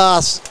off the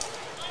glass.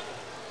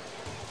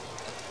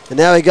 And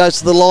now he goes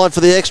to the line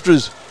for the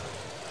extras.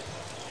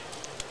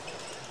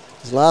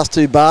 His last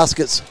 2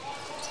 baskets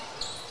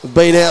have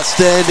been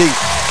outstanding.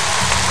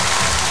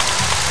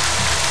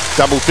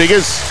 Double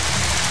figures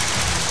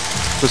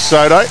for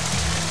Soto.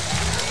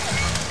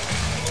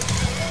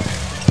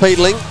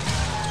 Peatling,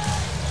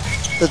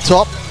 the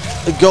top,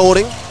 the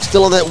Golding,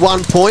 still on that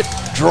 1 point,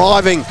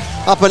 driving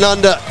up and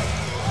under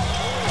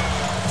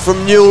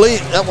from Newley.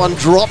 That one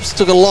drops,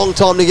 took a long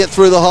time to get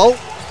through the hole.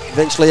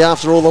 Eventually,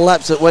 after all the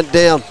laps, it went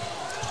down.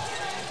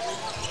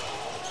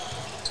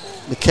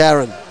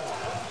 McCarron.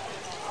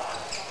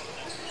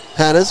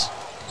 Hannes.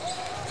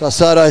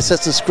 Soto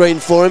sets the screen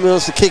for him. He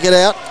wants to kick it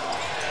out.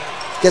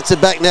 Gets it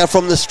back now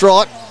from the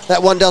stripe.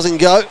 That one doesn't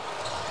go.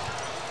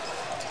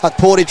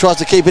 Porty tries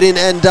to keep it in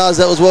and does.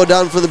 That was well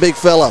done for the big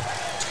fella.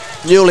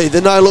 Newley, the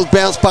no-look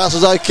bounce pass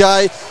was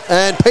okay.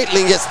 And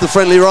Peatling gets the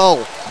friendly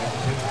roll.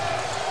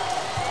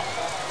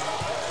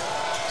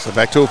 So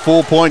back to a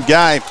 4-point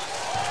game.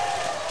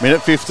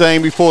 Minute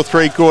 15 before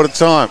 3-quarter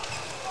time.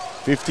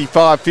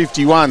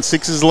 55-51,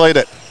 Sixers lead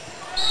it.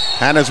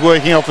 Hannes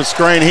working off a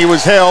screen, he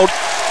was held.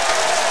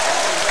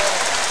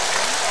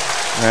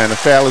 And the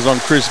foul is on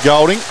Chris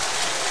Golding.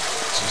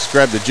 Just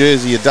grabbed the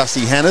jersey of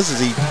Dusty Hannes as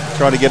he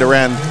tried to get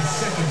around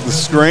the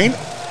screen.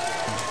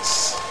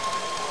 It's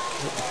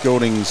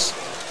Golding's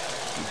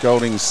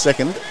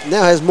second.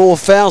 Now has more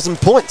fouls than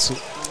points.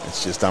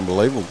 It's just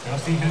unbelievable.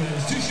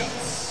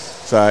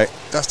 So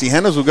Dusty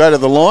Hannes will go to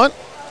the line.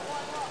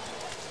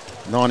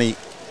 90+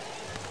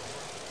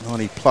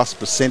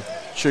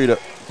 % shooter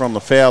from the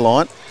foul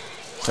line.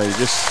 So you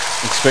just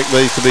expect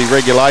these to be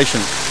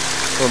regulation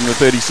from the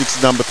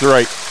 36 number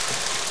 3.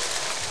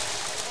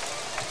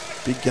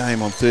 Big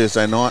game on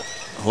Thursday night.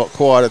 A lot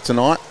quieter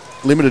tonight.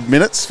 Limited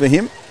minutes for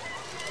him.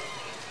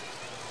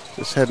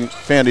 Just hadn't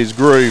found his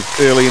groove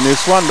early in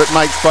this one, but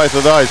makes both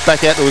of those.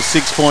 Back out to a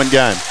 6-point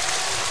game.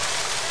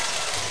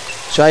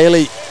 Shea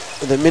Ili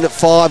with a minute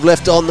 5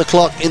 left on the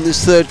clock in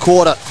this third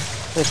quarter.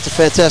 Thanks to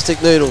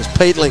Fantastic Noodles.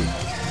 Peatling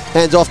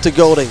hands off to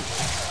Golding.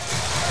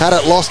 Had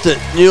it, lost it.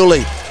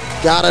 Newley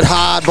guarded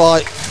hard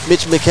by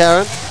Mitch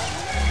McCarron.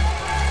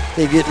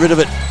 He get rid of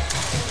it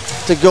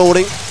to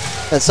Golding.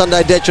 And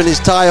Sunday Detch on his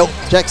tail.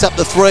 Jacks up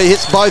the 3,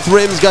 hits both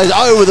rims, goes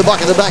over the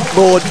bucket of the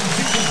backboard.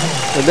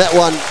 And that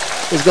one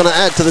is going to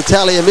add to the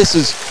tally of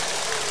misses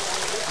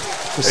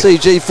for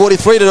CG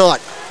 43 tonight.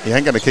 He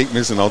ain't going to keep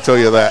missing, I'll tell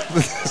you that,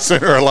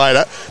 sooner or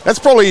later. That's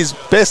probably his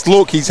best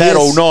look he's had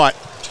all night.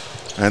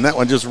 And that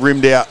one just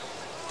rimmed out.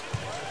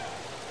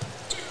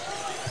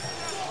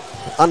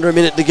 Under a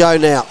minute to go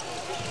now.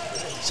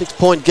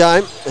 6-point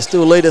game. They're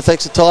still leader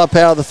thanks to Tyre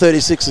Power, the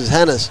 36ers.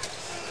 Hannes.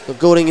 Got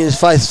Golding in his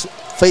face.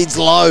 Feeds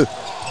low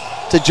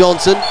to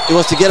Johnson. He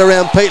wants to get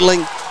around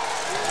Peatling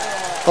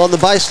on the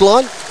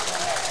baseline.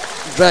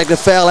 Dragged a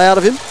foul out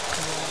of him.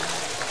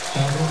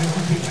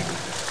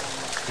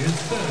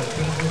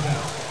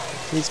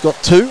 He's got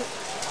 2.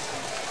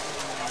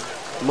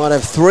 Might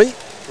have 3.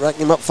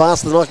 Racking him up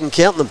faster than I can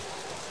count them.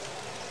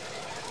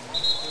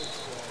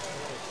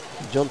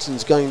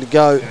 Johnson's going to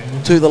go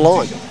to the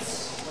line.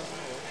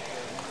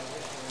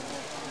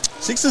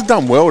 Sixers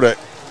done well to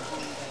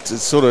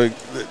It's sort of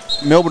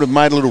Melbourne have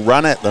made a little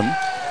run at them,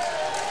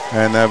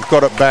 and they've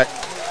got it back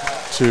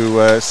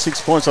to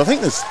 6 points. I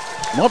think this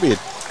might be a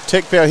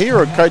tech foul here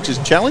or a coach's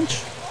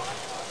challenge.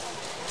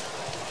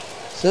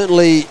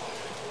 Certainly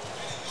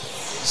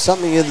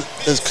something that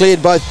has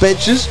cleared both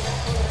benches.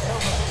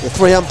 The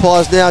three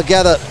umpires now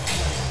gather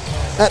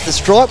at the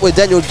stripe where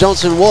Daniel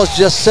Johnson was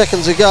just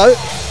seconds ago.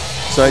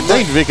 So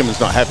Dean Vickerman's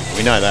not happy,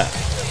 we know that.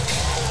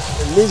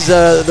 And these,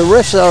 the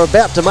refs are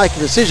about to make a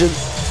decision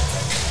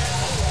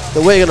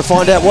that we're going to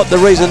find out what the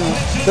reason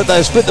that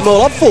they've split them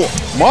all up for.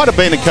 Might have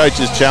been a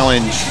coach's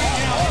challenge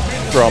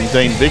from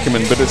Dean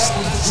Vickerman, but it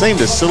seemed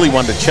a silly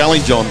one to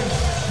challenge on.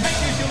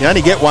 You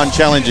only get one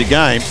challenge a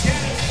game.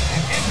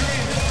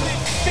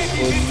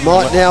 We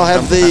might now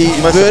have the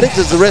verdict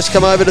as the refs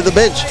come over to the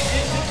bench,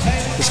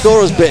 the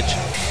scorer's bench.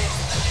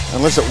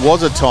 Unless it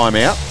was a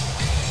timeout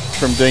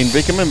from Dean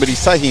Vickerman, but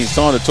he's taking his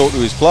time to talk to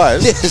his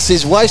players. Yes,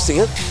 he's wasting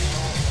it.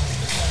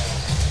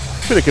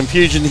 Bit of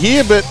confusion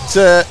here, but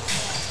let's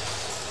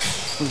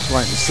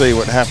wait and see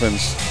what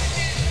happens.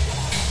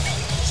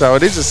 So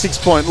it is a 6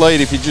 point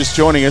lead if you're just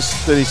joining us.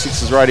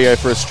 36ers radio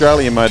for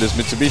Australian Motors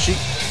Mitsubishi.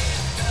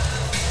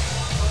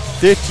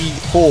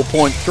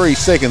 34.3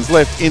 seconds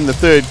left in the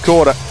third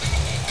quarter.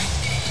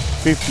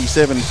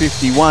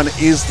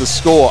 57-51 is the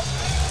score.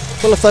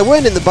 Well, if they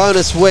weren't in the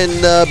bonus when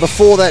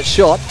before that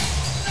shot,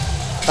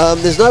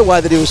 there's no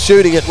way that he was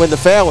shooting it when the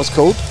foul was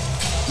called.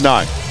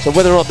 No. So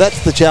whether or not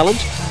that's the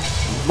challenge,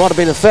 might have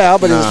been a foul,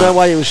 but there's no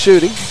way he was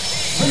shooting.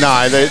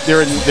 No,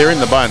 they're in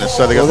the bonus,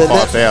 so they got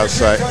 5 fouls.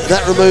 So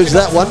that removes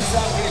that one.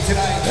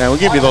 And we'll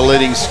give you the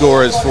leading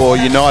scorers for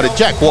United.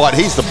 Jack White,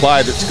 he's the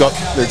player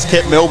that's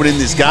kept Melbourne in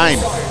this game.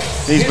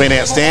 He's been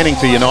outstanding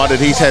for United.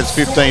 He has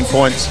 15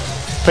 points.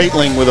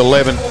 Peatling with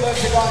 11,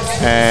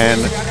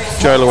 and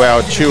Joe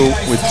Luau-Chul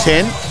with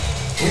 10.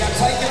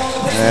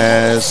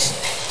 As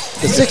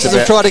the Sixers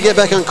have tried to get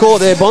back on court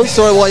there, Bond.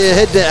 Sorry why you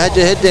had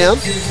your head down.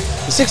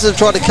 The Sixers have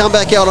tried to come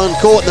back out on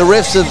court, and the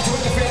refs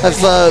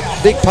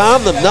have big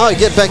palmed them. No,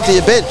 get back to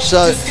your bench.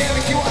 So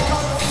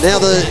now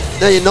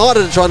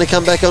United are trying to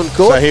come back on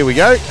court. So here we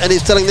go. And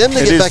he's telling them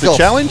to get back off. It is the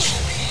challenge.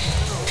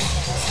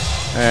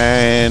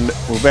 And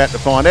we're about to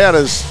find out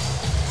as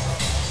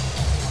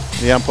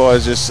the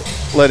umpire's just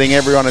letting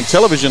everyone in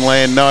television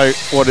land know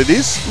what it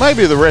is.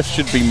 Maybe the refs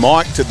should be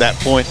mic'd at that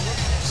point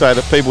so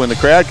that people in the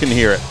crowd can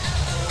hear it.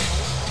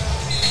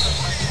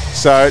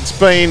 So it's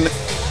been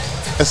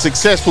a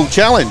successful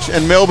challenge,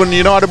 and Melbourne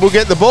United will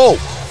get the ball.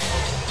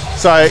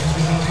 So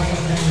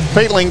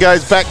Peatling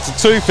goes back to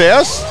 2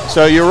 fouls,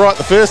 so you're right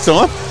the first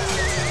time.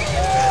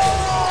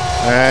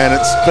 And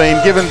it's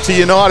been given to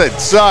United.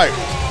 So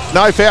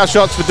no foul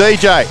shots for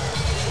DJ.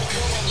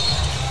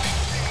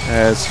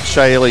 As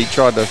Shea Ely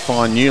tried to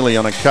find Newley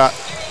on a cut,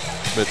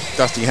 but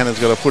Dusty Hannah's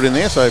got a foot in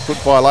there, so foot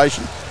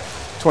violation.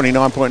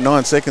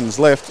 29.9 seconds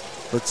left.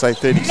 Let's say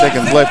 30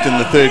 seconds left in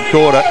the third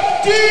quarter.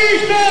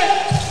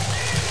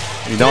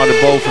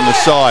 United ball from the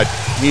side.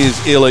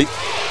 Here's Ely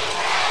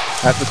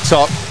at the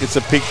top. Gets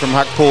a pick from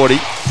Huck Porty.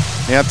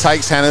 Now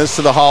takes Hannah's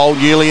to the hole.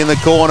 Newley in the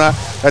corner.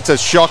 That's a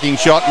shocking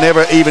shot.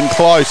 Never even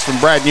close from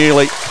Brad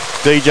Newley.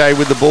 DJ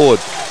with the board.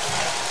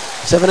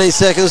 17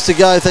 seconds to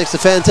go thanks to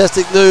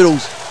Fantastic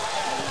Noodles.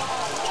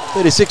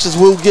 36ers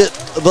will get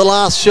the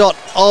last shot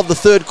of the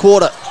third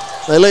quarter.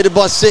 They lead it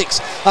by 6.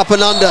 Up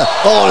and under.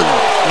 Oh, and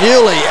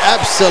Newley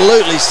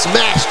absolutely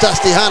smashed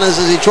Dusty Hunters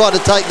as he tried to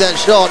take that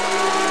shot.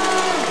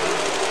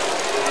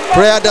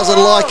 Crowd doesn't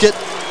like it.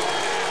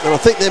 And I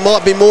think there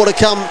might be more to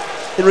come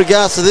in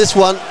regards to this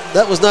one.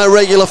 That was no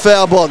regular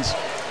foul, Bonds.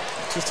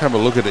 Just have a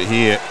look at it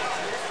here.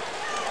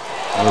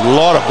 A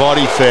lot of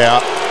body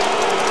foul.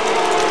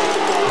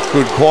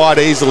 Could quite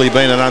easily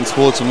been an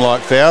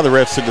unsportsmanlike foul. The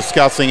refs are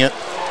discussing it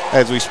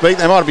as we speak.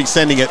 They might be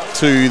sending it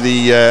to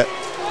the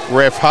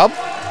ref hub.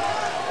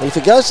 Well, if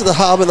it goes to the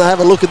hub and they have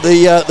a look at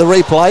the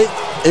replay,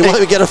 it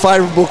won't get a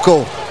favourable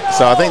call.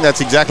 So I think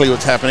that's exactly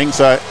what's happening.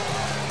 So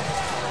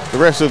the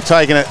refs have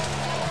taken it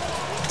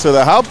to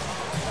the hub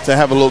to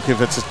have a look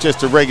if it's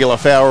just a regular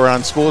foul or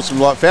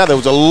unsportsmanlike foul. There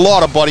was a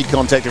lot of body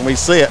contact, and we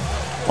see it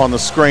on the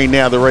screen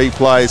now, the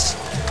replays.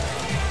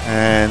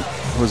 And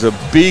it was a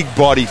big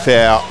body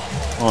foul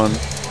on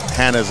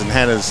Hannah's, and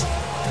Hannah's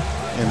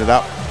ended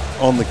up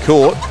on the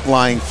court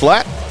laying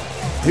flat.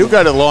 He'll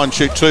go to the line and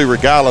shoot 2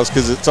 regardless,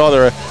 because it's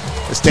either a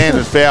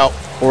standard foul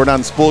or an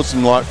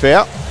unsportsmanlike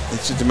foul.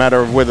 It's just a matter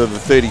of whether the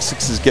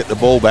 36ers get the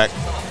ball back.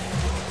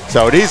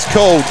 So it is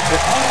called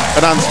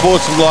an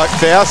unsportsmanlike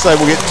foul, so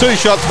we'll get 2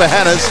 shots for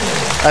Hannah's,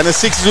 and the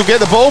Sixers will get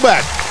the ball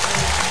back.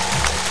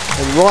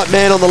 And the right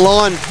man on the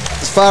line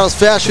as far as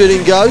foul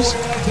shooting goes.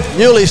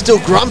 Newley's still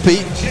grumpy.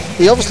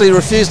 He obviously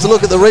refused to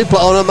look at the replay.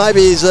 Oh no,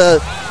 maybe he's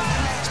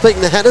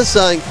speaking to Hannah,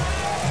 saying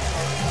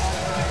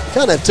you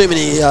can't have too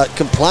many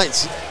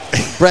complaints.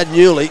 Brad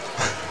Newley,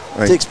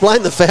 to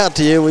explain the foul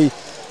to you,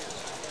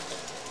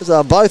 as they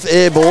are both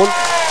airborne.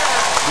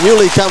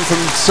 Newley come from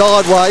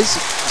sideways,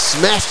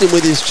 smashed him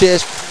with his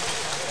chest,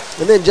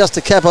 and then just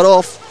to cap it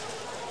off,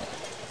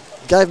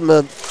 gave him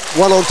a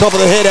one on top of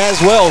the head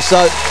as well.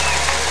 So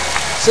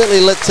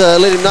certainly let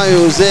him know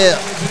he was there.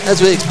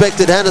 As we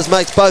expected, Hannes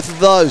makes both of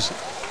those.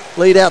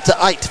 Lead out to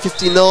 8,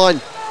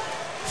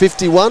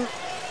 59-51.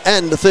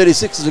 And the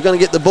 36ers are going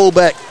to get the ball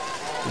back.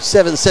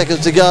 7 seconds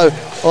to go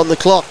on the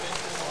clock.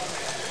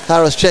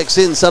 Harris checks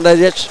in. Sunday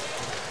Jetch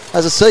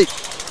has a seat.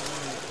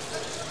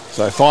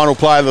 So final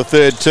play of the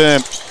third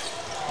term.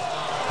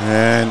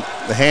 And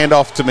the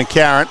handoff to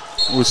McCarron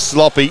was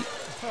sloppy.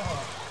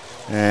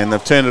 And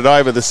they've turned it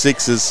over, the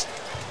Sixers.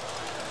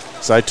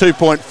 So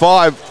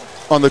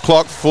 2.5 on the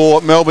clock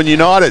for Melbourne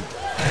United.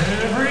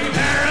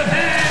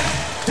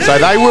 So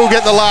they will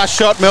get the last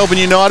shot, Melbourne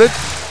United.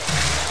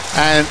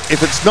 And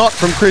if it's not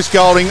from Chris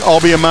Goulding,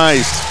 I'll be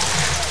amazed.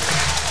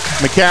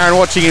 McCarron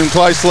watching him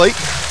closely.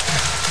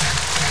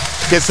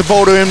 Gets the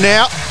ball to him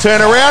now.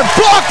 Turn around.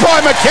 Blocked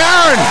by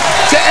McCarron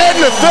to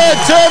end the third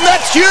term.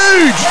 That's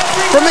huge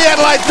from the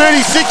Adelaide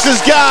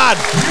 36ers guard.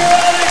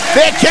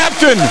 Their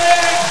captain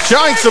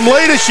showing some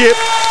leadership.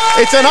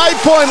 It's an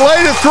 8-point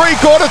lead at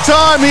three-quarter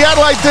time. The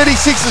Adelaide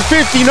 36ers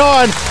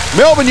 59,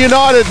 Melbourne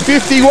United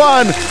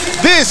 51.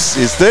 This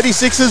is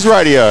 36ers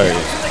Radio.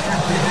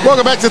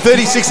 Welcome back to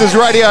 36ers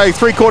Radio.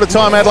 Three-quarter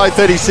time Adelaide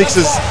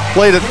 36ers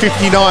lead at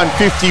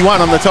 59-51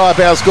 on the Tyre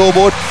Power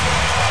scoreboard.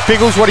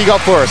 Pickles, what do you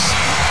got for us?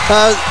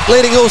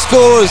 Leading all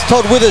scorers,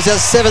 Todd Withers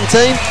has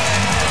 17.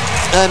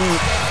 And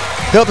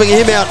helping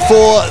him out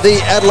for the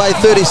Adelaide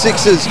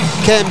 36ers,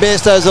 Cam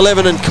Bairstow's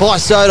 11 and Kai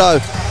Soto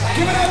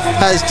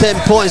has 10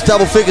 points,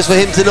 double figures for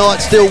him tonight.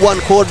 Still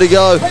 1 quarter to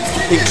go,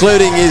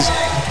 including his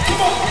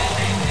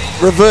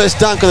reverse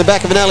dunk on the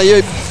back of an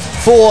alley-oop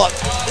for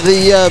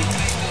the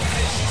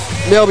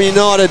Melbourne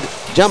United.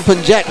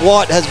 Jumping Jack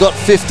White has got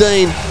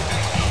 15.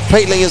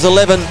 Peatling is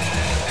 11.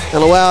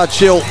 And Luau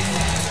Chill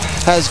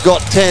has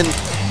got 10.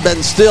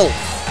 And still,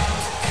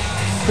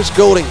 Chris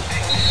Goulding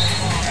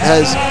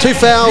has 2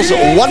 fouls,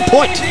 1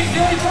 point.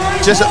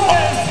 Just,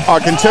 I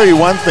can tell you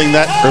one thing,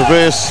 that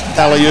reverse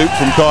alley-oop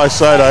from Kai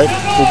Soto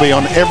will be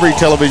on every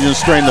television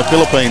screen in the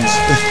Philippines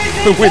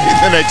within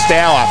the next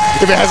hour,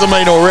 if it hasn't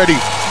been already.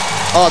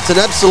 Oh, it's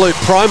an absolute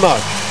promo.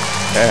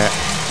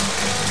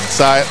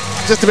 So,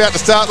 just about to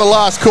start the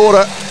last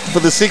quarter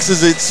for the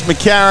Sixers. It's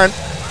McCarron,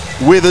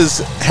 Withers,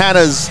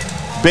 Hannes,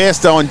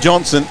 Bairstow and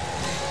Johnson.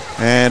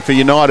 And for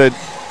United,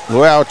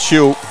 Luau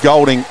Chill,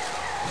 Goulding,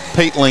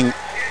 Peatling,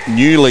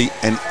 Newley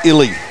and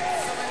Illy.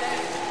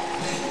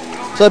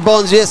 So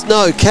Bonds, yes,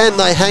 no. Can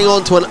they hang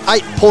on to an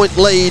 8-point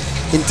lead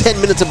in 10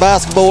 minutes of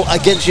basketball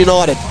against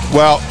United?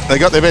 Well, they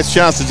got their best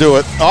chance to do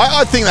it.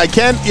 I think they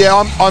can.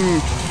 Yeah,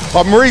 I'm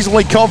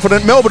reasonably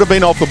confident. Melbourne have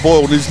been off the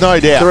boil, there's no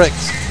doubt. Correct.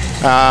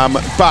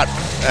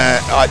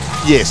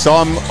 Yes,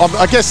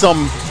 I guess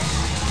I'm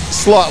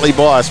slightly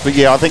biased, but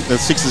yeah, I think the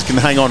Sixers can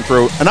hang on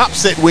for an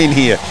upset win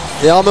here.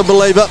 Yeah, I'm a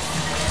believer.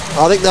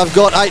 I think they've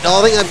got 8.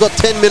 I think they've got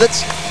 10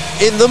 minutes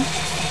in them.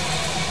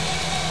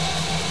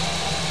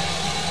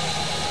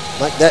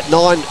 Make that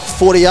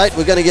 9:48.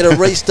 We're going to get a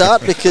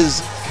restart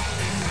because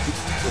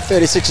the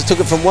 36ers took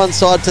it from one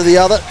side to the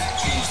other.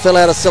 It fell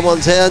out of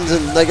someone's hands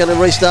and they're going to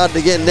restart it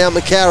again. Now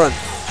McCarron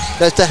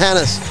goes to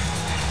Hannes.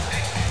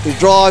 He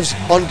drives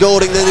on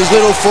Goulding. Then his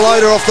little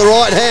floater off the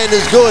right hand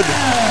is good.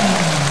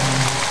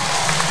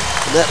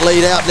 And that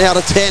lead out now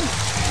to 10.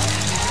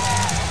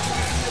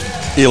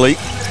 Illy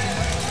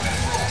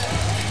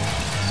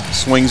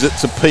swings it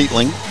to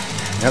Peatling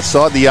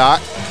outside the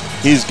arc.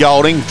 Here's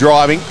Goulding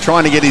driving,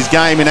 trying to get his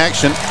game in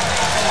action.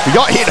 He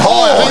got hit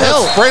high. I think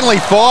that's friendly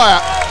fire.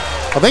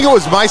 I think it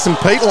was Mason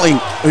Peatling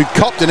who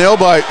copped an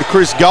elbow to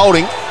Chris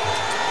Goulding.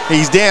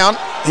 He's down.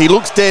 He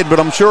looks dead, but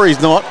I'm sure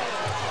he's not.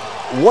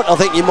 What I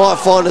think you might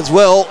find as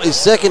well is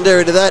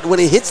secondary to that, when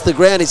he hits the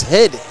ground, his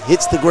head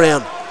hits the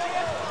ground.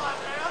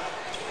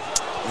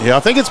 Yeah, I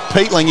think it's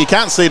Peatling. You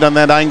can't see it on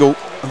that angle.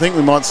 I think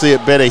we might see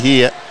it better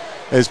here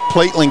as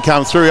Peatling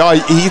comes through. Oh,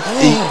 he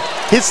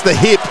hits the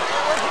hip.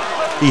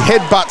 He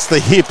headbutts the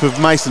hip of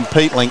Mason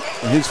Peatling.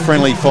 His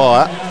friendly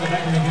fire.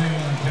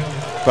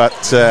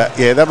 But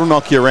yeah, that'll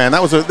knock you around.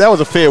 That was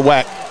a fair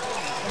whack.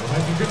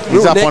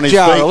 He's up on his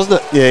feet,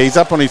 wasn't it? Yeah, he's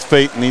up on his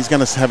feet and he's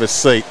going to have a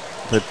seat.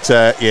 But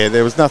yeah,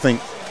 there was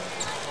nothing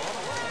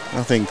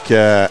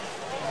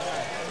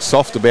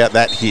soft about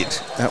that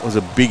hit. That was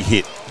a big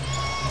hit.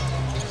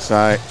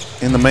 So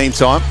in the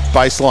meantime,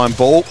 baseline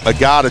ball.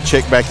 Agata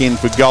check back in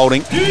for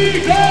Goulding.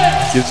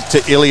 Gives it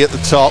to Illy at the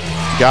top.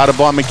 Guarded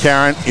by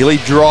McCarron. Illy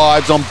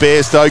drives on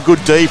Bairstow.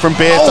 Good D from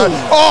Bairstow.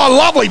 Oh,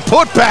 lovely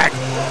putback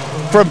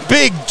from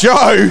Big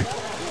Joe.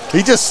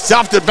 He just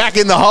stuffed it back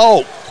in the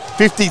hole.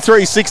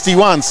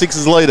 53-61.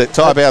 Sixers lead at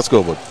Tyre Power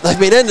scoreboard. They've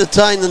been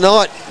entertained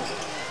tonight.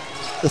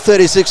 The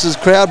 36ers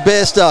crowd.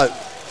 Bairstow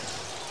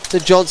to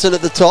Johnson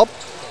at the top.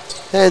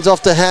 Hands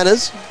off to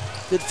Hannes.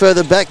 A bit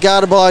further back.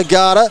 Guarded by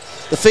Agata.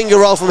 The finger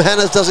roll from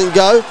Hannes doesn't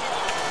go.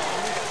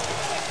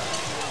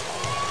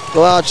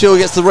 Luau Chill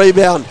gets the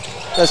rebound.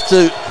 That's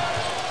to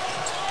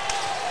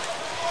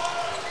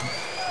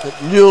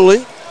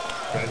Newley.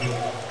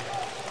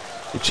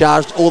 He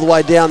charged all the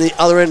way down the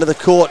other end of the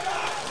court.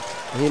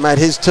 He made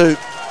his 2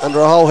 under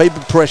a whole heap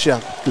of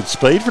pressure. Good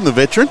speed from the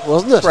veteran.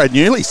 Wasn't it? Brad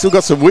Newley still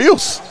got some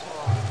wheels.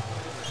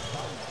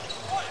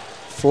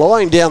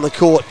 flying down the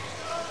court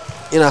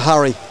in a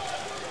hurry.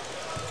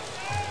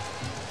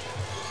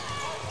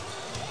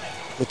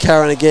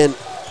 McCarron again.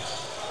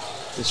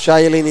 With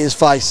Shaylee in his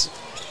face.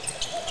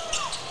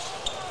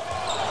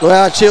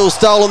 Wow, Chill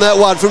stolen that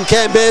one from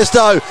Cam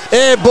Bairstow.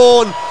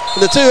 Airborne.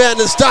 And the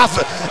two-handed stuff.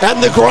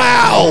 And the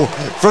growl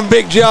from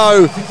Big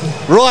Joe.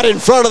 Right in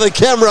front of the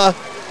camera.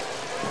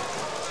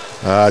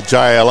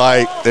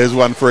 JLA, there's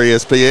one for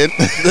ESPN.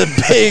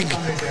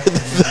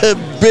 the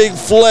big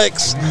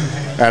flex.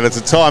 And it's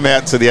a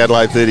timeout to the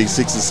Adelaide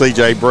 36ers.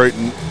 CJ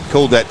Bruton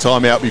called that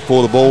timeout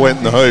before the ball went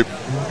in the hoop.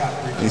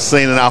 He's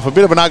seen enough. A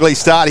bit of an ugly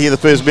start here, the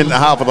first minute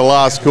and a half of the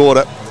last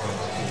quarter.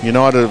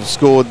 United have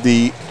scored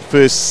the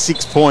first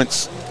 6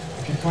 points,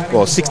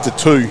 well,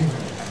 6-2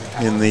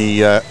 in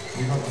the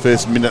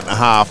first minute and a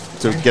half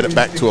to get it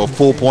back to a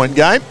 4-point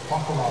game.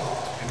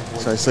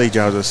 So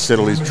CJ has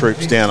settled his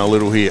troops down a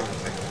little here.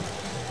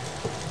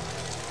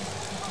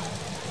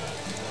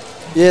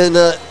 Yeah, and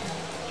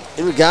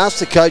in regards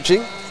to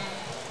coaching,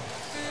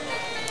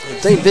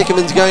 Dean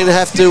Vickerman's going to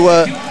have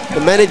to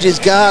manage his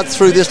guard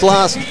through this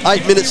last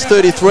 8 minutes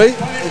 33.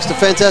 Thanks to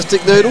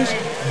Fantastic Noodles.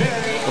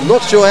 I'm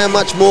not sure how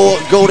much more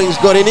Goulding's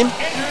got in him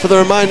for the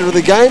remainder of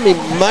the game. He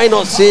may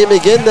not see him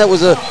again. That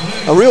was a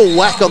real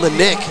whack on the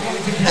neck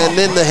and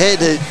then the head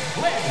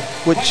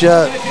which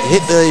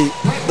hit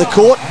the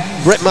court,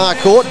 Brett Maher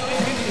court.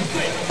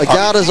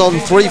 Agata's on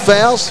 3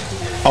 fouls.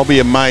 I'll be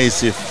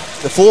amazed if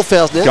the 4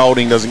 fouls now.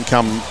 Goulding doesn't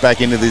come back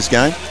into this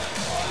game.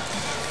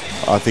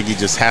 I think he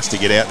just has to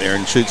get out there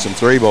and shoot some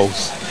 3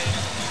 balls.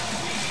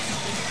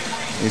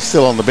 He's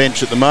still on the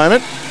bench at the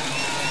moment.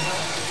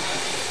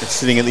 It's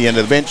sitting at the end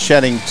of the bench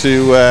chatting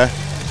to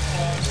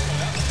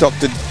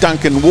Dr.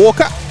 Duncan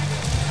Walker,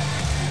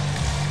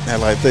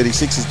 Adelaide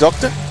 36's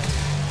doctor.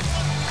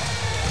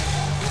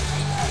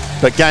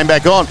 But game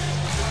back on.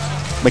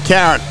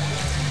 McCarron.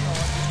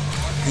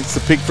 It's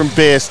the pick from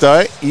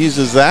Bairstow.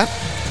 Uses that.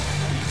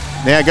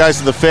 Now goes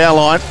to the foul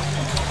line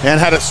and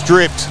had it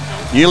stripped.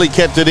 Ely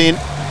kept it in.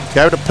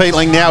 Go to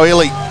Peatling now.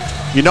 Illy.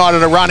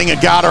 United are running.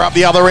 Agata up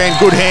the other end.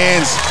 Good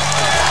hands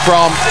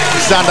from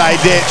Sunday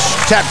Detch.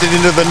 Tapped it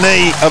into the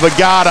knee of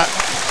Agata.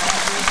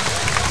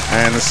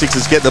 And the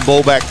Sixers get the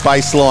ball back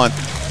baseline.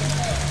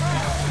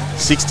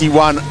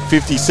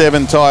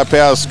 61-57 Tyre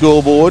Power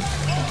scoreboard.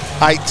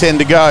 8:10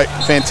 to go.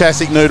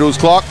 Fantastic Noodles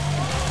clock.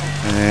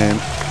 And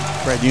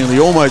Brad Unley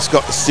almost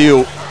got the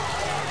steal.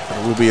 But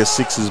it will be a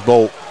Sixers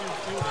ball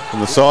from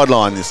the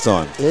sideline this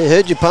time. Yeah,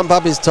 heard you pump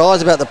up his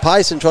tyres about the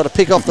pace and try to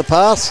pick off the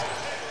pass.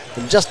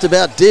 And just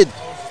about did.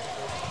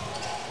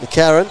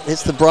 McCarron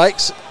hits the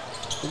brakes.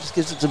 He just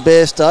gives it to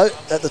Bairstow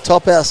at the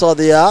top outside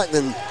the arc.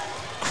 Then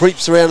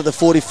creeps around to the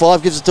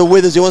 45. Gives it to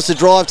Withers. He wants to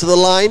drive to the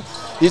lane.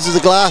 Uses the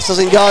glass.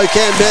 Doesn't go.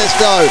 Cam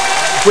Bairstow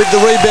with the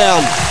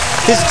rebound.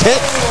 His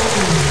 10th.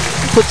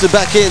 Puts it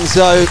back in.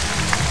 So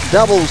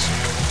doubles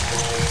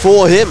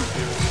for him.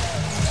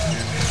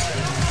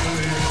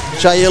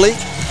 Shayeli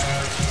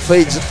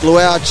feeds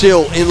Luau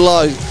Chill in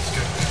low.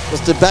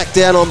 Wants to back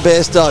down on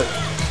Bairstow.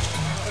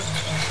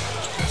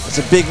 It's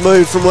a big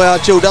move from Luau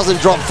Chill. Doesn't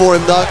drop for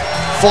him though.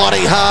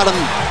 Fighting hard and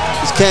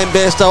is Cam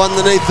Bairstow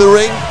underneath the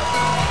ring.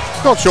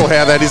 Not sure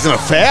how that isn't a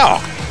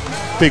foul.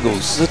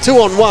 Pickles. The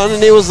 2-on-1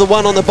 and he was the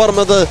one on the bottom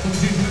of the...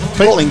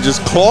 Peatling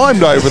just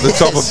climbed over the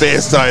top of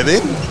Bairstow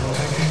then.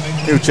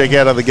 He'll check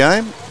out of the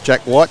game.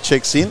 Jack White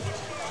checks in.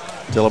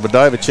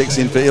 Delabadova checks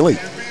in for Illy.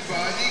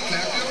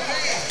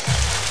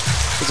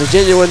 It's a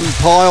genuine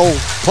pile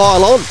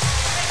on.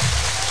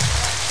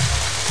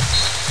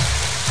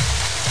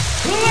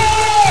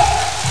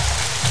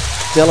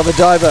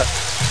 Delabadova.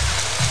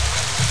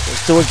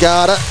 It's to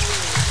Agata,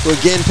 who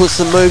again puts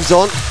some moves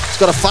on. He's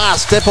got a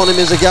fast step on him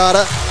as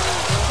Agata.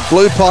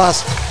 Blew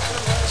past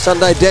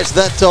Sunday Detch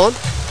that time.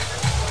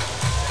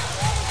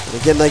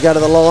 And again they go to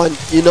the line,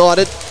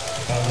 United.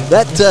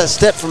 That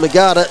step from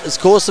Agata has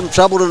caused some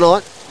trouble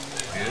tonight.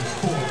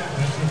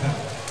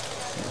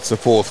 It's the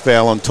 4th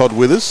foul on Todd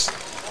Withers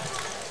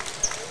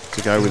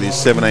to go with his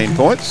 17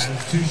 points.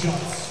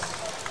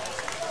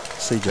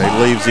 CJ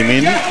leaves him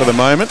in for the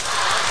moment.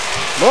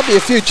 Might be a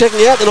few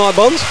checking out tonight,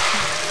 Bonds.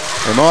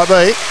 There might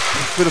be.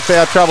 A bit of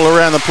foul trouble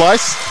around the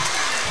place.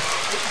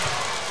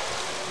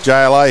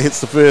 JLA hits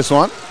the first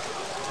one.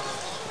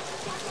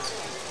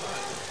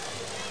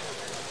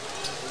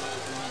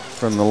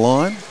 From the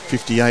line,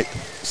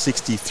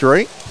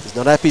 58-63. He's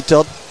not happy,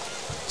 Todd.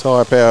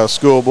 Tyre Power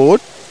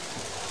scoreboard.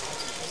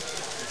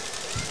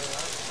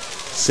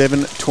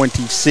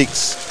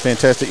 7:26.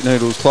 Fantastic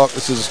Noodles clock.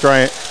 This is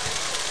Australia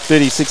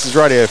 36's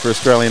radio for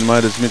Australian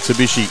Motors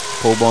Mitsubishi.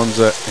 Paul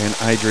Bonza and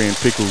Adrian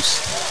Pickles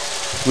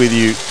with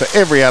you for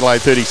every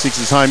Adelaide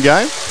 36's home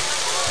game.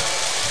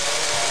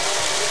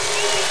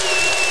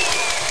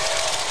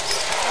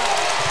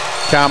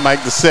 Can't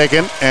make the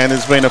second, and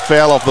there's been a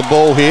foul off the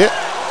ball here.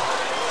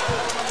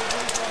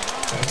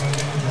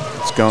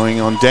 It's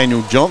going on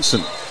Daniel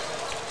Johnson.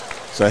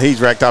 So he's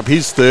racked up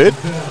his 3rd.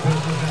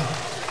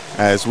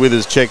 As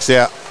Withers checks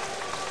out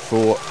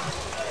for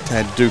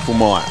Tad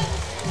Dufelmeyer.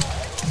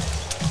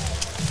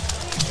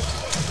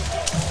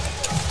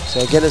 So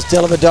again, it's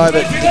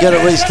Dellavedova to get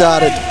it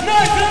restarted.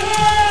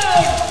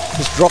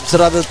 Just drops it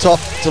over the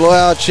top to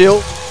Luau Chill.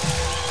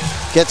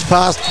 Gets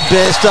past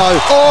Bairstow.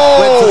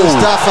 Went for the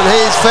stuff and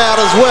he's fouled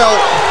as well.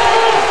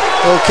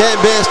 Well, Cam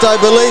Bairstow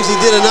believes he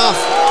did enough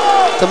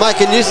to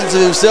make a nuisance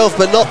of himself,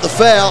 but not the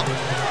foul.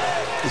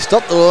 He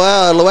stopped the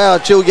Luau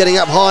Chill getting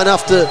up high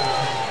enough to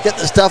get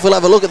the stuff. We'll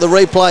have a look at the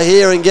replay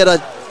here and get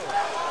a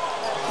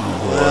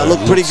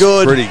look pretty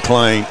good. Pretty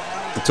clean.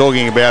 We're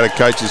talking about a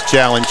coach's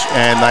challenge,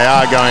 and they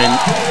are going.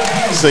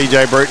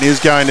 CJ Bruton is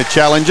going to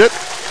challenge it.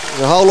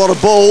 There's a whole lot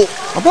of ball.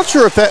 I'm not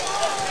sure if that.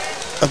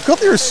 I've got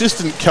their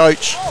assistant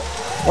coach.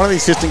 One of the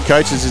assistant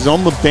coaches is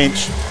on the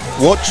bench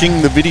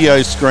watching the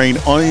video screen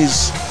on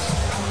his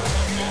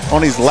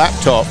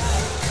laptop.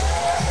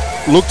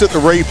 Looked at the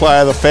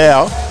replay of the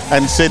foul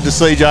and said to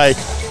CJ,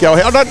 "Go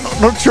ahead."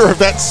 I'm not sure if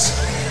that's.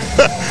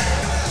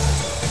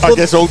 I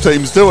guess all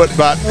teams do it,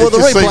 but well, the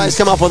replays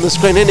come up on the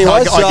screen anyway.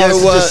 I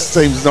guess it just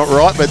seems not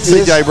right. But yes.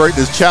 CJ Bruton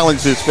has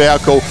challenged this foul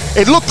call.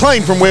 It looked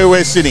clean from where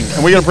we're sitting,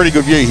 and we got a pretty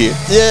good view here.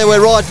 Yeah, we're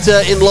right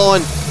in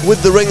line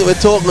with the ring that we're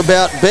talking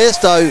about.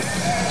 Bairstow,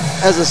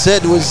 as I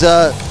said, was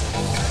the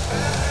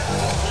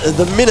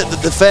minute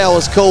that the foul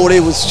was called,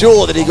 he was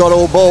sure that he got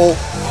all ball.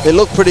 It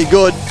looked pretty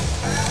good.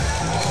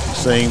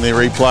 Seeing the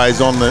replays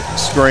on the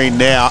screen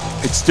now,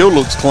 it still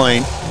looks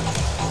clean,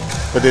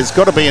 but there's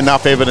got to be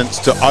enough evidence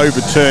to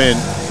overturn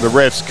the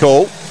ref's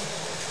call.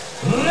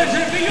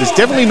 There's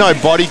definitely no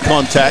body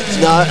contact,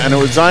 no, and it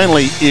was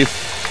only if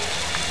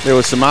there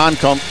was some arm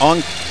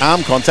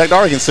contact.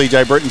 I reckon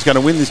CJ Bruton's going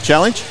to win this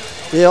challenge.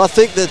 Yeah, I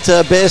think that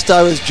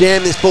Bairstow has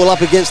jammed this ball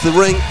up against the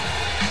ring.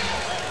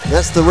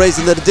 That's the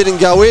reason that it didn't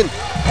go in.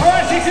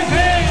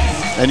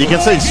 And you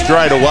can see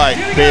straight away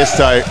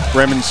Bairstow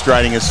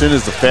remonstrating as soon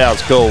as the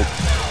foul's called.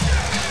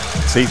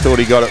 So he thought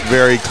he got it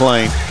very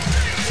clean.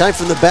 Came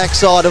from the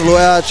backside of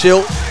Luau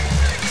Chill.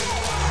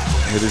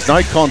 Yeah, there's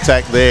no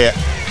contact there.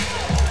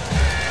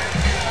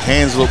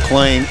 Hands look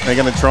clean. They're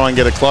going to try and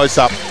get a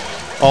close-up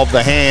of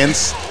the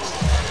hands.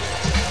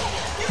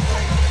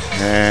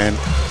 And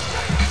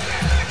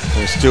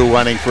we're still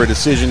waiting for a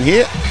decision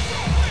here.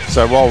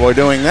 So while we're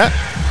doing that,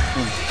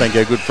 thank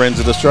our good friends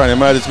at Australian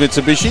Motors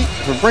Mitsubishi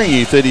for bringing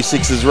you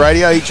 36ers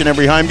radio each and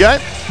every home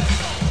game.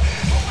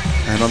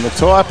 And on the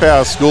Tyre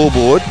Power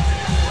scoreboard,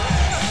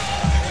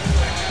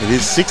 it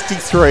is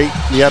 63,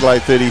 the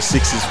Adelaide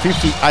 36ers,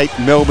 58,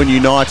 Melbourne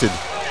United.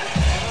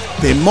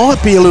 There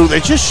might be a little, they're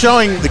just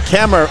showing the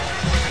camera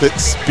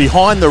that's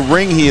behind the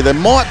ring here, there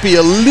might be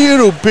a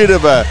little bit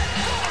of a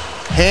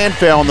hand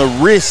foul on the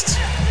wrist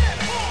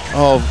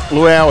of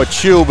Luau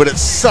Chill, but it's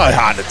so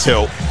hard to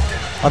tell.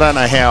 I don't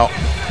know how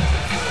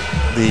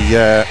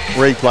the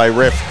replay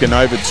ref can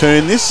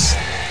overturn this.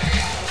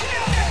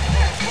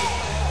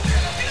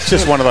 It's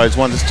just one of those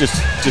ones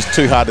that's just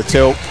too hard to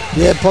tell.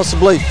 Yeah,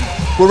 possibly.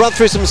 We'll run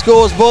through some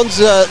scores, Bonds.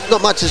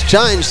 Not much has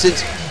changed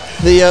since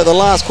the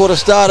last quarter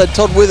started.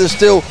 Todd Withers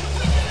still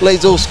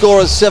leads all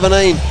scorers,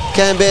 17.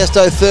 Cam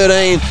Bairstow,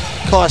 13.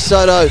 Kai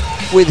Soto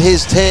with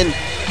his 10.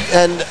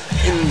 And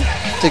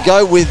to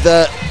go with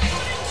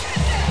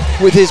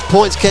his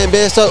points, Cam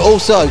Bairstow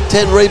also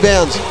 10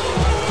 rebounds.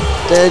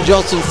 Dan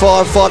Johnson,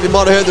 5-5. You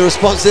might have heard the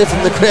response there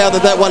from the crowd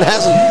that one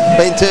hasn't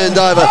been turned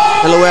over.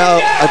 And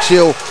Luau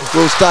Chill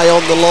will stay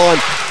on the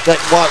line. Jack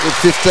White with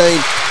 15,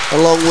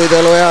 along with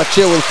Luau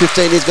Chill with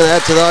 15. He's going to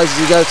add to those as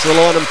he goes to the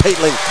line. And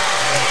Peatling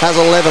has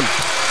 11.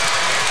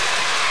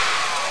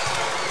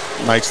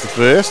 Makes the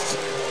first.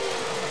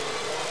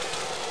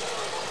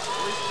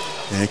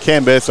 Yeah,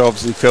 Cam Bairstow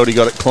obviously felt he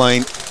got it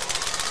clean.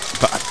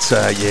 But,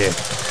 yeah,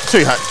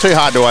 too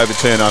hard to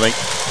overturn, I think.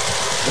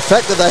 The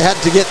fact that they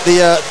had to get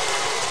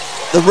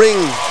the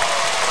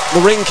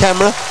ring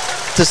camera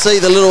to see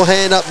the little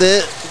hand up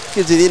there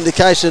gives you the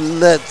indication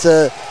that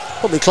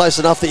probably close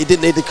enough that you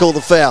didn't need to call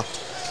the foul.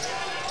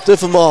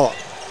 Dufamala.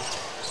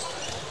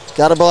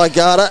 Garter by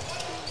Garter.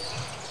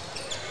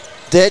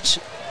 Detch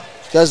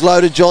goes low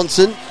to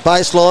Johnson.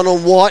 Baseline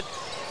on White.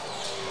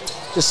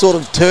 Just sort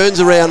of turns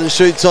around and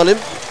shoots on him.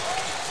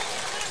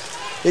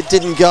 It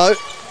didn't go.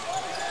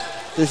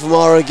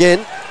 Dufamala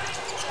again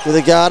with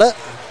a Garter.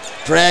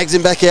 Drags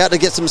him back out to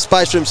get some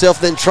space for himself,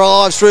 then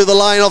drives through the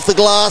lane off the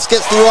glass,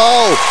 gets the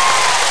roll.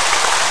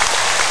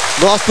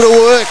 Nice bit of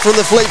work from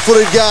the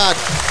fleet-footed guard.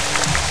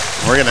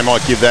 I reckon they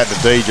might give that to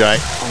DJ. I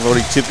thought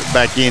he tipped it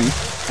back in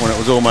when it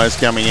was almost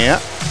coming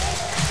out.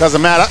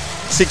 Doesn't matter.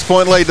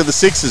 6-point lead to the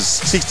Sixers,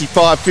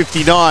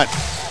 65-59.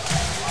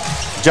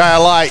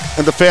 JLA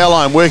and the foul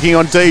line working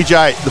on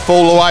DJ. The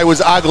fall away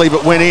was ugly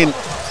but went in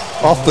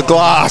off the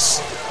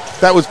glass.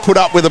 That was put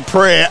up with a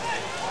prayer.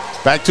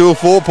 Back to a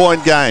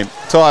 4-point game.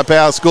 Tyre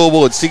Power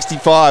scoreboard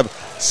 65-61.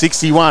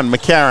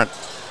 McCarran.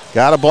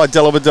 Guarded by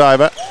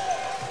Dellavedova.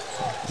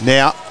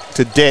 Now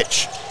to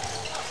Detch.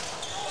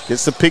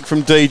 Gets the pick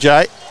from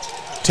DJ.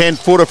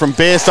 10-footer from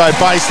Bairstow.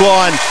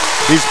 Baseline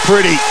is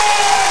pretty.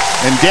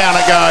 And down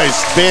it goes.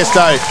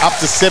 Bairstow up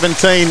to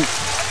 17.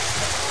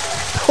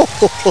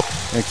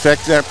 In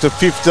fact, up to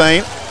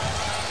 15.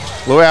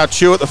 Luau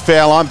Chill at the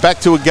foul line. Back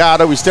to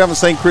Agata. We still haven't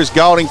seen Chris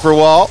Golding for a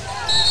while.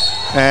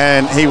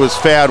 And he was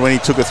fouled when he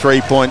took a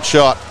 3-point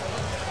shot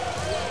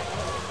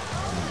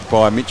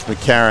by Mitch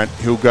McCarron.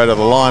 He'll go to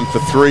the line for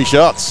 3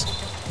 shots.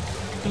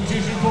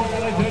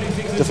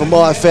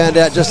 Deformeyer found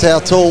out just how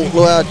tall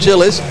Luau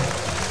Chill is.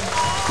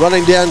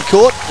 Running down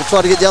court to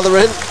try to get the other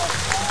end.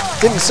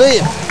 Didn't see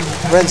him.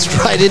 Ran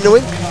straight into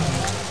him.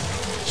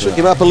 Shook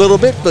him up a little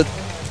bit, but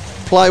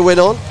play went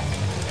on.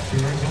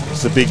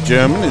 The big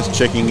German is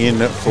checking in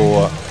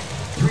for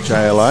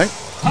JLA.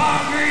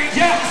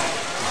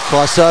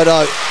 Kai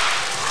Soto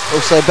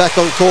also back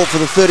on court for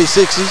the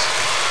 36ers.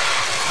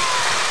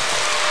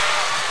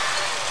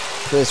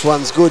 First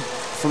one's good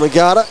from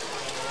Agata.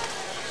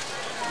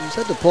 He's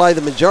had to play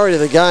the majority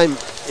of the game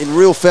in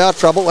real foul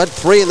trouble. Had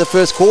 3 in the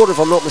first quarter, if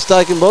I'm not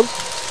mistaken, Bob.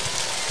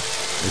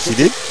 Yes, he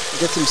did.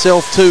 Gets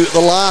himself to the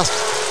last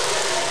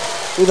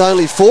with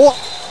only 4.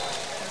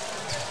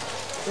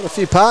 Got a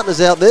few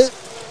partners out there.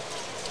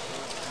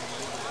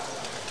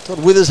 Todd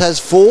Withers has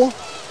 4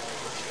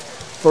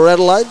 for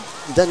Adelaide.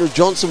 Daniel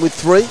Johnson with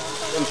 3.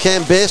 And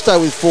Cam Bairstow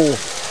with 4.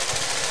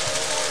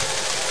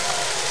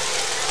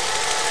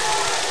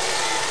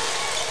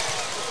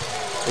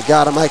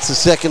 Agata makes the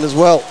second as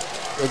well.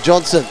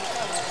 Johnson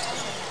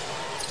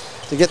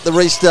to get the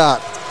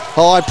restart.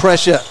 High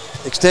pressure.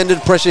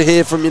 Extended pressure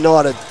here from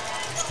United.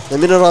 The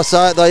minute I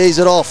say it, they ease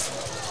it off.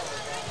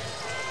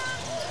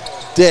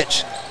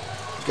 Detch.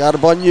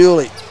 Guarded by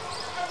Newley.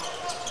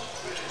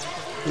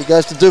 He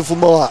goes to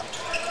Duffelmeyer.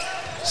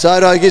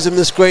 Soto gives him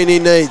the screen he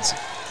needs.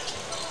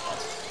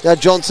 Now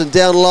Johnson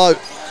down low.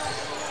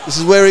 This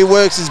is where he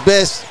works his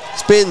best.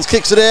 Spins,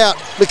 kicks it out.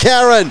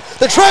 McCarron,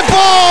 the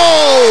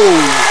triple!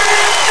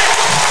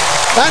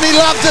 And he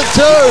loved it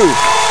too.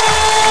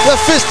 The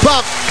fist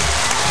pump.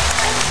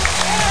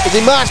 As he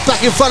marched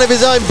back in front of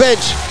his own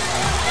bench.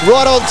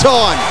 Right on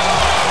time.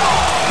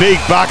 Big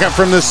bucket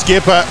from the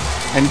skipper.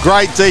 And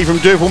great D from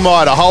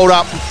Duffelmeyer to hold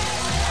up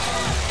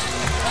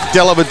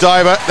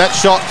Dellavedova. That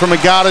shot from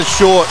Agata's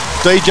short.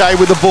 DJ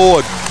with the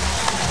board.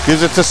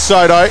 Gives it to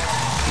Soto.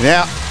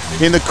 Now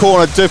in the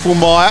corner,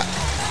 Duffelmeyer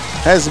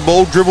has the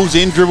ball, dribbles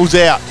in, dribbles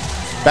out.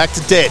 Back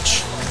to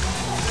Detch.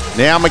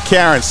 Now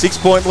McCarron,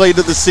 6-point lead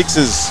at the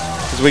Sixers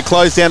as we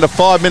close down to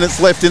 5 minutes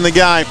left in the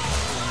game.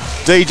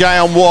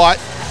 DJ on White.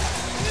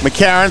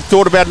 McCarron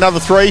thought about another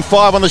 3,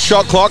 5 on the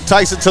shot clock,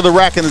 takes it to the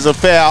rack and there's a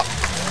foul.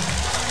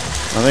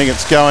 I think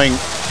it's going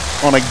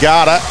on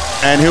Agata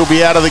and he'll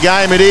be out of the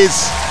game. It is.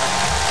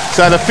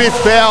 So the 5th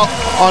foul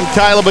on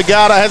Caleb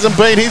Agata hasn't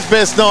been his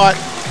best night.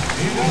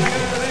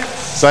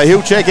 So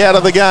he'll check out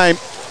of the game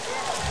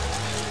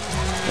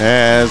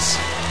as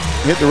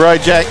Hit the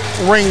Road Jack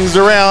rings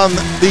around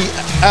the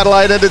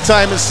Adelaide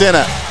Entertainment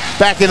Centre.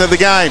 Back into the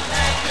game.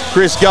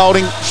 Chris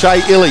Golding,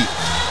 Shea Illy.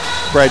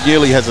 Brad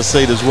Newley has a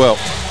seat as well.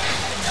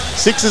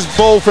 Sixers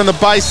ball from the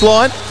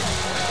baseline.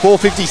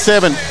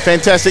 4:57.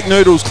 Fantastic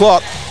Noodles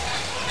clock.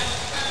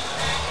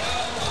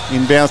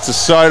 Inbounds to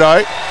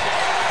Soto.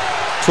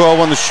 12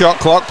 on the shot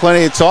clock.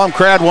 Plenty of time.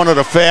 Crowd wanted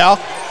a foul.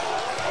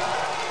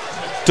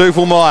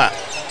 Duffelmeyer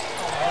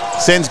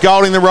sends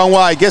Golding the wrong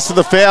way. Gets to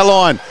the foul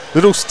line.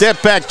 Little step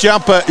back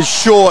jumper is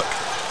short.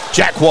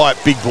 Jack White,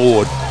 big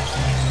board.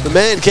 The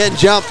man can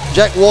jump.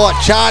 Jack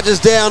White charges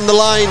down the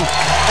lane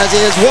as he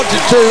has wanted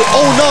to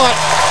all night.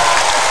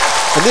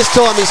 And this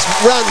time he's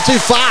run too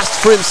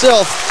fast for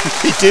himself.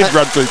 He did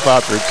run too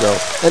fast for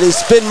himself. And his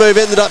spin move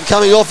ended up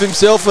coming off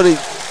himself and he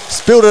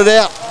spilled it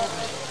out.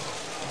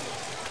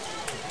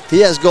 He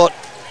has got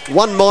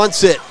one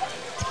mindset.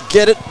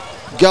 Get it,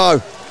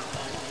 go.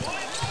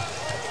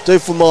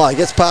 Duffelmeyer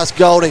gets past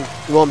Golding,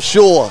 who I'm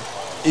sure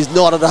is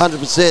not at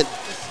 100%.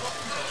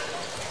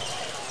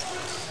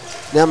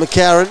 Now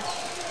McCarron,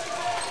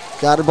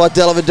 guarded by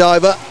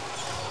Dellavedova.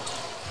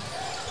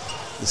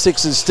 The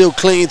Sixers still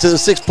clinging to the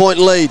 6-point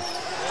lead.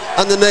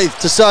 Underneath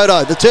to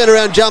Soto, the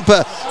turnaround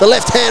jumper, the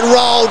left-hand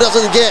roll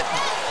doesn't get.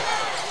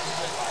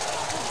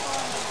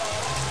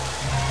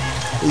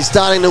 He's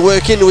starting to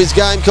work into his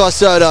game, Kai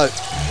Soto.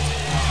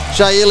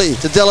 Shea Illy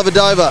to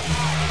Dellavedova.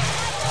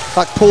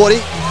 Huck Porty,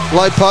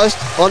 low post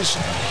on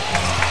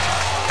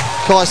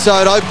Kai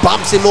Soto,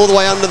 bumps him all the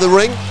way under the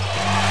ring.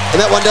 And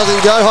that one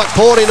doesn't go. Huck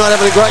Porty not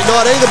having a great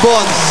night either,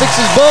 Bonds.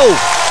 Sixers ball.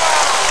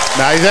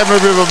 No, he's having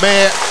a bit of a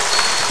mare,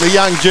 the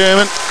young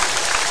German.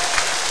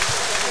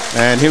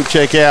 And he'll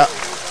check out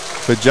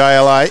for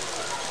JLA.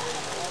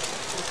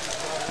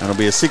 And it'll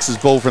be a Sixers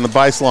ball from the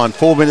baseline.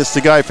 4 minutes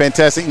to go.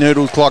 Fantastic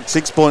Noodles clock.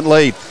 6-point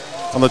lead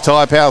on the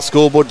Tyre Power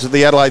scoreboard to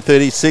the Adelaide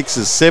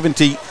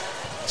 36ers.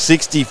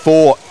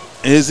 70-64.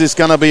 Is this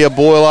going to be a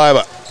boil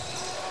over?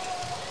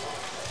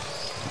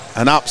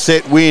 An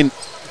upset win.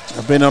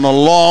 They've been on a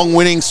long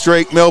winning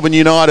streak, Melbourne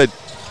United.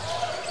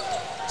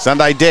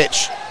 Sunday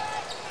Detch.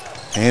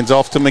 Hands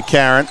off to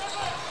McCarron.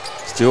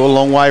 Still a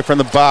long way from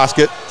the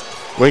basket.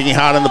 Working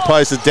hard in the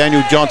post is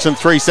Daniel Johnson.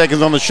 3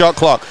 seconds on the shot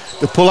clock.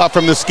 The pull up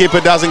from the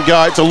skipper doesn't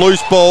go. It's a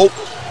loose ball.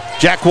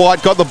 Jack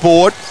White got the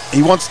board.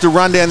 He wants to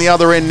run down the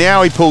other end.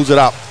 Now he pulls it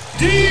up.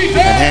 And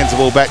hands the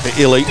ball back to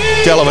Illy.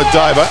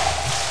 Dellavedova.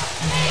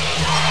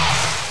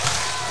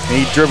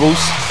 He dribbles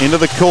into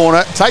the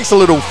corner. Takes a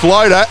little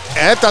floater.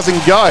 And it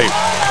doesn't go.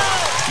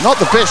 Not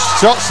the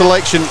best shot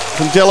selection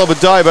from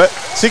Dellavedova.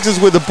 Sixers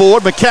with the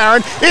board.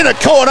 McCarron in a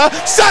corner.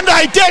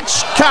 Sunday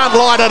Detch can't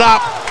line it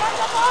up.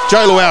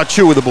 Joe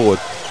Luau-Chu with the board.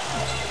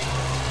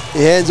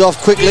 He hands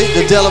off quickly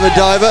to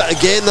Dellavedova.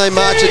 Again, they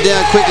march it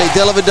down quickly.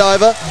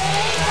 Dellavedova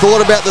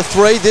thought about the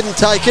three, didn't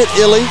take it.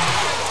 Illy.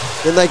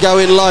 Then they go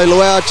in low.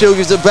 Luau-Chu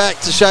gives it back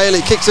to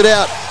Shaley. Kicks it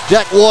out.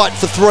 Jack White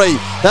for three.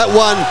 That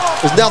one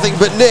was nothing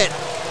but net.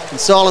 And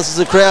silences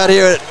the crowd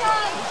here at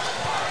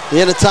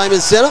the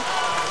Entertainment Centre.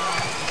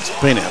 It's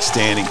been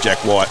outstanding,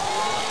 Jack White.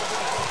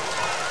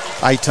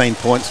 18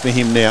 points for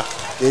him now.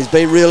 He's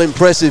been real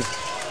impressive.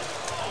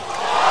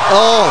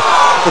 Oh,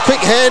 the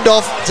quick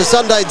handoff to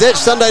Sunday Detch.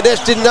 Sunday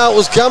Detch didn't know it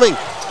was coming.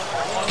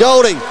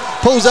 Golding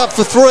pulls up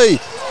for three.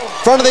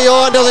 Front of the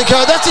iron, doesn't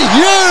go. That's a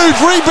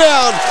huge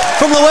rebound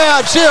from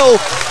Luau-Chu.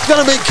 It's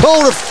going to be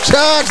called a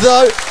charge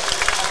though.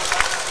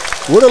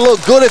 Would have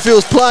looked good if he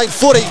was playing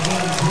footy.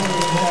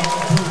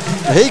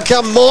 He'd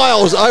come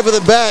miles over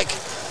the back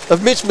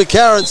of Mitch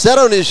McCarron, sat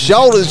on his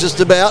shoulders just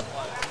about.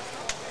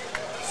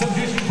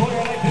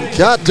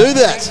 Can't do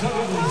that.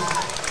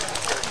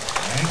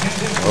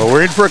 Well,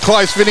 we're in for a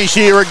close finish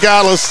here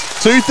regardless.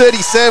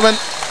 2:37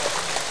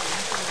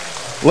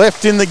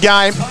 left in the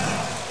game.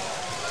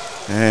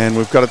 And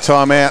we've got a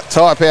timeout.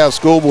 Tyre Power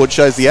scoreboard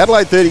shows the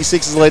Adelaide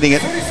 36ers leading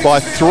it by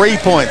 3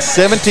 points,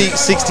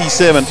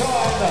 70-67.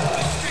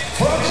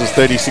 This is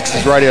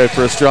 36ers radio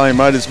for Australian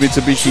Motors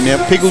Mitsubishi. Now,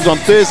 Pickles on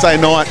Thursday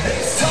night.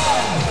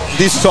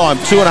 This time,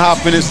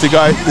 2.5 minutes to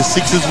go. The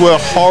Sixers were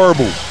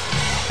horrible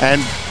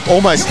and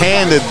almost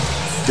handed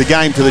the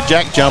game to the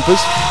Jack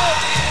Jumpers.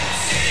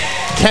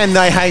 Can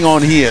they hang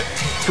on here?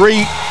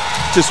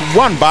 Just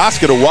one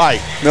basket away,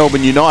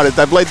 Melbourne United.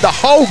 They've led the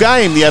whole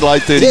game, the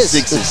Adelaide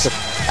 36ers,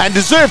 and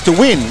deserve to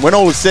win when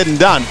all is said and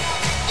done.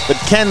 But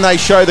can they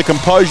show the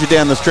composure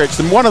down the stretch?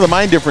 And one of the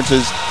main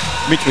differences,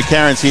 Mitch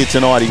McCarron's here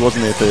tonight. He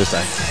wasn't there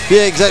Thursday.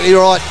 Yeah, exactly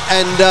right.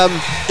 And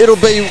it'll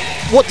be,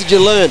 what did you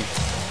learn?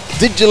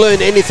 Did you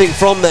learn anything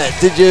from that?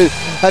 Did they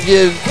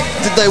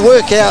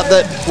work out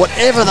that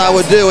whatever they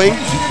were doing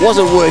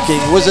wasn't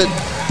working? Was it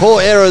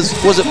poor errors?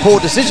 Was it poor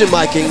decision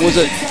making? Was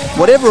it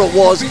whatever it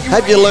was?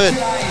 Have you learned?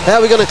 How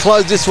are we going to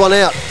close this one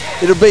out?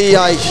 It'll be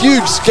a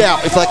huge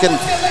scalp if they can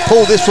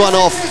pull this one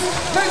off.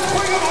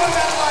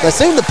 They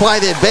seem to play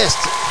their best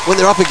when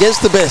they're up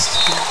against the best.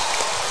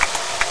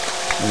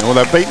 Yeah, well,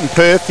 they've beaten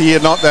Perth here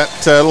not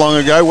that long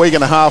ago, week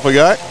and a half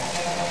ago.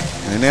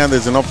 And now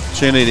there's an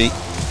opportunity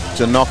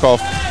to knock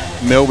off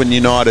Melbourne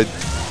United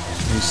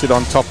and sit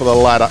on top of the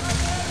ladder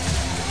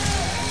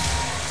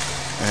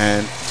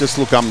and just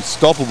look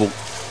unstoppable.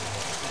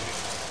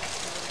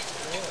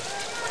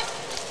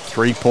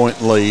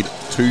 3-point lead,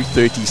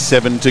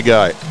 2:37 to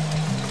go.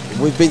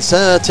 We've been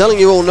telling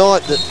you all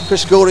night that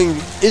Chris Goulding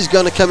is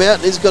going to come out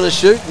and is going to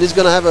shoot and is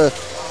going to have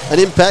an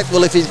impact.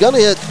 Well, if he's going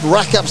to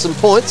rack up some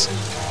points,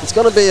 it's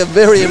going to be a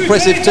very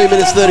impressive 2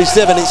 minutes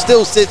 37. He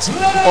still sits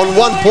on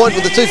 1 point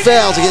with the 2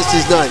 fouls against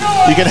his name.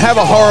 You can have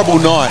a horrible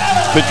night,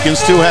 but you can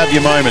still have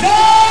your moment.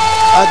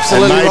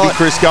 Absolutely and maybe right.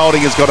 Chris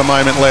Goulding has got a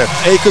moment left.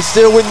 He could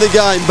still win the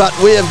game, but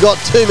we have got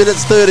 2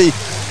 minutes 30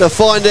 to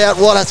find out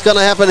what's going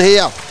to happen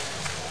here.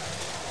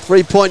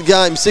 3-point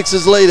game,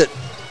 Sixers lead it.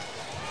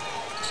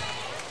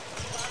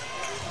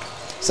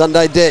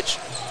 Sunday Detch.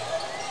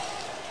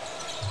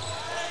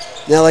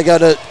 Now they go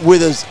to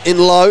Withers in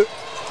low.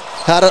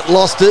 Had it,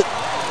 lost it.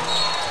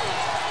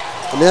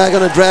 And now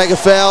going to drag a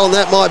foul, and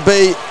that might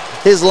be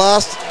his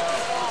last.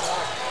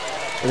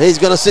 And he's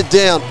going to sit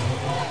down.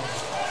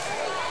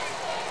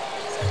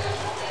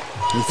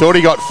 He thought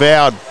he got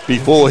fouled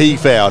before he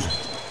fouled,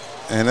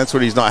 and that's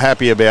what he's not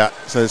happy about.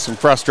 So there's some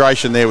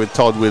frustration there with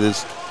Todd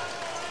Withers.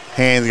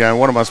 Hands going,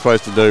 what am I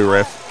supposed to do,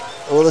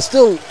 ref? Well, they're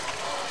still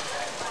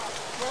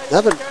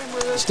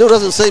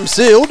doesn't seem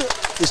sealed.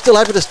 He's still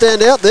happy to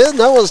stand out there.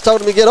 No one's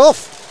told him to get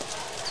off.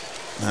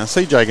 Now,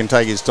 CJ can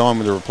take his time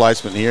with the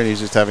replacement here, and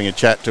he's just having a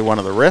chat to one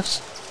of the refs.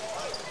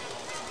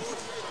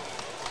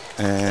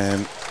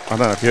 And I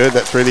don't know if you heard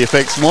that through the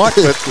effects, Mike,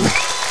 but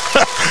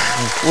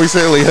we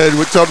certainly heard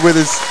what Todd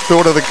Withers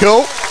thought of the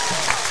call.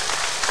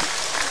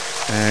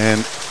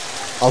 And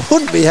I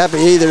wouldn't be happy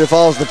either if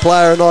I was the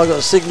player and I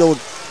got signalled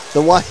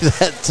the way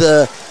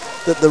that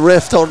the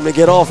ref told him to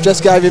get off.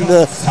 Just gave him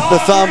the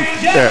thumb,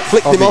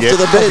 flicked him off to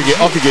the bench.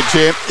 Off you get,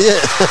 champ. Yeah.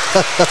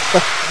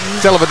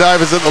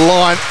 Dellavedova's at the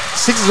line.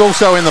 Sixers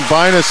also in the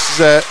bonus.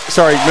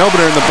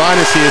 Melbourne are in the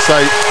bonus here,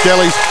 so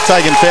Delly's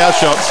taking foul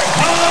shots.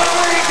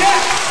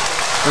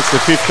 That's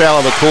the 5th foul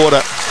of the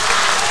quarter.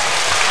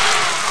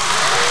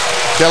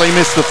 Delly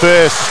missed the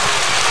first.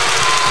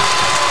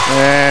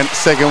 And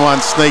second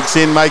one sneaks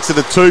in, makes it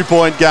a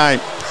 2-point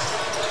game.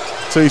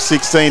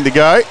 2:16 to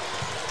go.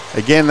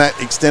 Again, that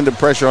extended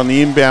pressure on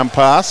the inbound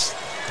pass.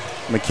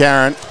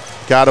 McCarron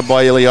guarded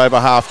by Illy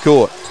over half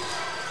court.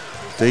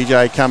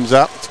 DJ comes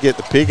up to get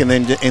the pick and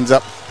then ends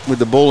up with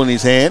the ball in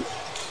his hand.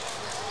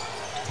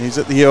 He's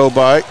at the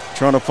elbow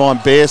trying to find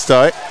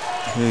Bairstow,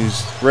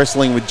 who's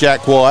wrestling with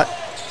Jack White.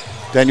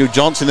 Daniel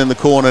Johnson in the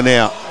corner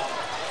now.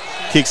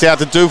 Kicks out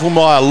to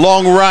Dufelmeyer.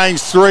 Long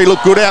range three.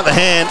 Looked good out the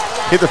hand.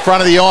 hit the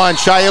front of the iron.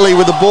 Shea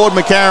with the board,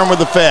 McCarron with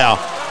the foul.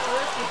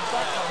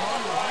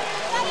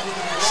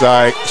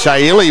 So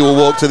Shea will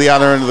walk to the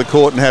other end of the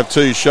court and have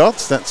 2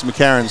 shots. That's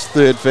McCarron's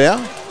 3rd foul.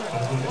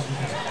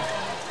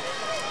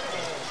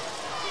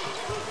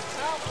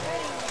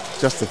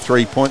 Just the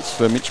 3 points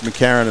for Mitch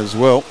McCarron as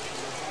well.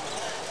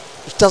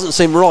 Which doesn't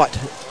seem right.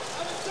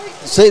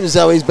 It seems as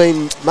though he's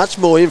been much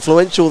more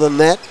influential than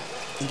that.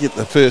 You get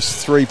the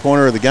first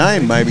 3-pointer of the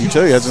game, maybe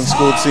too. He hasn't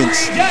scored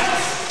since.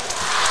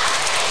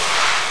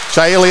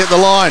 Shea at the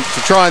line to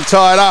try and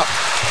tie it up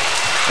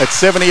at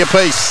 70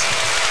 apiece.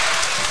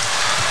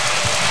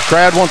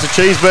 Crowd wants a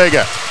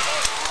cheeseburger.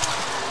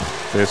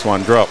 First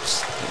one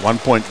drops.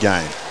 1-point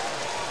game.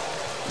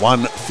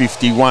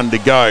 1:51 to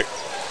go.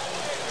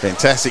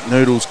 Fantastic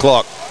Noodles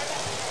clock.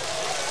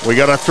 We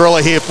got a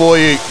thriller here for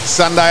you.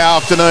 Sunday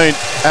afternoon,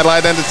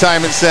 Adelaide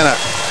Entertainment Centre.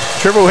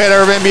 Triple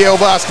header of NBL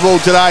basketball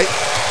today.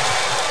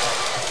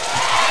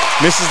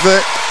 Misses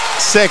the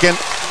second.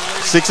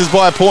 Sixers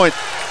by a point.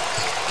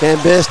 Cam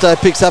Bairstow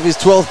picks up his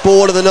 12th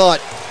board of the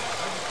night.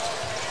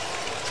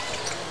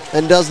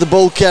 And does the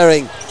ball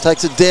carrying.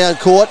 Takes it down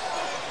court.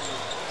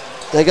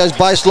 There goes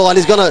baseline.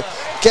 He's going to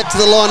get to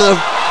the line of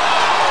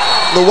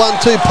the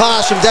 1-2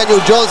 pass from Daniel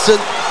Johnson.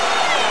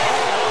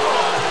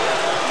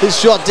 His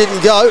shot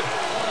didn't go.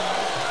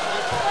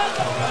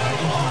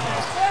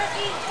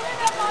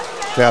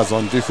 Fouls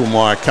on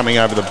Duffelmeyer coming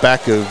over the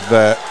back of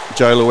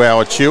Joe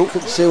Luau-Achill.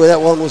 Couldn't see where that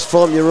one was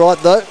from. You're right,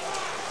 though.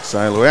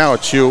 So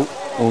Luau-Achill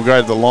will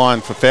go to the line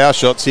for foul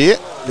shots here.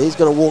 He's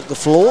going to walk the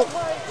floor.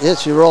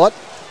 Yes, you're right.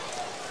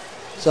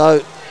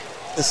 So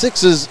the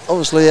Sixers,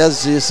 obviously,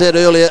 as you said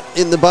earlier,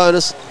 in the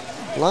bonus.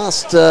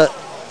 Last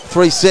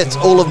 3 sets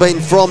all have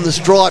been from the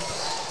stripe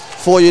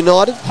for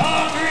United.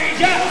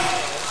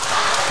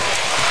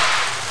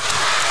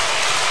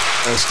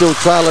 They're still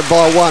trailing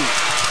by 1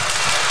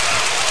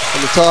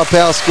 on the Tyre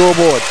Power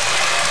scoreboard.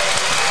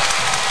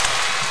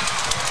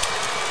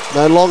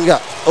 No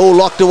longer. All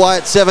locked away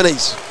at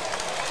 70s.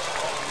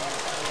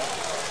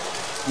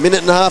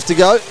 Minute and a half to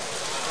go.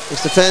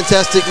 It's the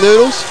fantastic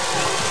Noodles.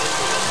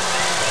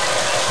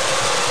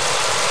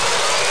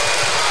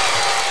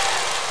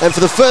 And for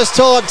the first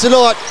time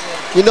tonight,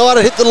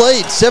 United hit the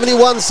lead,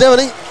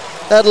 71-70.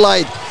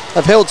 Adelaide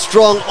have held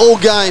strong all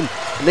game.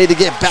 They need to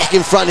get back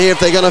in front here if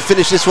they're going to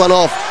finish this one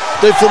off.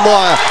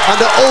 Duffelmeyer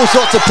under all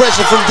sorts of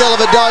pressure from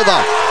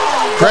Dellavedova.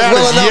 Crowd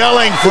is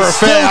yelling for a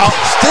foul.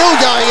 Still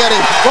going at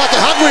him like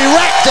a hungry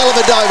rat,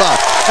 Dellavedova.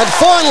 And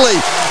finally,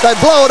 they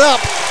blow it up.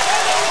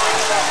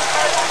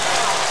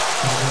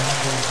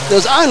 There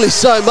was only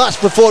so much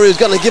before he was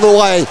going to give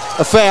away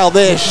a foul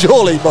there,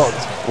 surely,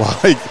 Bonds. Well,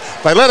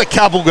 they let a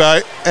couple go,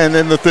 and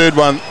then the third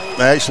one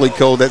they actually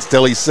called. That's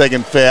Delhi's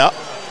 2nd foul.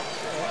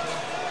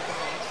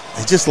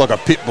 He's just like a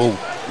pit bull,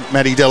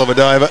 Matty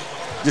Dellavedova,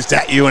 just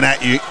at you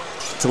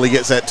till he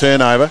gets that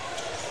turnover.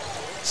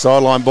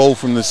 Sideline ball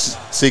from the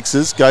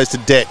Sixers goes to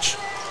Detch,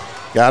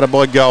 guarded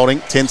by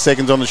Golding. 10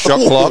 seconds on the shot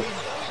clock.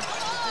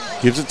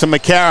 Gives it to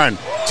McCarron.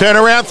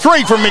 Turnaround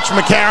 3 from Mitch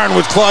McCarron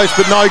was close,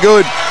 but no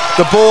good.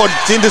 The board's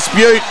in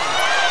dispute.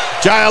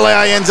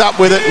 JLA ends up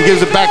with it and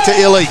gives it back to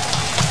Illy.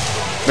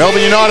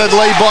 Melbourne United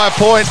lead by a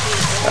point.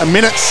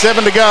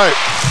 1:07 to go.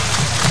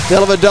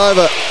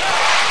 Dellavedova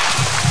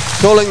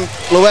calling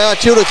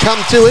Luau-Achill to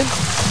come to him.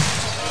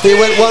 He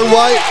went one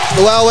way,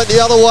 Luau went the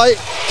other way,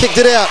 kicked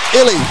it out.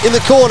 Illy in the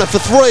corner for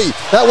 3.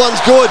 That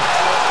one's good.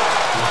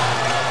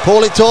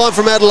 Poorly timed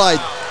from Adelaide.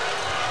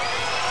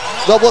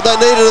 Not what they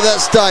needed at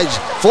that stage.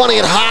 Finding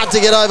it hard to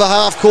get over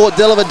half court.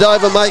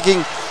 Dellavedova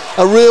making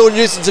a real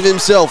nuisance of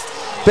himself.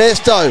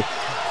 Bairstow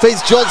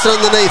feeds Johnson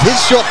underneath. His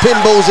shot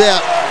pinballs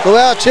out.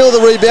 Luau-Achill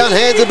the rebound,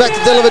 hands it back to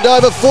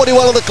Dellavedova.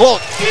 41 on the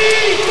clock.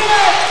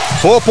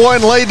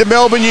 4-point lead to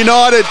Melbourne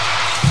United.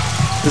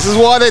 This is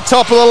why they're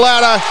top of the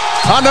ladder.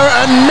 Under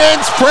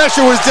immense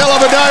pressure was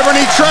Dellavedova, and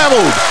he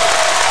travelled.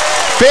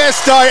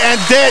 Bairstow and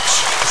Detch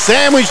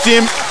sandwiched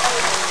him.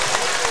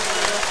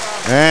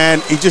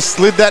 And he just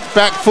slid that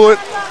back foot.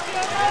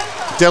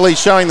 Delhi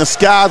showing the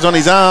scars on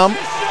his arm.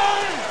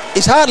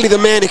 He's hardly the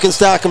man who can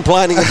start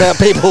complaining about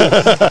people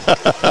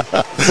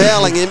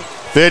fouling him.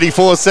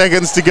 34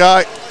 seconds to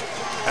go.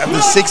 And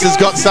the Sixers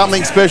got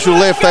something special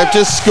left. They've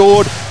just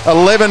scored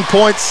 11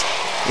 points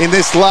in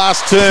this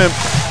last term.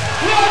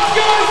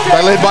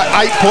 They led by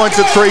 8 points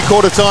at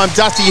 3/4 time.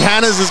 Dusty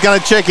Hanners is going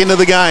to check into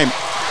the game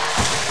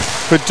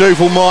for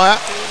Duffelmeyer.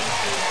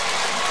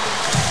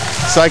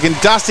 So can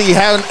Dusty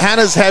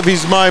Hanners have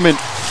his moment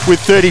with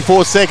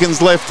 34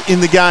 seconds left in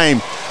the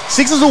game?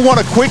 Sixers will want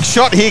a quick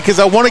shot here because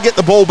they want to get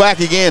the ball back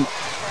again.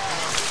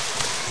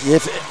 Yeah,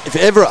 if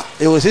ever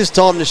it was his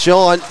time to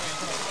shine,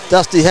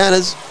 Dusty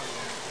Hanners,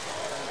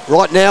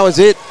 right now is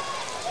it.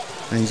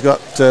 And he's got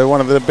one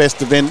of the best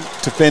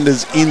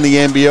defenders in the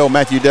NBL,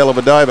 Matthew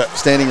Dellavedova,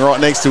 standing right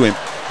next to him.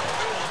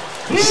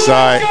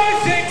 So,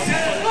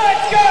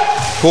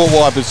 court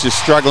wipers just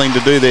struggling to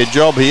do their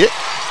job here.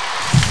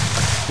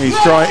 He's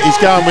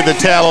going with the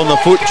towel on the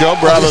foot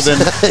job rather than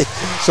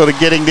sort of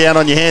getting down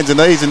on your hands and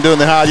knees and doing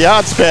the hard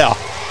yards foul.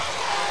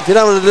 If you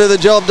don't want to do the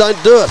job,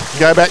 don't do it.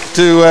 Go back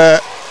to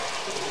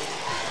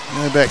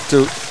Go back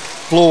to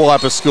floor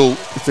wiper school,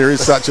 if there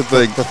is such a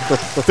thing.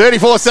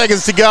 34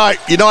 seconds to go.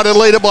 United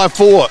lead it by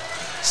 4.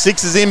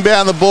 Sixers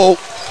inbound the ball.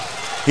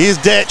 Here's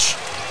Detch.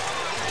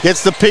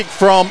 Gets the pick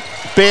from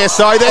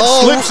Bairstow, then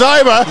slips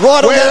over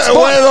right on that spot.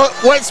 where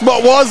the wet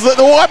spot was that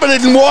the wiper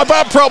didn't wipe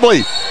up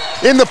properly.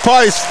 In the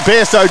post,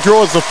 Bairstow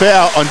draws the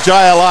foul on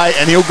JLA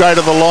and he'll go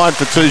to the line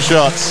for 2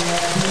 shots.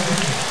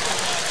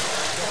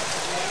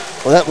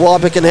 Well, that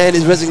wiper can hand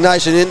his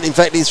resignation in. In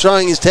fact, he's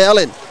throwing his towel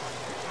in.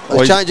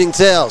 Well, changing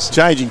towels.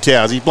 Changing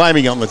towels. He's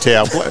blaming it on the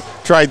towel.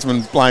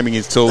 Tradesman blaming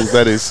his tools.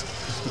 That is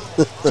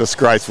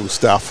disgraceful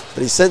stuff.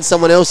 But he sent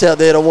someone else out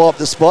there to wipe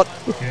the spot.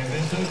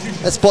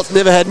 That spot's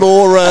never had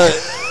more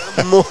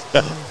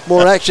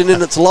action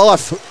in its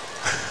life.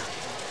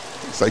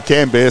 So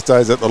Cam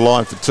Bairstow's at the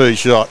line for 2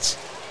 shots.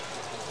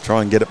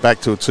 Try and get it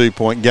back to a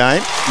 2-point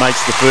game.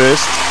 Makes the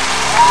first.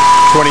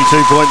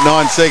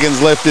 22.9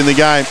 seconds left in the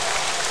game.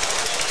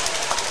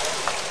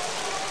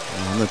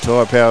 On the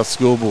Tyre Power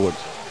scoreboard.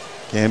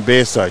 Cam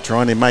Bairstow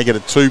trying to make it a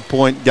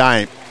 2-point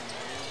game.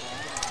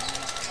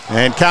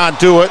 And can't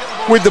do it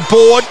with the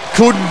board.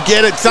 Couldn't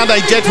get it.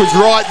 Sunday Jets was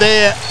right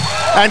there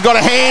and got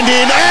a hand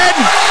in and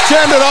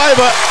turned it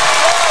over.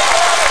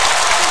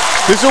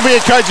 This will be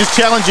a coach's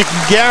challenge, you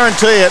can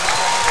guarantee it.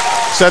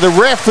 So the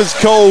ref has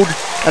called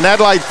an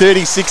Adelaide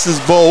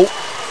 36ers ball.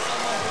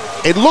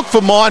 It looked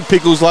for mine,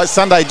 Pickles, like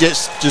Sunday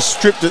Jets just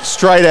stripped it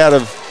straight out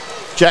of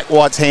Jack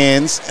White's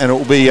hands and it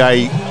will be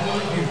a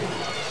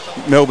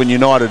Melbourne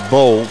United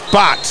ball.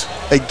 But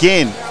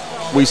again,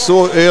 we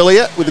saw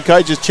earlier with the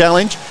coach's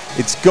challenge,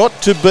 it's got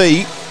to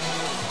be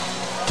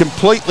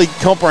completely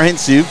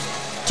comprehensive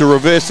to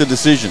reverse the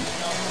decision.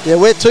 Yeah,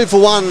 we're 2 for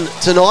 1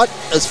 tonight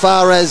as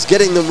far as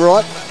getting them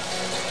right.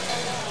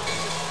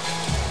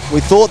 We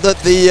thought that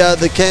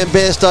the Cam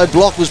Bairstow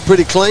block was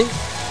pretty clean.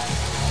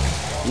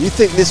 You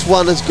think this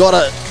one has got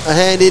a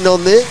hand in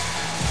on there?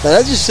 But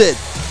as you said,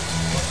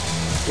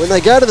 when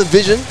they go to the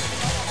vision,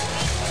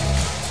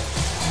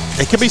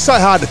 it can be so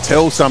hard to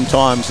tell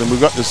sometimes, and we've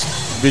got this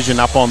vision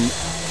up on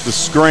the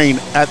screen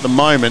at the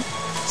moment.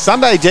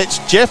 Sunday Jets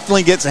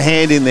definitely gets a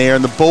hand in there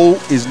and the ball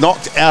is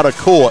knocked out of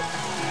court.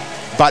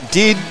 But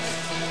did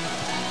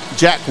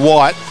Jack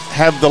White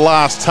have the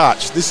last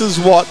touch? This is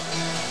what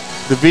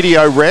the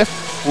video ref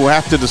will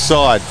have to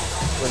decide.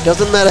 It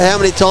doesn't matter how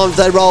many times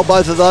they roll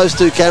both of those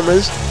 2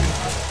 cameras.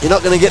 You're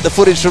not going to get the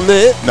footage from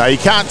there. No, you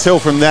can't tell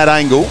from that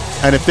angle.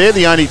 And if they're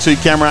the only 2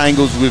 camera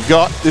angles we've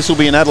got, this will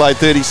be an Adelaide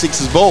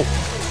 36ers ball.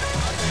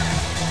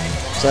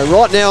 So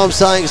right now I'm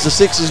saying it's the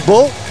Sixers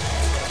ball.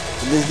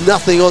 And there's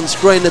nothing on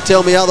screen to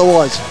tell me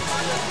otherwise.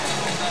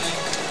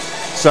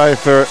 So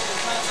for...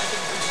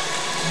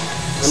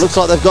 It looks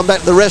like they've gone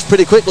back to the refs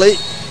pretty quickly.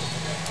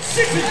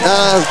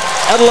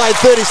 Adelaide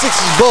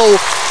 36ers ball.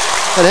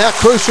 And how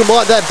crucial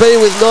might that be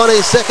with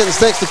 19 seconds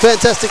thanks to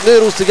Fantastic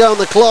Noodles to go on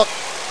the clock.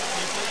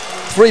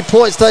 3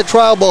 points they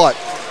trail by.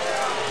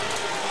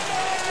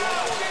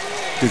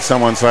 Did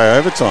someone say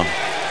overtime?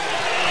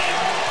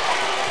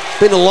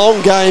 Been a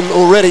long game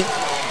already.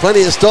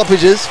 Plenty of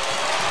stoppages.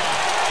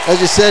 As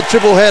you said,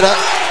 triple header.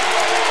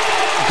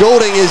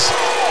 Goulding is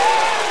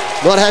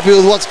not happy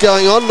with what's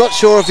going on. Not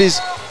sure if he's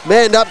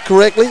manned up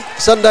correctly.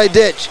 Sunday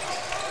Detch.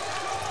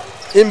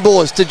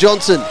 Inboards to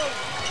Johnson.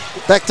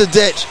 Back to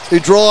Detch,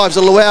 who drives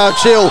a Luau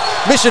chill.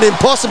 Mission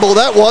impossible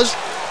that was.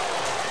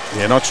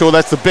 Yeah, not sure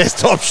that's the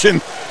best option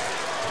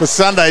for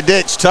Sunday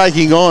Detch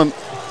taking on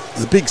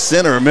the big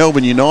centre of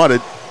Melbourne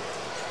United.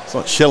 It's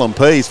like shell and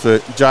peas for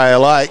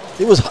JLA.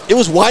 It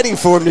was waiting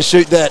for him to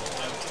shoot that.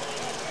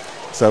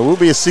 So it will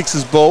be a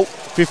Sixers ball.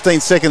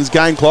 15 seconds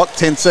game clock,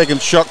 10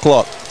 seconds shot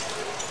clock.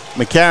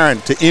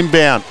 McCarron to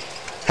inbound.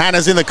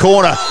 Hannah's in the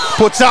corner.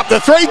 Puts up the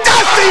 3.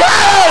 Dusty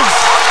Hannah's!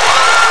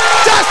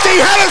 Dusty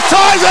Hannah's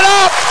ties it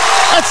up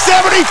at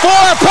 74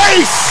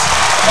 apiece.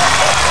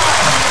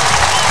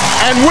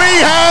 And we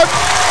have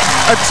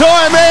a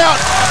timeout.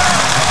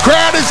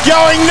 Crowd is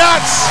going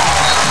nuts.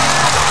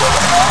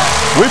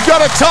 We've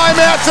got a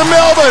timeout to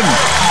Melbourne.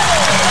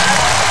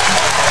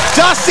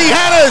 Dusty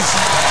Hannah's.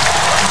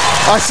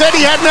 I said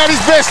he hadn't had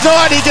his best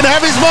night. He can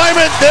have his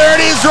moment. There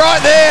it is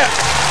right there.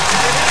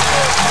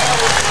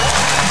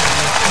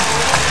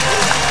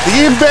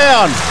 The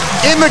inbound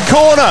in the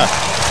corner.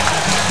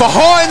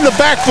 Behind the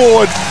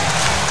backboard.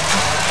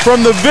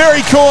 From the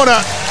very corner.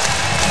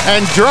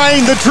 And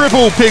drained the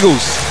triple,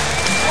 Piggles.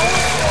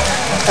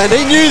 And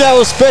he knew they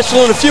were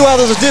special and a few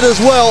others did as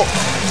well.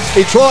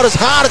 He tried as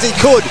hard as he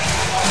could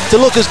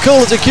to look as cool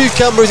as a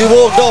cucumber as he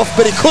walked off,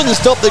 but he couldn't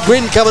stop the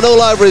grin coming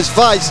all over his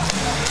face.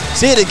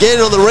 See it again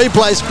on the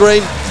replay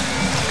screen.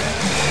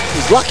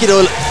 He's lucky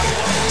to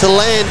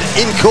land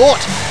in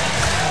court.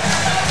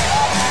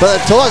 But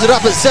it ties it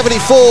up at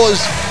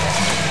 74s.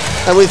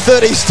 And with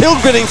 30 still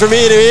grinning from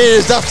ear to ear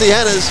is Dusty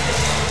Hannah's.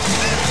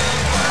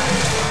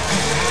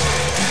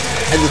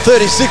 And the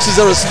 36ers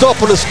are a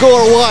stop and a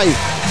score away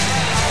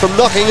from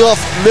knocking off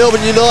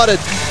Melbourne United.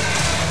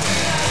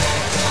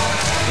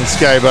 This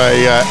gave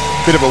a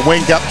bit of a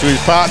wink up to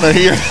his partner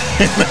here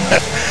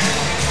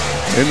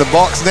in the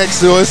box next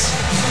to us.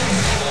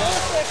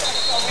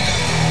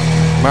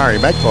 Murray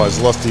Magpie's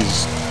lost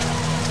his...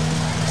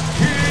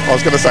 I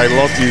was going to say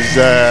lost his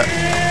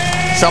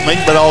something,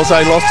 but I'll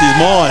say lost his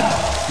mind.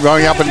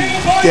 Running up and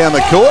down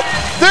the court.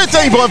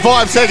 13.5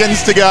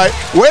 seconds to go.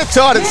 We're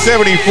tied at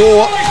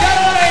 74.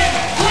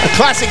 A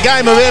classic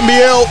game of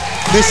NBL.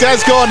 This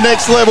has gone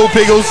next level,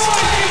 Piggles.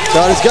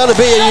 So it's going to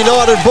be a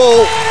United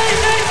ball.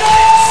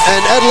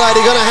 And Adelaide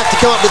are going to have to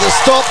come up with a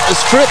stop, a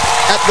strip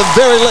at the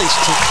very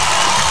least.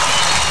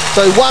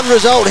 So one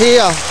result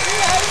here,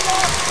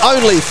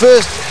 only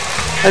first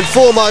and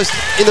foremost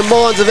in the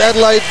minds of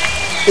Adelaide,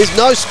 is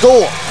no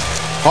score.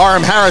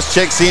 Hiram Harris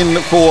checks in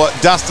for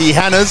Dusty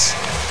Hannahs.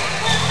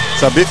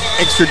 So a bit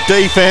extra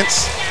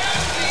defence.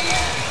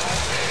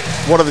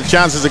 What are the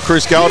chances of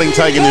Chris Golding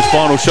taking this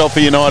final shot for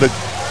United?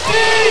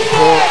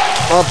 Well,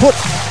 I put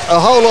a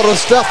whole lot of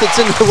stuff that's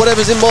in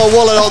whatever's in my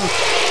wallet on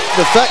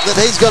the fact that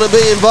he's going to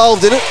be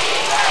involved in it.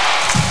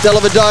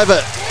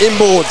 Dellavedova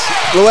inboards.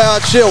 Luau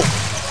Chill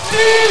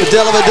for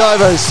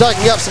Dellavedova,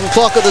 soaking up some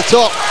clock at the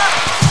top.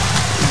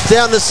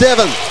 Down to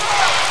 7.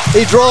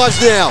 He drives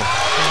now.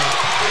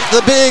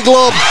 The big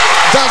lob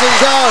doesn't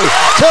go.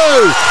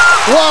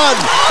 2, 1.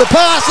 The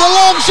pass, the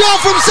long shot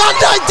from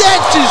Sunday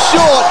Dech is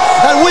short,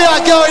 and we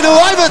are going to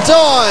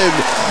overtime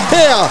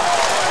here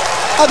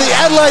at the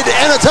Adelaide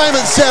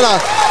Entertainment Centre.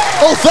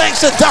 All thanks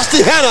to Dusty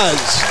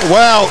Hannahs.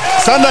 Wow,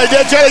 Sunday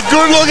Dech had a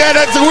good look at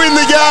it to win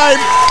the game.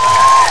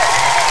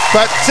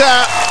 But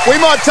we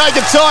might take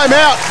a time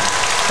out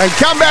and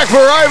come back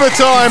for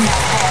overtime.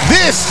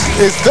 This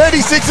is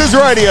 36ers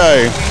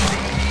Radio.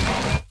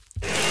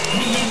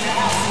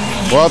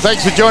 Well,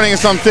 thanks for joining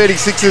us on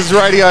 36ers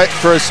Radio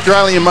for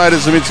Australian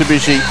Motors and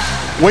Mitsubishi.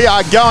 We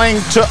are going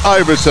to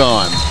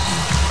overtime.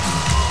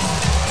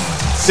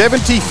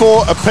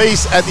 74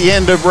 apiece at the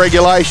end of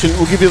regulation.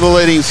 We'll give you the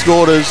leading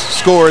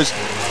scorers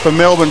for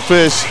Melbourne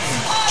first.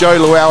 Joe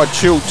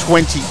Luau-Chill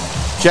 20,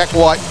 Jack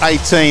White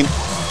 18,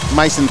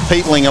 Mason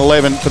Peatling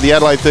 11 for the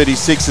Adelaide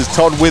 36ers.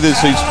 Todd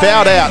Withers, who's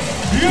fouled out,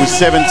 with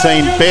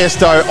 17.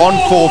 Bairstow on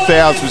 4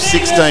 fouls with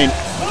 16.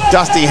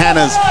 Dusty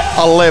Hannahs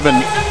 11.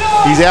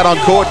 He's out on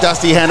court,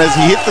 Dusty Hannahs.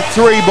 He hit the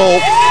 3 ball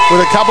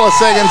with a couple of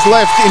seconds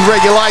left in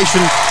regulation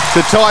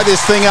to tie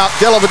this thing up.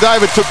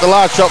 Dellavedova took the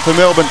last shot for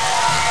Melbourne,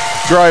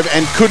 drove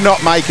and could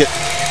not make it.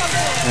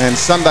 And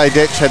Sunday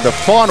Dech had the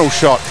final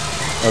shot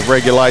of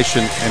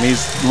regulation, and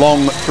his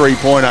long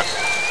 3-pointer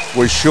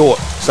was short.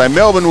 So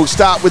Melbourne will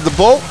start with the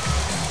ball.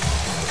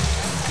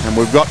 And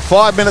we've got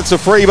 5 minutes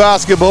of free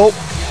basketball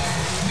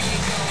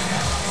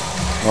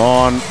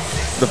on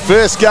the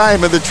first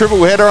game of the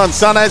triple header on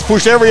Sunday. It's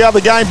pushed every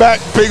other game back,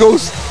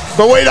 Piggles,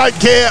 but we don't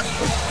care.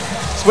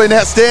 It's been an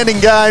outstanding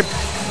game.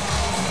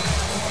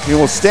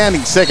 An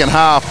outstanding second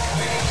half,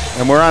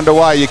 and we're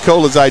underway. Your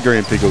call is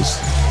Adrian Piggles.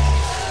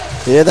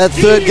 Yeah, that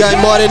third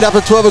game might end up a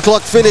 12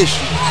 o'clock finish.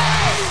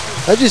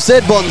 As you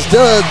said, Bonds,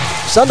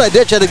 Sunday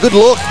Dech had a good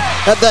look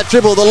at that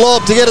triple, the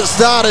lob to get it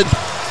started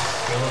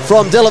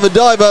from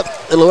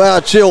Dellavedova, and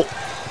Luau-Chill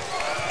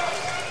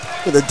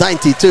with a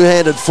dainty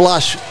two-handed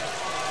flush.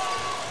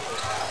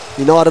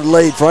 United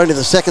lead for only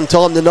the second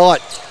time tonight.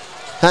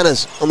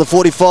 Hannahs on the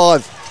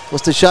 45.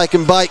 Wants to shake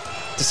and bake.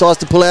 Decides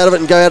to pull out of it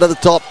and go out of the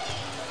top.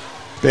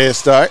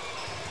 Bairstow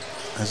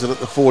has it at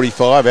the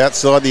 45,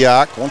 outside the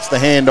arc. Wants the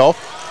hand off.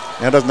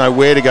 Now doesn't know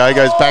where to go.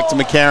 Goes back to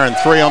McCarron.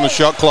 3 on the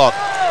shot clock.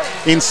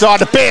 Inside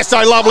to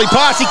Bairstow. Lovely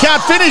pass. He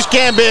can't finish,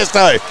 Cam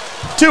Bairstow.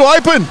 Too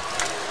open.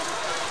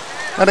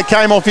 And it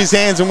came off his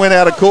hands and went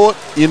out of court.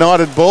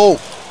 United ball.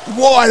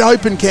 Wide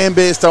open, Cam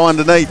Bairstow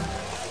underneath.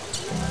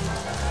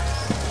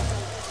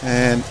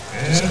 And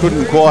just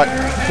couldn't quite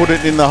put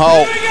it in the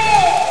hole.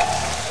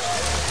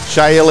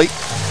 Shea Ellie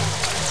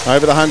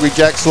over the Hungry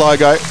Jacks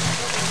logo.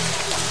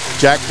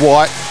 Jack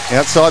White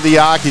outside the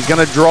arc. He's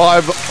going to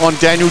drive on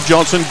Daniel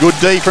Johnson. Good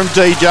D from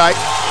DJ.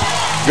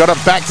 Got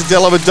it back to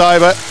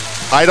Dellavedova.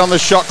 8 on the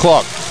shot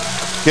clock.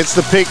 Gets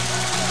the pick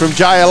from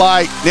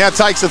JLA. Now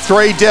takes a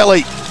 3.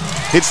 Delhi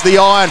hits the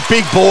iron.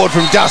 Big board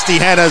from Dusty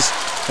Hannahs.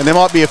 And there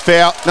might be a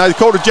foul. No, they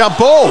called a jump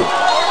ball.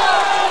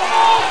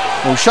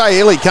 Well, Shea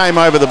Ellie came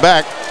over the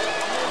back.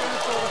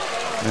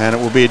 And it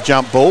will be a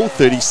jump ball.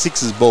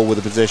 36's ball with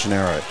a possession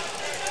arrow.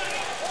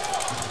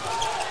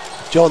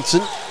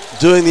 Johnson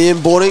doing the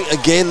inboarding.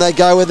 Again, they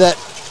go with that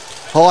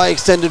high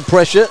extended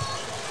pressure.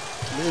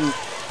 And then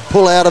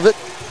pull out of it.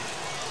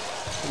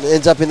 And it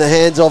ends up in the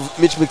hands of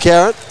Mitch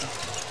McCarron.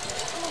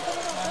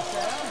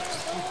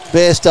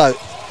 Bairstow,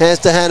 hands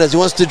to Hannahs. He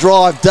wants to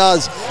drive,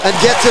 does, and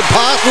gets it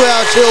past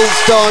Luau-Chill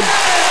this time.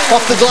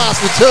 Off the glass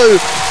for 2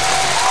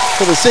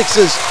 for the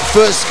Sixers.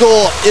 First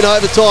score in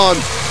overtime.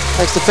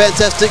 Thanks to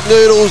Fantastic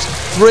Noodles.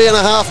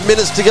 3.5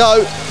 minutes to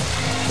go.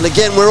 And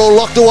again, we're all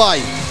locked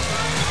away.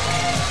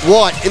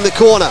 White in the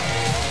corner.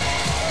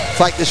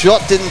 Faked the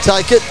shot, didn't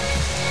take it.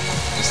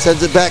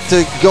 Sends it back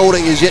to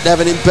Golding, who's yet to have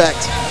an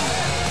impact.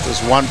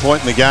 Just 1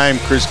 point in the game,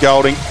 Chris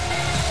Golding.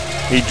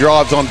 He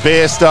drives on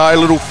Bairstow,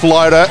 little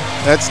floater.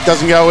 That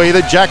doesn't go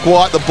either. Jack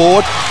White, the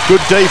board.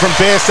 Good D from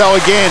Bairstow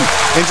again.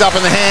 Ends up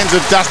in the hands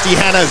of Dusty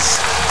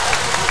Hannahs.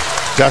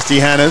 Dusty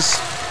Hannahs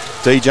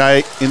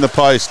DJ in the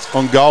post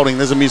on Golding.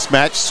 There's a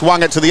mismatch.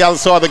 Swung it to the other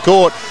side of the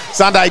court.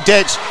 Sunday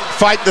Detch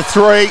faked the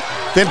three,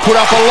 then put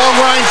up a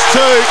long-range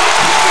two.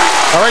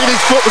 I reckon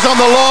his foot was on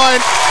the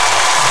line.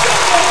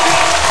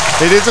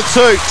 It is a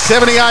two.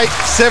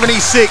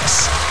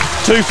 78-76.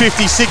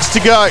 2:56 to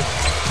go.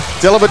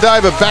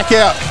 Dellavedova back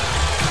out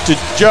to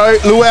Joe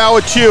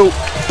Luau-Achil.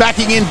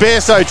 Backing in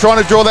Bairstow,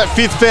 trying to draw that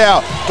fifth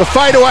foul. The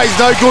fadeaway's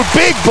no good.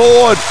 Big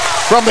board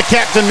from the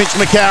captain, Mitch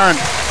McCarron.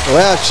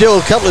 Wow,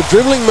 Chill, a couple of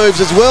dribbling moves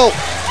as well.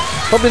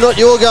 Probably not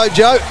your go,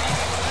 Joe.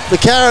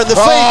 McCarron, the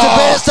feed to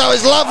Bairstow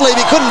is lovely,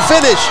 but he couldn't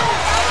finish.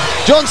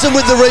 Johnson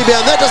with the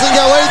rebound, that doesn't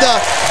go either.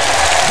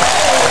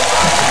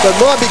 But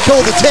might be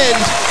called a 10.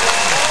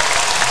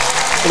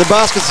 And the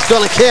basket's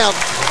going to count.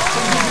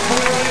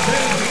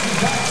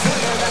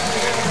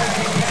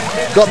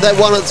 Got that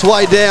one on its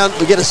way down.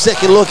 We get a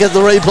second look at the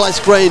replay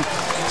screen.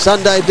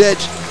 Sunday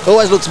Detch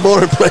always looks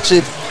more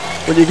impressive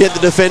when you get the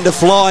defender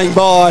flying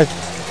by,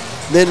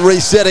 then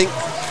resetting.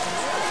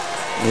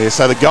 Yeah,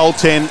 so the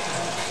goaltend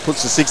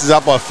puts the Sixers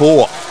up by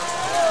 4.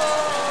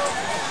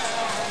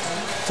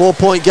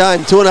 4-point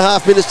game,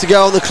 2.5 minutes to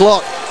go on the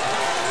clock.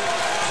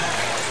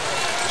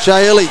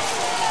 Shaili.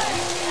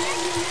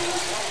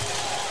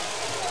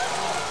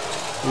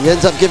 He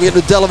ends up giving it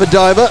to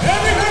Dellavedova.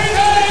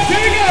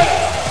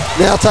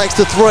 Now takes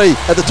the three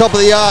at the top of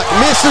the arc.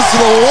 Misses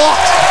the lot.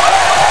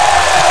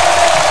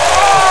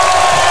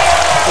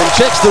 And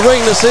checks the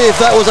ring to see if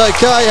that was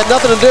okay. Had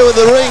nothing to do with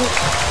the ring.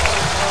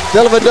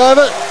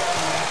 Dellavedova.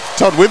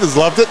 Todd Withers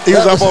loved it. He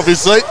was up off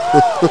his seat.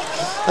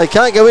 They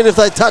can't go in if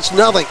they touch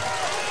nothing.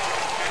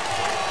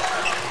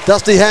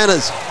 Dusty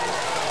Hannahs.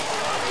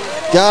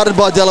 Guarded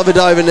by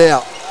Dellavedova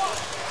now.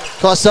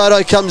 Kai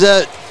Soto comes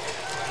out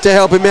to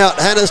help him out.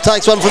 Hannahs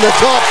takes one from the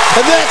top,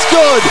 and that's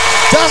good.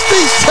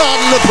 Dusty's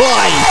starting to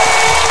play.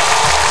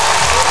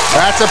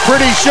 That's a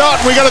pretty shot.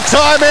 We got a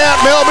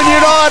timeout. Melbourne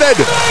United.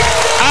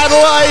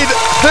 Adelaide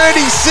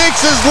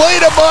 36ers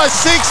lead it by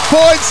 6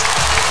 points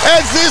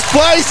as this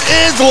place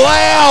is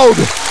loud.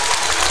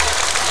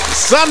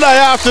 Sunday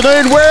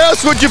afternoon, where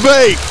else would you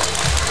be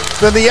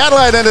than the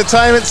Adelaide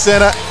Entertainment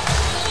Centre?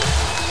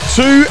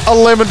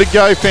 2:11 to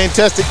go.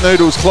 Fantastic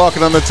Noodles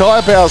clocking on the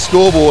Tyre Power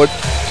scoreboard.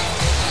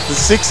 The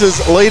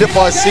Sixers lead it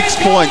by 6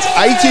 points,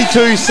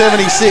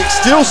 82-76.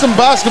 Still some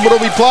basketball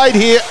to be played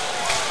here,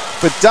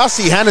 but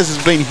Dusty Hannahs has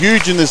been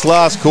huge in this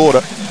last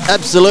quarter.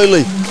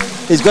 Absolutely.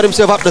 He's got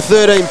himself up to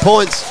 13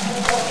 points,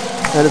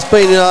 and it's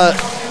been,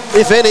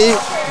 if any,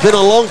 been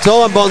a long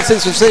time, Bond,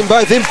 since we've seen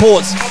both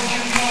imports.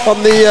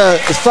 On the,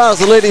 as far as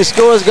the leading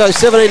scorers go,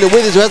 17 to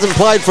Withers, who hasn't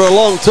played for a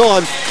long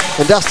time,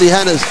 and Dusty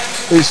Hannahs,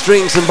 who's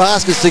stringing some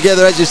baskets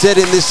together, as you said,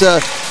 in this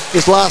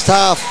last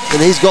half,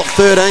 and he's got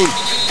 13.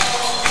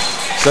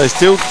 So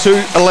still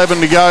 2:11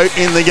 to go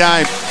in the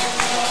game.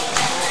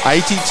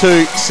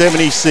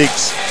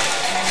 82-76.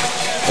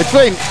 It's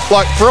been,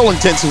 like, for all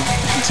intents and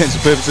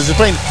purposes, it's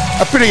been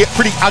a pretty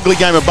ugly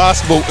game of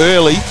basketball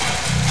early.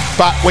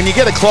 But when you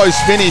get a close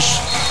finish,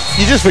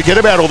 you just forget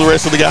about all the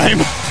rest of the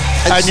game.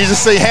 And you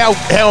just see how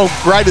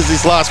great has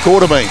this last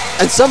quarter been.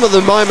 And some of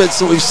the moments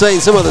that we've seen,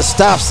 some of the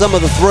stuff, some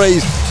of the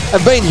threes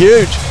have been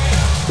huge.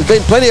 There's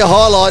been plenty of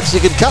highlights. You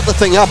could cut the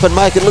thing up and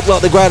make it look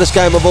like the greatest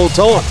game of all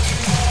time.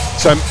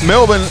 So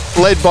Melbourne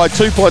led by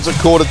 2 points at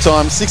quarter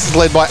time. Sixers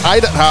led by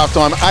 8 at half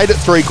time, 8 at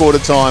three-quarter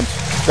time.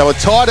 They were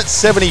tied at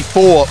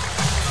 74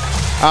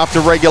 after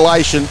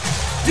regulation.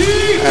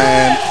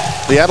 And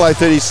the Adelaide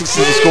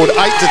 36ers have scored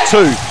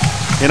 8-2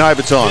 in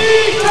overtime.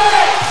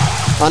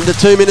 Under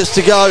 2 minutes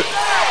to go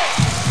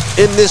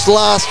in this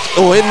last,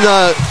 or in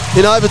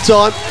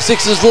overtime.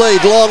 Sixers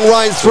lead, long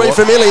range three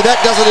from Illy.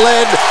 That doesn't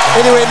land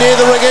anywhere near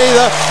the ring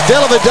either.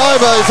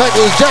 Dellavedova, in fact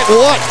it was Jack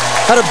White,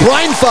 had a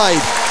brain fade.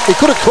 He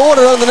could have caught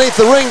it underneath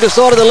the ring,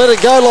 decided to let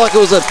it go like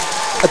it was a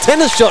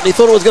tennis shot, and he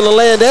thought it was going to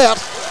land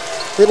out.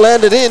 It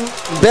landed in,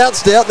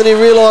 bounced out, then he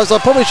realised I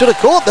probably should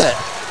have caught that.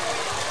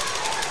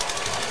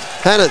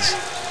 Hannahs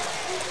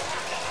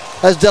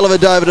has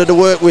Dellavedova to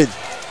work with.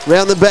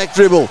 Round the back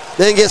dribble,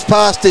 then gets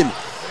past him.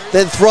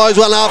 Then throws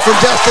one up from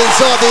just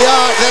inside the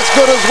arc. That's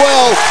good as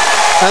well.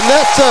 And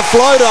that's a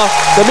floater.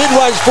 The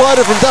mid-range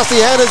floater from Dusty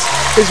Hannahs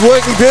is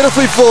working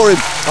beautifully for him.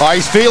 Oh,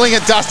 he's feeling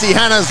it, Dusty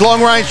Hannahs.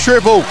 Long-range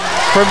triple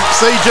from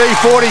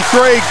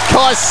CG43.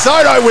 Kai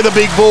Soto with a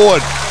big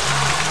board.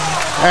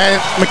 And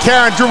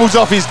McCarron dribbles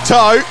off his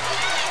toe.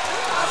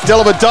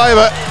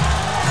 Dellavedova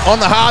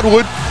on the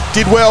hardwood.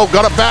 Did well,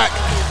 got it back.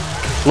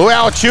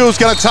 Luau-Achil's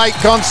going to take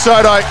Con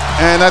Soto.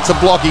 And that's a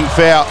blocking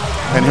foul.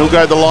 And he'll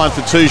go to the line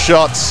for 2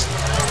 shots.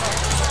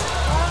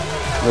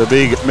 The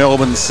big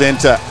Melbourne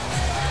centre.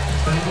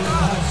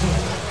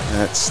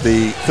 That's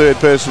the third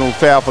personal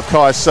foul for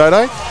Kai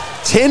Soto.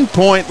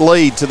 10-point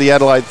lead to the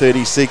Adelaide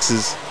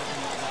 36ers.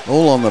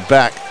 All on the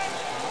back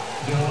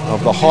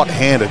of the hot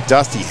hand of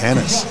Dusty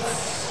Hannahs.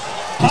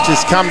 He's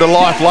just come to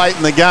life late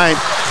in the game.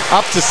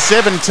 Up to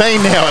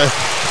 17 now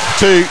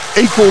to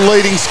equal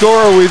leading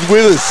scorer with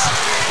Withers.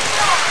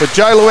 But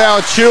Joe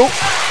Luau-Achil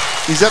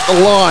is at the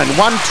line.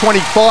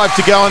 1:25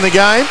 to go in the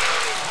game.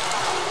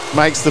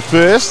 Makes the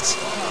first.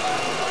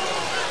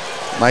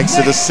 Makes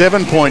it a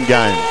 7-point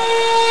game.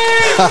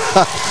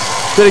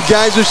 Bit of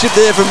gamesmanship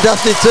there from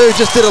Dusty too.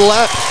 Just did a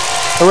lap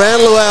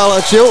around Luau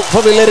Chill.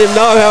 Probably let him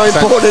know how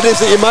important it is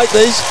that you make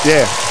these.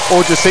 Yeah.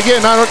 Or just say, yeah,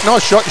 no,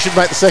 nice shot. You should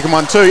make the second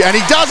one too. And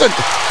he doesn't.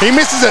 He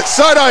misses it.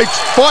 Soto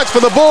fights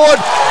for the board.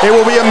 It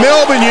will be a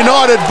Melbourne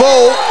United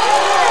ball.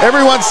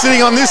 Everyone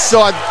sitting on this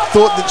side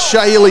thought that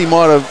Shaylee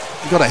might have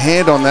got a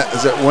hand on that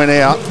as it went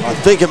out. I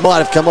think it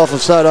might have come off of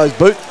Soto's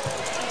boot.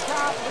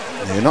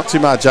 Yeah, not too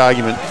much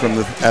argument from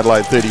the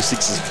Adelaide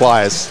 36ers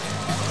players.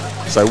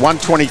 So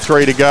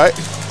 1:23 to go.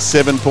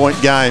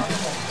 7-point game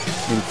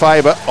in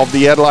favour of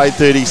the Adelaide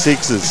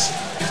 36ers.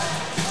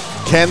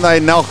 Can they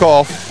knock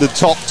off the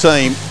top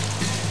team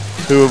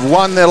who have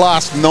won their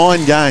last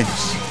 9 games?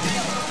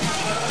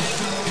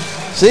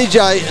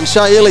 CJ and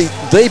Shaylee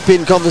deep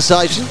in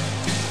conversation.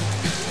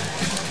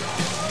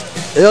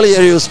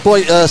 Earlier he was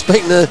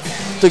speaking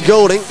to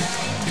Goulding.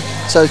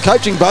 So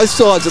coaching both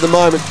sides at the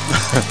moment.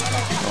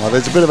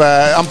 There's a bit of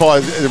a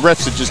umpire. The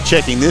refs are just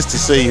checking this to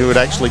see who it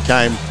actually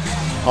came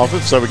off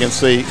it, so we can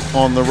see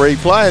on the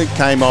replay. It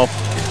came off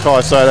Kai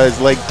Soto's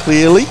leg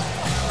clearly.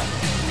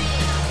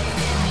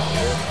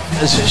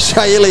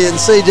 Shaylee and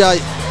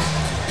CJ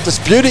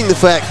disputing the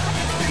fact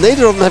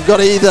neither of them have got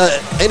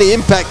any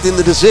impact in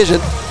the decision.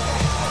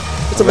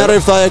 It's a matter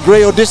if they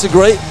agree or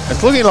disagree.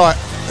 It's looking like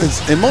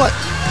it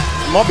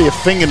might be a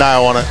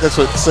fingernail on it. That's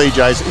what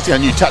CJ's.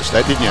 And you touched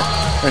that, didn't you?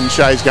 And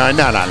Shay's going,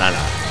 no.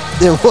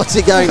 Yeah, what's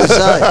he going to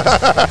say?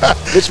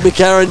 Mitch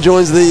McCarron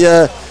joins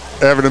the...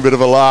 having a bit of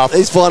a laugh.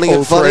 He's finding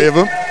all it funny. Three of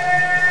them.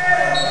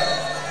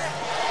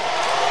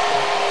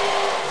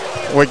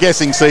 We're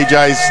guessing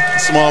CJ's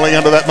smiling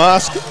under that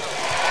mask.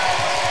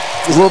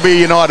 It will be a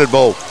United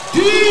ball.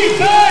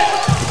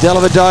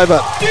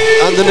 Dellavedova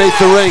underneath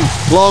the ring.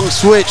 Long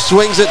switch,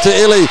 swings it to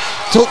Illy.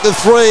 Took the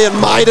 3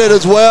 and made it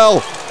as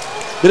well.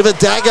 Bit of a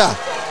dagger.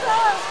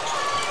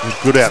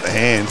 Good out the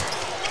hand.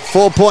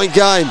 4-point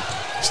game.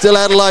 Still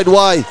Adelaide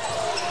way.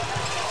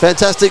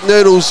 Fantastic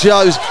Noodles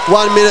shows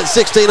 1 minute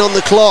 16 on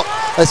the clock.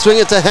 They swing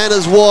it to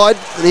Hannah's wide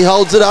and he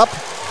holds it up.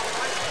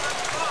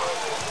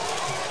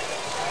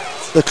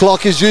 The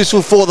clock is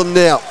useful for them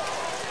now,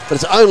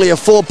 but it's only a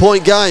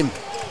 4-point game.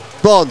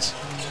 Bonds.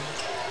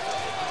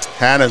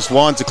 Hannah's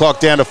winds the clock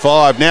down to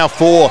 5. Now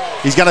 4.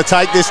 He's going to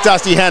take this.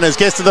 Dusty Hannah's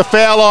gets to the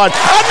foul line.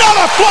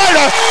 Another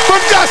floater from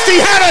Dusty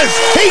Hannah's.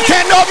 He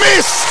cannot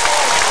miss.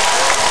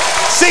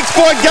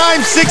 6-point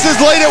game. Sixers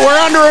lead it.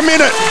 We're under a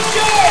minute.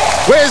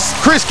 Where's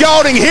Chris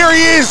Goulding? Here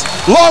he is.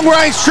 Long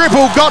range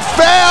triple. Got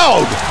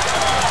fouled.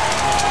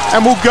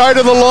 And will go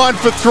to the line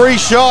for 3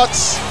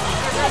 shots.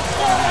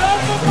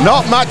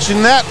 Not much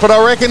in that, but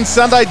I reckon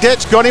Sunday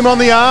Detch got him on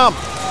the arm.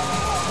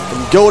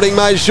 And Goulding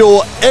made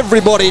sure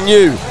everybody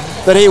knew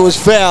that he was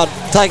fouled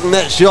taking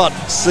that shot.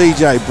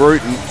 CJ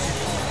Bruton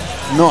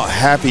not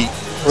happy.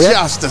 Yep.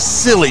 Just a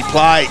silly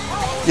play.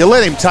 You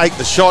let him take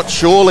the shot,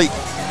 surely.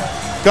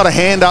 Got a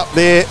hand up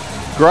there,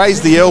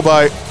 grazed the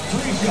elbow,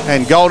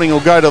 and Goulding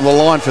will go to the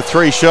line for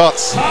 3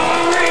 shots.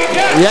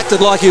 He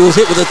acted like he was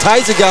hit with a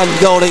taser gun,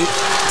 Goulding,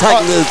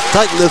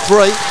 taking the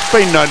 3.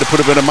 Been known to put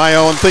a bit of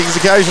mayo on things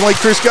occasionally,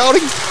 Chris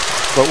Goulding.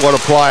 But what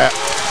a player.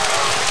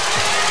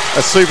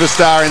 A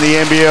superstar in the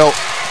NBL.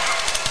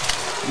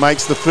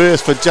 Makes the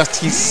first for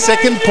just his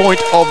 2nd point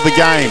of the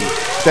game.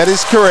 That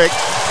is correct.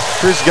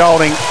 Chris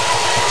Goulding,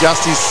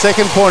 just his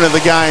 2nd point of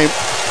the game.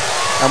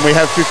 And we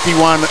have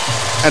 51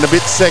 and a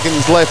bit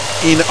seconds left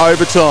in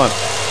overtime.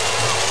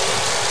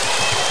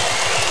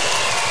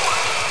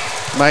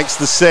 Makes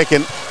the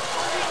 2nd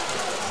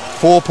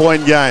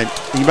 4-point game.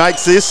 He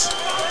makes this.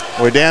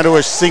 We're down to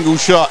a single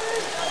shot.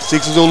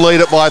 Sixers will lead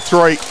it by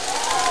 3.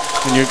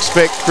 And you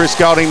expect Chris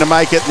Goulding to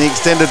make it and the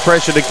extended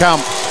pressure to come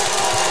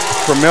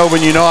from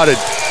Melbourne United.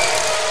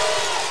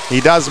 He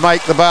does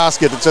make the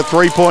basket. It's a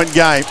 3-point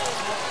game.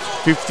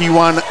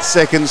 51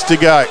 seconds to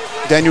go.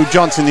 Daniel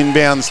Johnson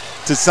inbounds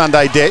to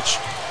Sunday Detch.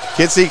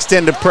 Gets the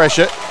extended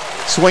pressure.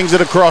 Swings it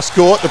across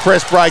court. The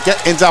press breaker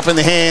ends up in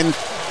the hand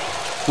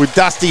with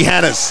Dusty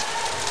Hannah's.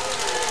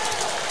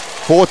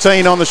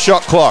 14 on the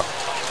shot clock.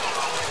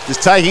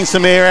 Just taking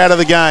some air out of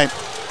the game.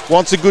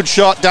 Wants a good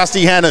shot,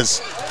 Dusty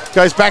Hannah's.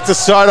 Goes back to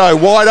Soto,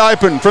 wide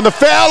open from the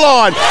foul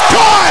line.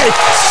 Kai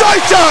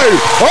Soto!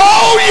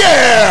 Oh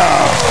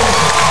yeah!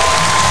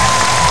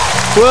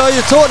 Well,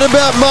 you're talking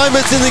about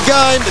moments in the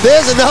game.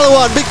 There's another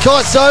one, big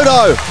Kai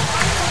Soto.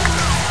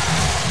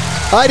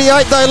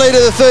 88 they lead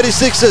to the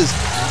 36ers.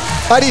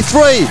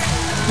 83,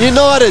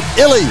 United,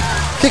 Illy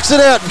kicks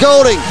it out,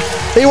 Goulding.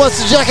 He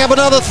wants to jack up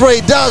another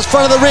 3, does,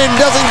 front of the rim,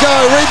 doesn't go.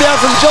 Rebound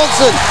from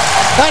Johnson.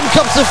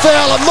 Handcuffs the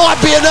foul, it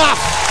might be enough.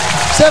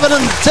 17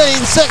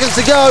 seconds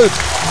to go.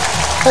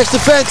 Thanks to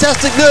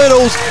fantastic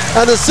Noodles,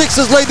 and the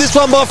Sixers lead this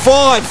one by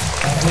 5.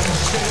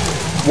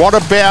 What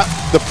about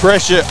the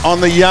pressure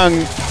on the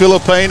young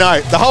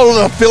Filipino? The whole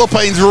of the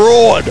Philippines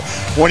roared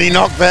when he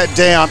knocked that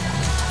down.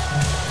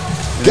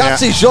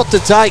 Gutsy shot to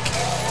take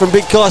from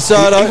Big Kai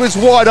Soto. He was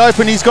wide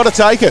open, he's got to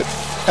take it.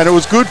 And it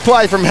was good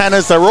play from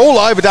Hannah's. They were all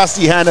over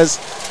Dusty Hannah's.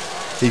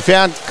 He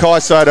found Kai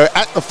Soto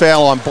at the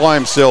foul line by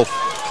himself,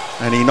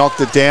 and he knocked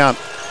it down.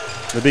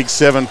 the big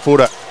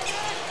 7-footer.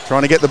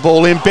 Trying to get the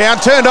ball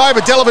inbound, turned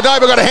over,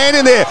 Dellavedova got a hand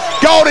in there.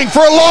 Golding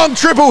for a long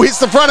triple, hits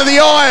the front of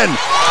the iron.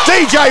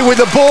 DJ with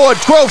the board,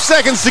 12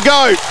 seconds to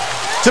go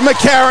to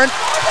McCarron.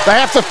 They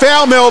have to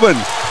foul Melbourne.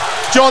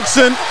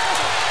 Johnson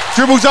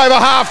dribbles over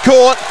half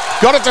court,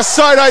 got it to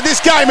Soto.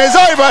 This game is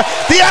over.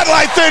 The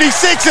Adelaide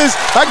 36ers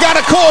are going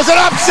to cause an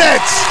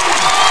upset.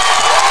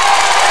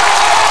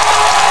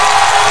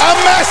 A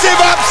massive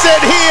upset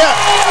here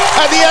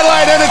at the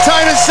Adelaide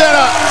Entertainment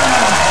Centre.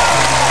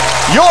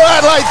 Your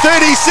Adelaide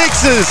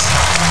 36ers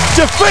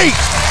defeat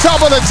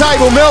top of the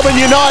table Melbourne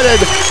United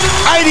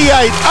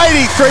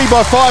 88-83 by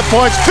 5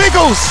 points.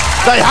 Pickles,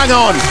 they hung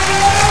on.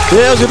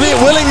 Yeah, it was a bit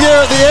willing there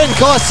at the end.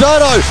 Kai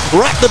Soto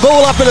wrapped the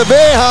ball up in a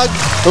bear hug.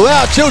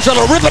 Wow, Chill trying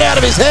to rip it out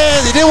of his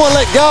hands. He didn't want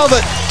to let go of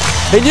it.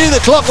 He knew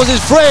the clock was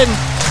his friend,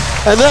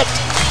 and that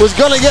was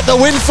going to get the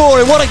win for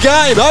him. What a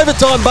game.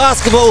 Overtime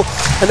basketball,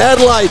 and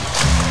Adelaide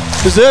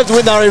deserved to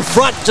win. They were in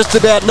front just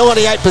about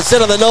 98%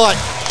 of the night.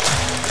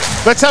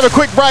 Let's have a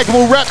quick break and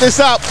we'll wrap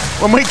this up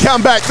when we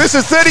come back. This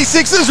is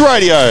 36ers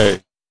Radio.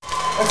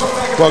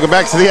 Welcome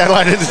back to the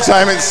Adelaide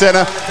Entertainment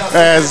Centre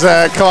as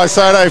Kai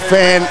Soto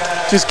fan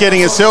just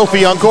getting a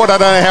selfie on court. I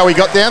don't know how he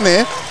got down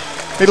there.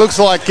 It looks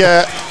like,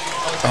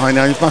 I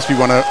know, it must be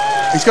one of,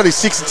 he's got his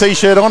Sixer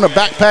t-shirt on, a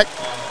backpack.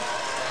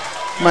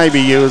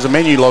 Maybe he was a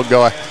menu log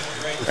guy.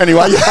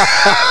 Anyway,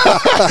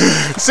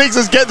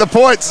 Sixers get the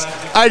points,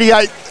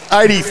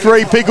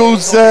 88-83.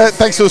 Pickles,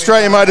 thanks to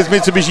Australian Motors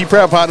Mitsubishi,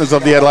 proud partners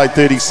of the Adelaide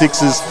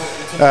 36ers.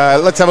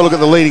 Let's have a look at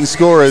the leading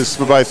scorers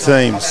for both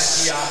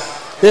teams.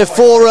 Yeah,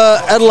 for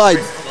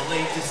Adelaide,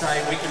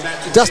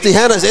 Dusty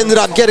Hannahs ended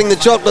up getting the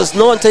chocolates,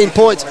 19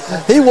 points.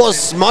 He was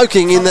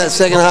smoking in that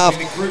second half.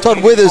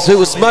 Todd Withers, who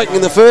was smoking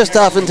in the first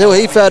half until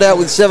he fouled out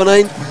with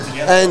 17.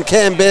 And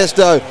Cam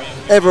Bairstow,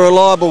 ever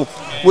reliable,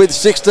 with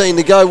 16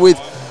 to go with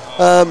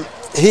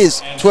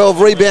his 12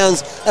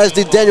 rebounds, as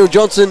did Daniel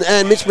Johnson,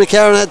 and Mitch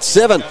McCarron had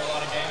 7.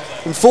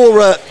 And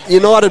for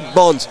United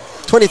Bonds,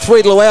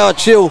 23 to Luau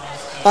Chill,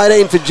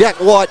 18 for Jack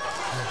White,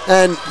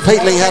 and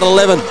Peatling had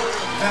 11.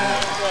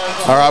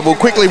 All right, we'll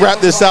quickly wrap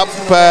this up.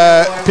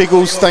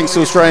 Pickles, thanks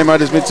to Australian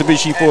Motors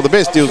Mitsubishi for the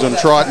best deals on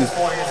Triton.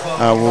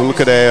 We'll look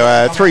at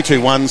our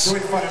 3-2-1s.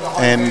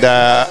 And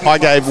I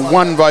gave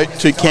 1 vote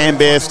to Cam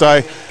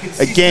Bairstow.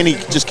 Again, he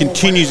just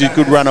continues his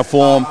good run of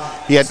form.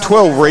 He had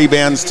 12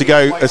 rebounds to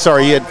go.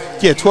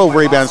 12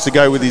 rebounds to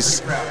go with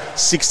his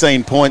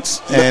 16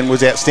 points and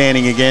was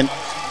outstanding again.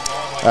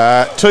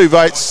 2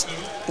 votes,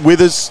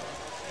 Withers.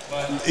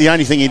 The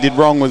only thing he did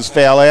wrong was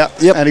foul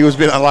out, and he was a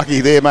bit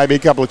unlucky there, maybe a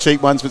couple of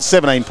cheap ones, but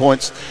 17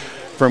 points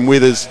from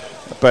Withers.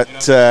 But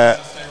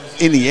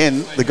in the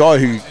end, the guy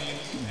who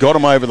got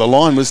him over the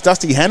line was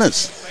Dusty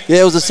Hannahs.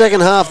 Yeah, it was the second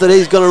half that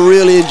he's going to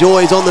really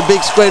enjoy. He's on the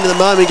big screen at the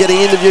moment, getting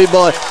interviewed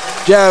by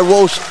Jared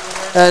Walsh,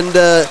 and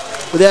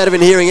without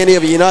even hearing any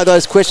of it, you know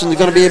those questions are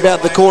going to be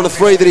about the corner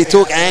 3 that he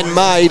took and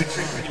made.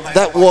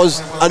 That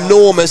was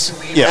enormous.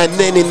 Yeah. And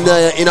then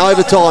in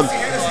overtime,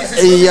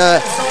 he...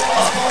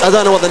 I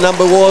don't know what the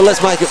number was,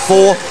 let's make it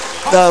 4,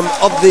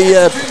 of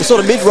the sort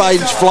of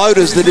mid-range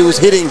floaters that he was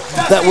hitting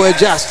that were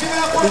just,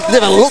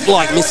 never looked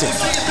like missing.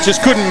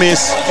 Just couldn't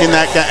miss in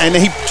that game. And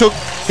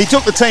he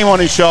took the team on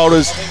his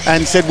shoulders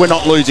and said, we're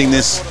not losing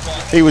this.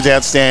 He was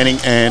outstanding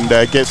and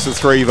gets the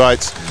 3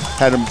 votes.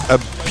 Had a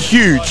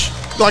huge,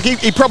 like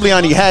he probably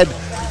only had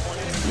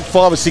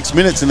 5 or 6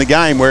 minutes in the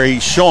game where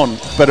he shone,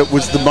 but it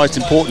was the most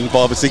important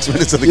 5 or 6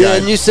 minutes of the game. Yeah,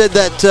 and you said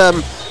that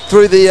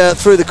through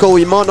the call,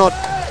 you might not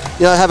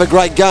have a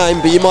great game,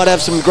 but you might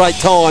have some great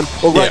time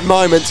or great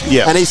moments,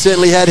 and he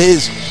certainly had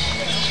his.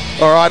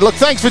 All right, look,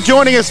 thanks for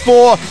joining us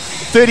for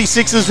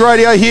 36ers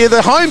Radio here.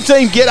 The home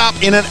team get up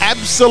in an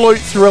absolute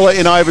thriller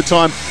in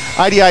overtime,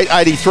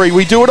 88-83.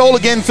 We do it all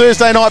again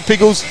Thursday night,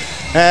 Pickles,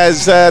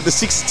 as the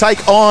Sixers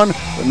take on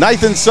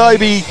Nathan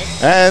Sobey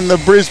and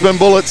the Brisbane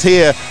Bullets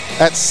here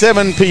at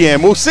 7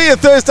 p.m. We'll see you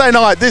Thursday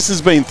night. This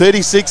has been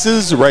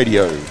 36ers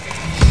Radio.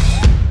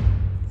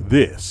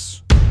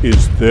 This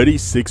is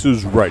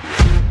 36ers Radio.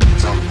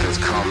 Something's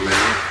coming.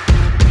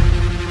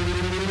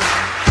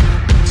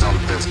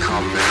 Something's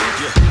coming.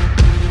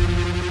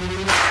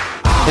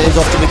 Hands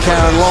off to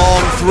McCarron, long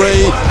 3.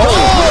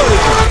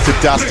 To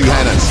Dusty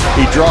Hannahs.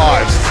 He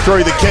drives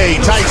through the key,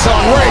 takes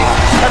on Reed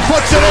and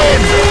puts it in.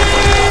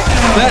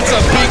 That's a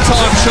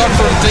big-time shot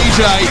from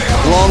DJ.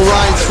 Long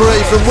range 3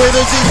 from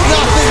Withers is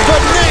nothing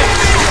but net.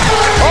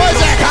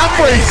 Isaac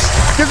Humphries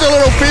gives a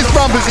little fist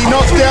bump as he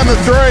knocks down the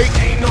 3.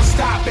 Ain't no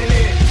stopping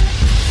it.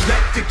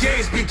 Let the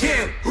games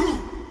begin.